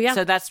read. Oh yeah,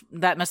 so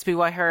that must be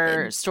why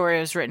her story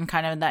was written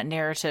kind of in that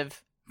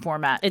narrative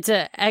format.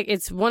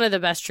 It's one of the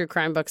best true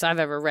crime books I've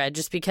ever read,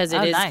 just because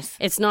it is nice.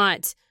 It's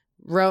not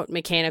rote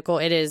mechanical.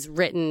 It is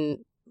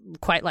written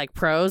quite like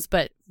prose,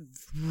 but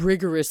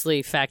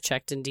rigorously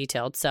fact-checked and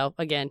detailed. So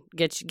again,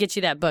 get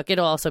you that book.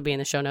 It'll also be in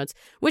the show notes,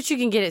 which you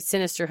can get at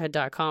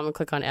sinisterhood.com and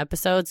click on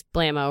episodes.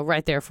 Blammo,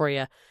 right there for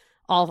you.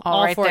 All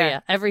right for you.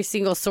 Every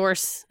single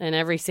source and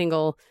every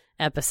single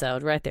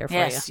episode right there for you.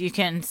 Yes, you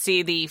can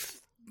see the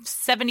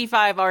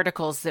 75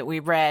 articles that we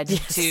read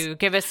to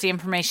give us the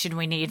information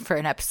we need for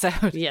an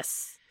episode.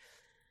 Yes.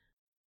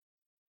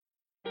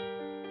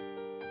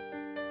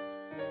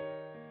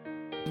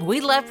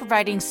 We love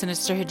providing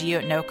Sinisterhood to you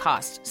at no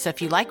cost, so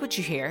if you like what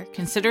you hear,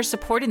 consider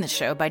supporting the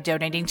show by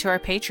donating to our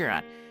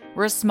Patreon.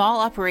 We're a small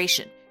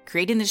operation,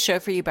 creating the show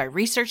for you by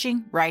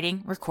researching,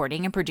 writing,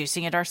 recording, and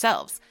producing it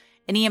ourselves.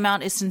 Any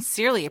amount is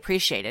sincerely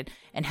appreciated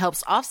and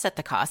helps offset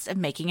the cost of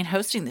making and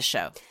hosting the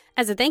show.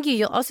 As a thank you,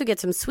 you'll also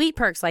get some sweet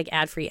perks like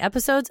ad-free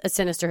episodes, a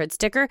Sinisterhood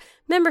sticker,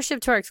 membership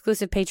to our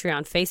exclusive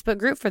Patreon Facebook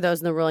group for those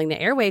in the Ruling the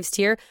Airwaves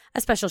tier, a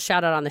special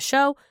shout-out on the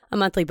show, a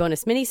monthly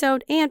bonus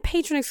minisode, and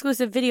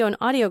patron-exclusive video and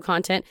audio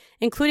content,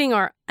 including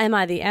our Am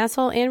I the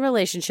Asshole and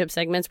relationship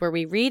segments where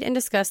we read and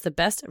discuss the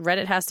best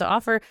Reddit has to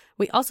offer.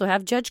 We also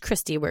have Judge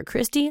Christie, where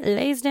Christie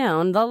lays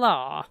down the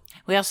law.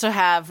 We also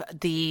have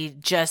the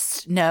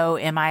Just No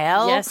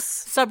MIL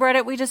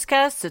subreddit we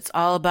discussed. It's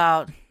all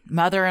about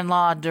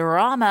mother-in-law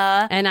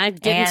drama. And I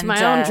get into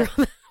my own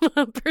drama,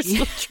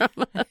 personal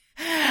drama.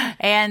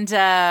 And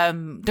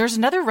there's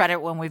another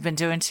Reddit one we've been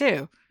doing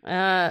too.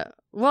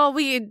 Well,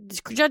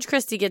 Judge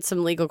Christie gets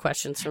some legal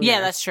questions from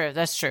there. That's true.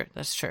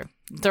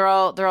 They're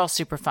all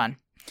super fun.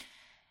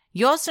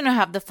 You also now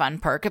have the fun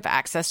perk of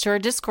access to our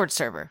Discord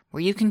server,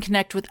 where you can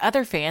connect with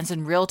other fans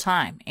in real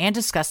time and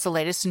discuss the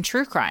latest in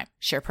true crime,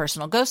 share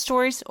personal ghost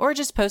stories, or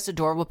just post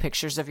adorable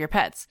pictures of your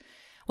pets.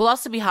 We'll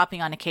also be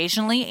hopping on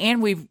occasionally,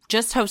 and we've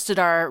just hosted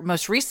our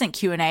most recent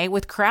Q&A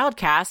with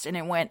Crowdcast, and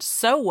it went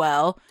so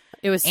well.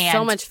 It was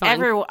so much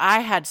fun.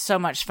 I had so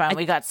much fun.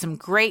 We got some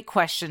great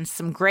questions,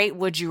 some great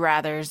would you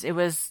rathers.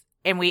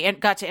 And we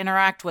got to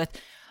interact with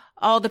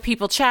all the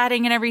people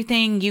chatting and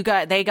everything.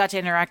 They got to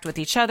interact with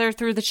each other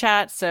through the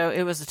chat, so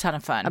it was a ton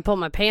of fun. I pulled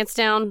my pants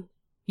down.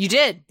 You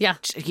did, yeah.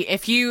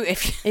 If you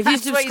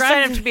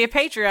sign up to be a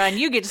Patreon,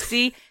 you get to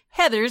see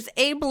Heather's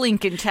Abe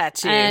Lincoln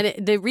tattoo.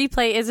 And the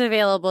replay is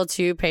available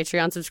to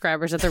Patreon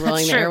subscribers at the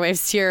Rolling the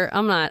Airwaves tier.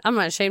 I'm not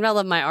ashamed. I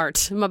love my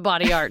art, my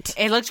body art.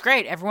 It looks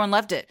great. Everyone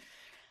loved it.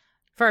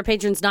 For our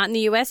patrons not in the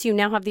U.S., you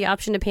now have the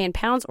option to pay in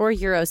pounds or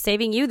euros,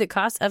 saving you the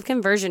cost of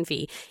conversion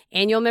fee.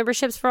 Annual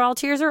memberships for all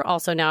tiers are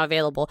also now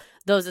available.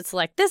 Those that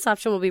select this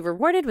option will be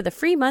rewarded with a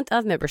free month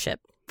of membership.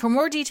 For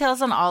more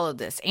details on all of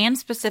this and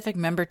specific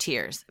member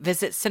tiers,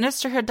 visit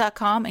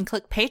sinisterhood.com and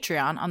click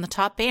Patreon on the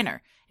top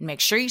banner. And make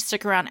sure you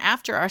stick around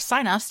after our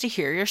sign-offs to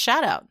hear your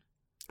shout-out.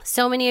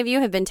 So many of you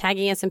have been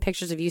tagging us in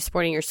pictures of you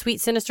sporting your sweet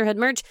Sinisterhood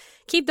merch.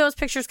 Keep those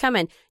pictures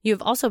coming. You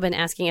have also been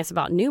asking us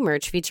about new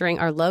merch featuring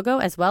our logo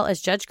as well as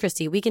Judge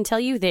Christie. We can tell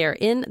you they are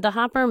in the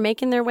hopper,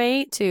 making their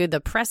way to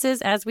the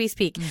presses as we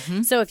speak.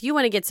 So if you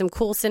want to get some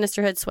cool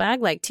Sinisterhood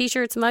swag like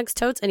t-shirts, mugs,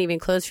 totes, and even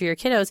clothes for your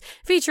kiddos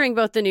featuring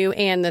both the new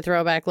and the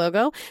throwback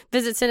logo,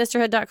 visit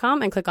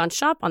Sinisterhood.com and click on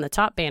Shop on the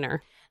top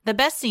banner. The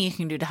best thing you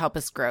can do to help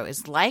us grow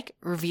is like,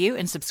 review,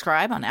 and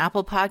subscribe on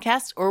Apple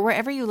Podcasts or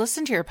wherever you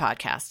listen to your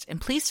podcast. And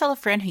please tell a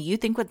friend who you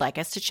think would like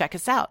us to check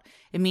us out.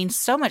 It means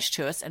so much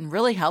to us and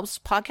really helps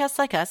podcasts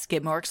like us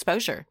get more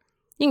exposure.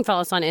 You can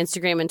follow us on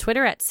Instagram and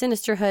Twitter at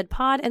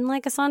SinisterhoodPod and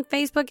like us on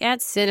Facebook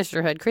at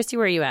Sinisterhood. Christy,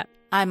 where are you at?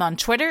 I'm on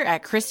Twitter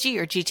at Christy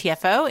or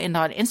GTFO and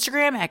on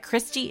Instagram at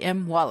Christy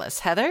M. Wallace.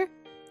 Heather?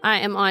 I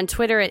am on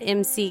Twitter at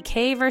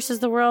MCK versus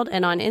the world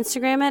and on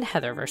Instagram at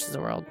Heather versus the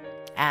world.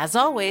 As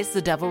always,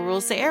 the devil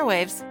rules the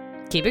airwaves.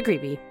 Keep it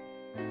creepy.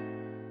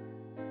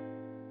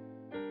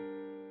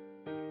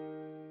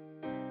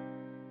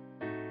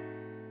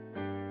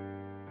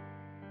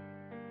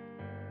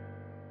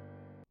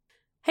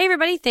 Hey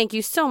everybody, thank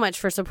you so much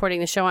for supporting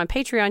the show on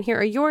Patreon. Here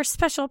are your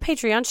special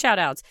Patreon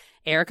shoutouts.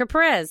 Erica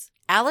Perez,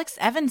 Alex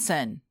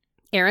Evanson,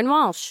 Aaron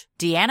Walsh,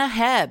 Deanna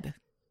Hebb,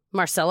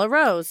 Marcella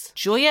Rose,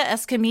 Julia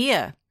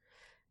Escamilla,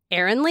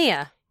 Aaron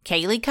Leah,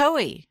 Kaylee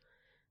Coey,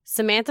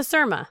 Samantha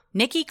Surma,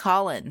 Nikki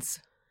Collins,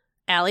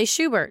 Allie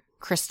Schubert,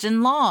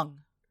 Kristen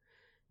Long,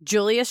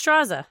 Julia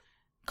Straza,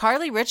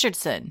 Carly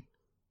Richardson,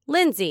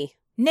 Lindsay,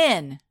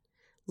 Nin,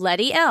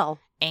 Letty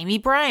L., Amy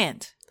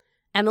Bryant,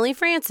 Emily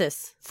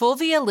Francis,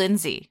 Fulvia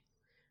Lindsay,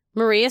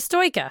 Maria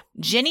Stoika,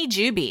 Jenny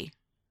Juby,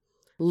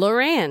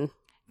 Loran,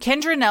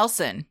 Kendra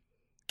Nelson,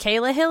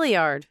 Kayla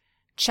Hilliard,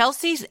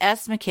 Chelsea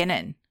S.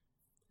 McKinnon,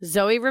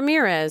 Zoe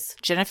Ramirez,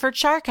 Jennifer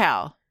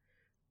Charkow,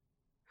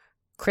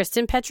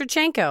 Kristen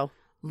Petrochenko,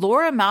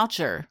 Laura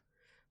Malcher,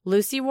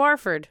 Lucy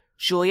Warford,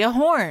 Julia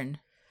Horn,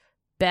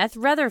 Beth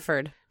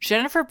Rutherford,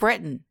 Jennifer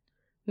Britton,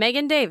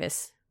 Megan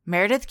Davis,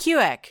 Meredith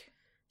Kueck,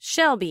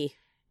 Shelby,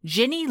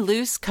 Ginny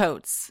Luce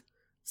Coates,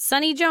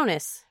 Sunny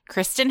Jonas,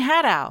 Kristen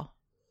Haddow,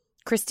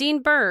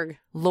 Christine Berg,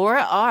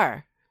 Laura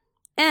R.,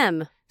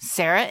 M.,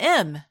 Sarah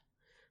M.,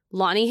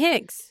 Lonnie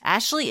Higgs,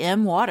 Ashley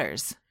M.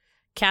 Waters,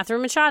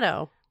 Catherine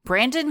Machado,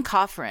 Brandon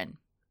Coffrin,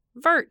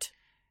 Vert,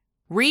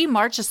 Ree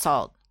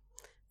Marchesalt,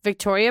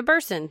 Victoria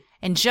Burson,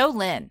 and Joe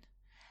Lynn.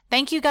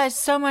 Thank you guys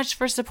so much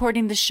for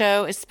supporting the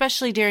show,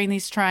 especially during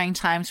these trying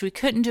times. We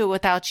couldn't do it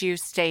without you.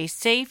 Stay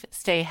safe,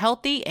 stay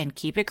healthy, and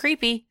keep it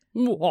creepy.